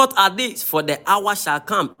 Marvel not at this, for the hour shall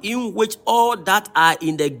come in which all that are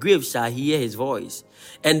in the grave shall hear his voice,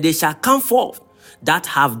 and they shall come forth that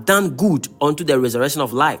have done good unto the resurrection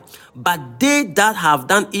of life, but they that have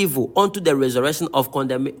done evil unto the resurrection of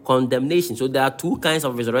condemnation. So there are two kinds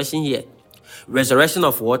of resurrection here. Resurrection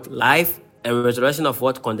of what? Life, and resurrection of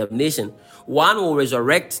what? Condemnation. One will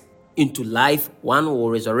resurrect into life, one will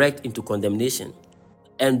resurrect into condemnation.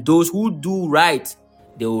 And those who do right,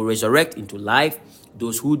 they will resurrect into life.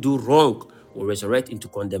 Those who do wrong will resurrect into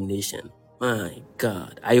condemnation. My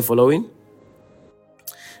God. Are you following?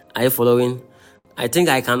 Are you following? I think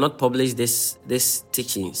I cannot publish this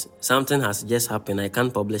teachings. Something has just happened. I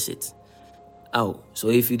can't publish it. Oh, so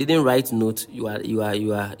if you didn't write notes, you are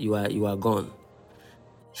gone.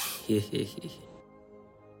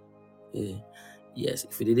 Yeah. Yes,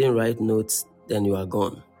 if you didn't write notes, then you are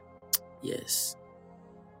gone. Yes.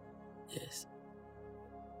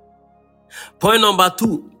 Point number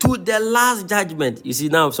 2, to the last judgment. You see,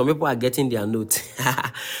 now some people are getting their note.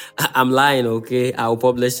 I'm lying, okay? I'll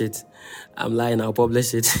publish it. I'm lying, I'll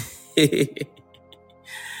publish it.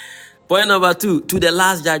 Point number 2, to the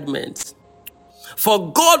last judgment.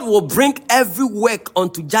 For God will bring every work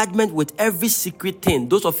unto judgment with every secret thing.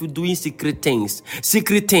 Those of you doing secret things,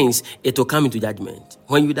 it will come into judgment.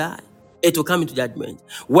 When you die, it will come into judgment.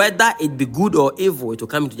 Whether it be good or evil, it will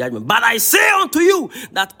come into judgment. But I say unto you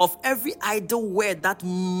that of every idle word that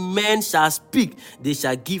men shall speak, they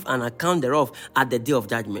shall give an account thereof at the day of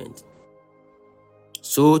judgment.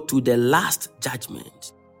 So to the last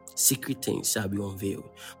judgment, secret things shall be unveiled.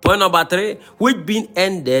 Point number 3, which being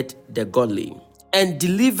ended the godly, and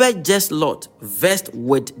delivered just Lot, vexed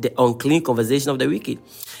with the unclean conversation of the wicked.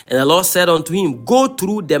 And the Lord said unto him, go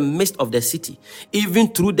through the midst of the city, even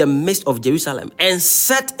through the midst of Jerusalem, and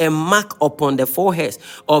set a mark upon the foreheads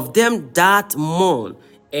of them that mourn,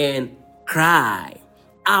 and cry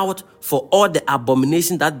out for all the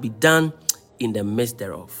abomination that be done in the midst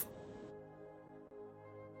thereof.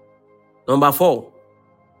 Number 4,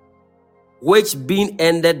 which being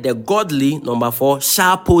ended the godly, number 4,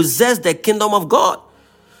 shall possess the kingdom of God.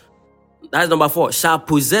 That's number 4, shall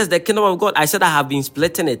possess the kingdom of God. I said I have been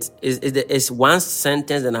splitting it. It's one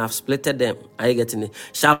sentence and I have splitted them. Are you getting it?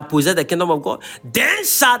 Shall possess the kingdom of God. Then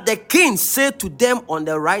shall the king say to them on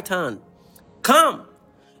the right hand, come,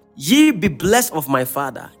 ye be blessed of my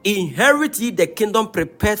Father. Inherit ye the kingdom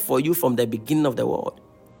prepared for you from the beginning of the world.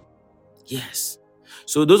 Yes.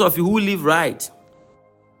 So those of you who live right,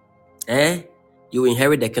 you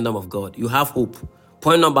inherit the kingdom of God. You have hope.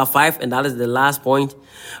 Point number 5, and that is the last point.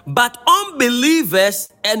 But unbelievers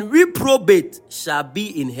and reprobate shall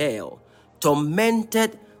be in hell,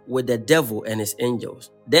 tormented with the devil and his angels.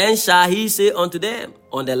 Then shall he say unto them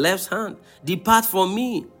on the left hand, depart from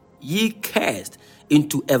me, ye cursed,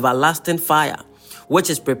 into everlasting fire, which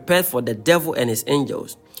is prepared for the devil and his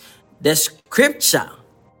angels. The scripture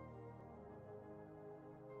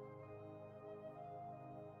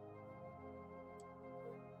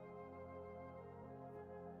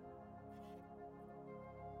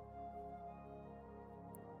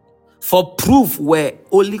for proof were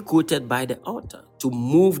only quoted by the author, to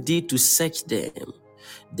move thee to search them.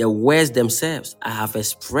 The words themselves I have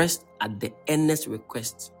expressed at the earnest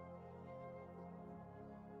request.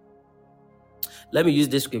 Let me use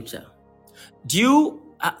this scripture. Do you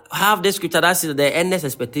have this scripture that says the earnest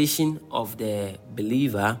expectation of the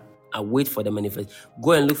believer await for the manifest?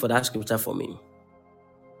 Go and look for that scripture for me.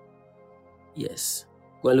 Yes.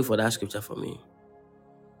 Go and look for that scripture for me.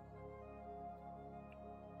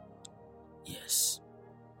 Yes.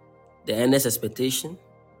 The earnest expectation.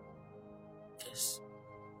 Yes.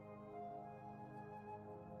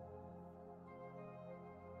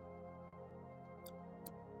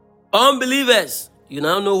 Unbelievers, you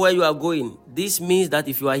now know where you are going. This means that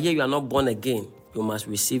if you are here, you are not born again. You must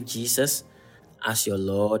receive Jesus as your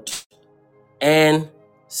Lord and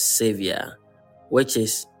Savior, which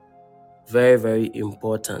is very, very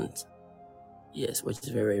important. Yes, which is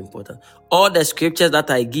very important. All the scriptures that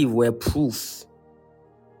I give were proof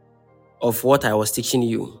of what I was teaching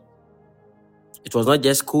you. It was not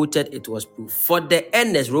just quoted, it was proof. For the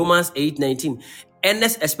earnest, Romans 8:19,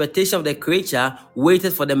 earnest expectation of the creature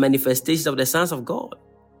waited for the manifestation of the sons of God.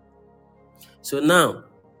 So now,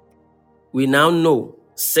 we now know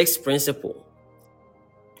 6th principle.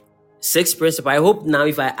 6th principle. I hope now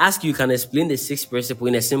if I ask you, you can explain the 6th principle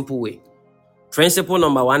in a simple way. Principle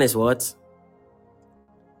number 1 is what?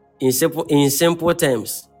 In simple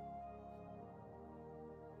terms,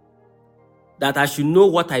 that I should know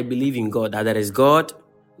what I believe in God, that there is God,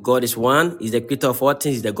 God is one, He's the creator of all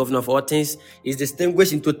things, He's the governor of all things, He's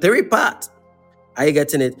distinguished into 3 parts. Are you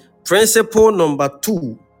getting it? Principle number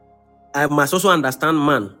 2, I must also understand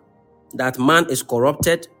man, that man is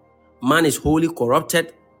corrupted, man is wholly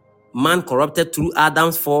corrupted, man corrupted through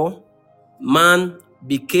Adam's fall, man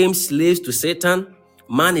became slaves to Satan,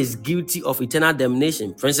 man is guilty of eternal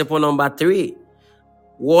damnation. Principle number 3,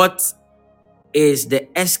 what is the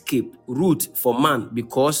escape route for man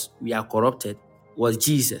because we are corrupted was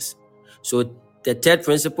Jesus. So the 3rd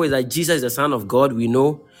principle is that Jesus is the Son of God. We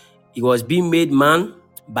know He was being made man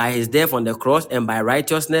by His death on the cross and by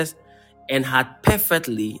righteousness, and had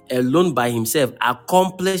perfectly, alone by Himself,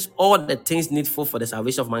 accomplished all the things needful for the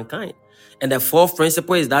salvation of mankind. And the 4th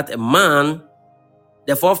principle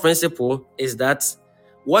is that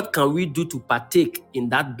what can we do to partake in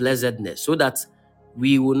that blessedness so that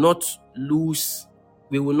we will not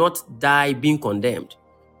die being condemned?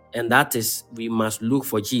 And that is, we must look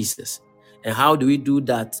for Jesus. And how do we do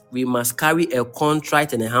that? We must carry a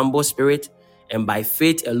contrite and a humble spirit, and by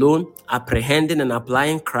faith alone, apprehending and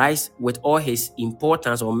applying Christ with all his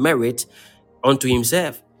importance or merit unto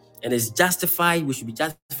himself, and is justified. We should be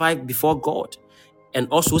justified before God and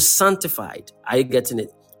also sanctified. Are you getting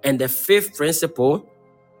it? And the fifth principle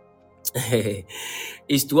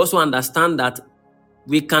is to also understand that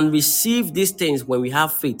we can receive these things when we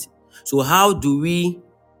have faith. So how do we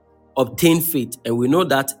obtain faith? And we know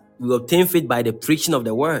that we obtain faith by the preaching of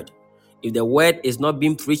the word. If the word is not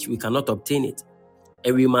being preached, we cannot obtain it.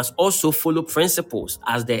 And we must also follow principles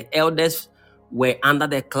as the elders were under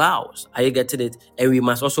the clouds. Are you getting it? And we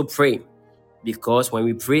must also pray, because when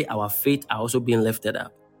we pray, our faith are also being lifted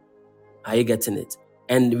up. Are you getting it?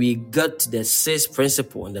 And we got to the sixth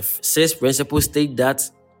principle. And the sixth principle states that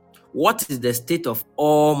what is the state of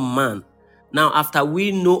all man? Now, after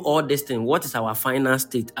we know all these things, what is our final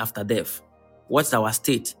state after death? What's our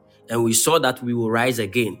state? And we saw that we will rise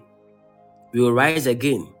again. We will rise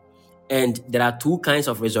again. And there are two kinds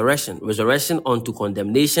of resurrection. Resurrection unto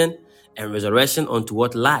condemnation and resurrection unto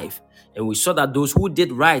what? Life. And we saw that those who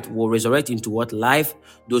did right will resurrect into what? Life.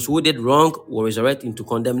 Those who did wrong will resurrect into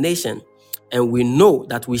condemnation. And we know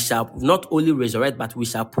that we shall not only resurrect, but we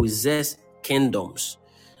shall possess kingdoms.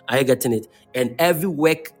 Are you getting it? And every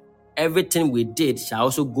work, everything we did shall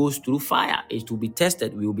also go through fire. It will be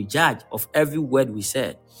tested. We will be judged of every word we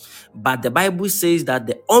said. But the Bible says that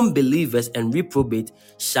the unbelievers and reprobate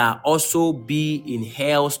shall also be in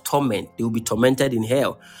hell's torment. They will be tormented in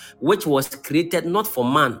hell, which was created not for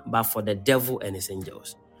man, but for the devil and his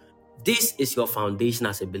angels. This is your foundation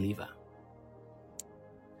as a believer.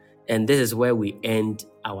 And this is where we end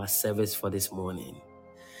our service for this morning.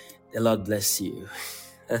 The Lord bless you.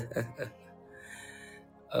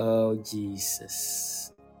 Oh,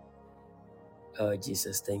 Jesus. Oh,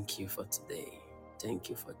 Jesus, thank you for today. Thank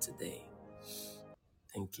you for today.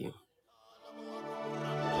 Thank you.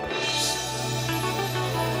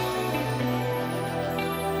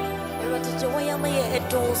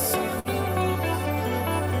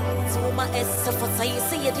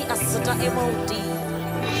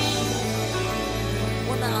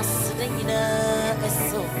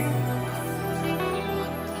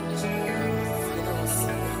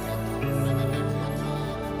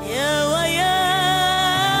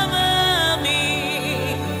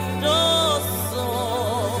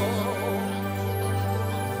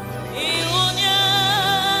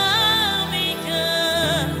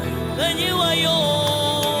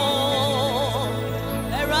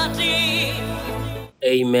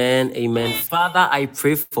 Amen. Amen. Father, I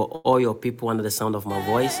pray for all your people under the sound of my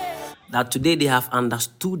voice, that today they have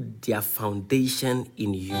understood their foundation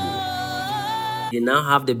in you. They now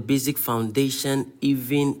have the basic foundation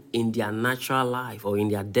even in their natural life or in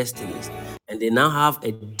their destinies. And they now have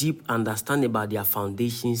a deep understanding about their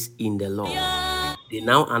foundations in the Lord. They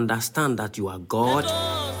now understand that you are God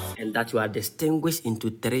and that you are distinguished into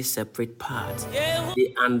three separate parts.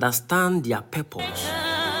 They understand their purpose.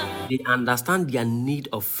 They understand their need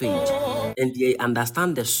of faith, and they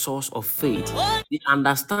understand the source of faith. They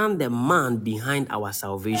understand the man behind our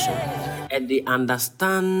salvation, and they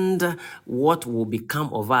understand what will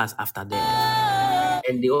become of us after death.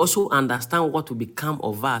 And they also understand what will become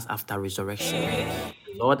of us after resurrection.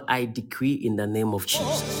 Lord, I decree in the name of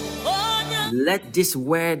Jesus, let this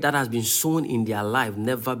word that has been sown in their life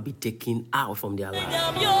never be taken out from their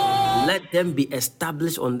life. Let them be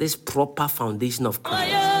established on this proper foundation of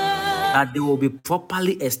Christ, that they will be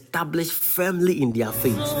properly established firmly in their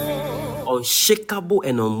faith, unshakable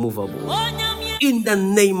and unmovable, in the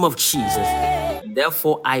name of Jesus.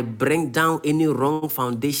 Therefore, I bring down any wrong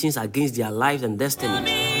foundations against their lives and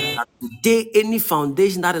destinies. That today, any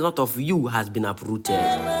foundation that is not of you has been uprooted,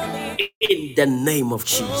 in the name of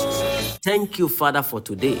Jesus. Thank you, Father, for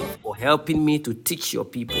today, for helping me to teach your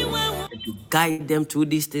people and to guide them through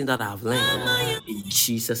these things that I have learned. In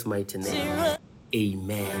Jesus' mighty name.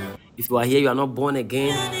 Amen. If you are here, you are not born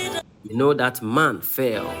again, you know that man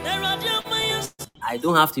fell. I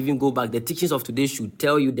don't have to even go back. The teachings of today should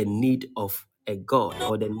tell you the need of a God,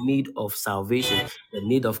 or the need of salvation, the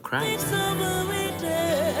need of Christ.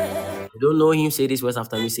 You don't know him, say these words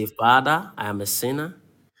after me. Say, Father, I am a sinner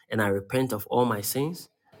and I repent of all my sins.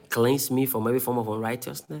 Cleanse me from every form of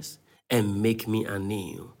unrighteousness and make me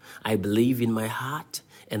anew. I believe in my heart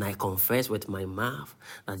and I confess with my mouth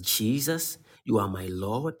that Jesus, you are my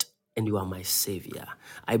Lord and you are my Savior.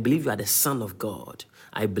 I believe you are the Son of God.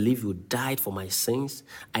 I believe you died for my sins.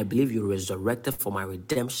 I believe you resurrected for my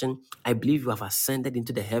redemption. I believe you have ascended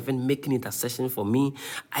into the heaven, making intercession for me.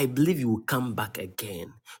 I believe you will come back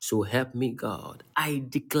again. So help me, God. I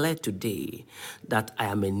declare today that I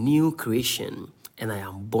am a new creation and I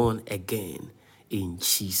am born again. In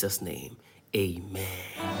Jesus' name,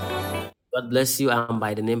 Amen. God bless you. I'm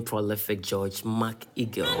by the name Prolific George Mark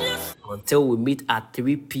Eagle. Until we meet at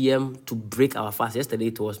 3 p.m. to break our fast. Yesterday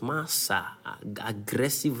it was Massa,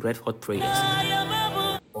 aggressive red hot prayers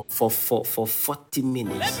for 40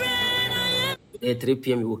 minutes. Today 3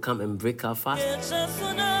 p.m. we will come and break our fast.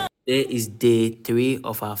 Today is day 3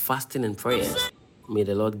 of our fasting and prayers. May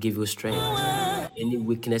the Lord give you strength. Any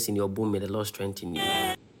weakness in your bone, may the Lord strengthen you.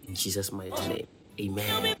 In Jesus' mighty name.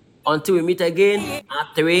 Amen. Until we meet again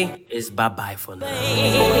at 3, is bye-bye for now.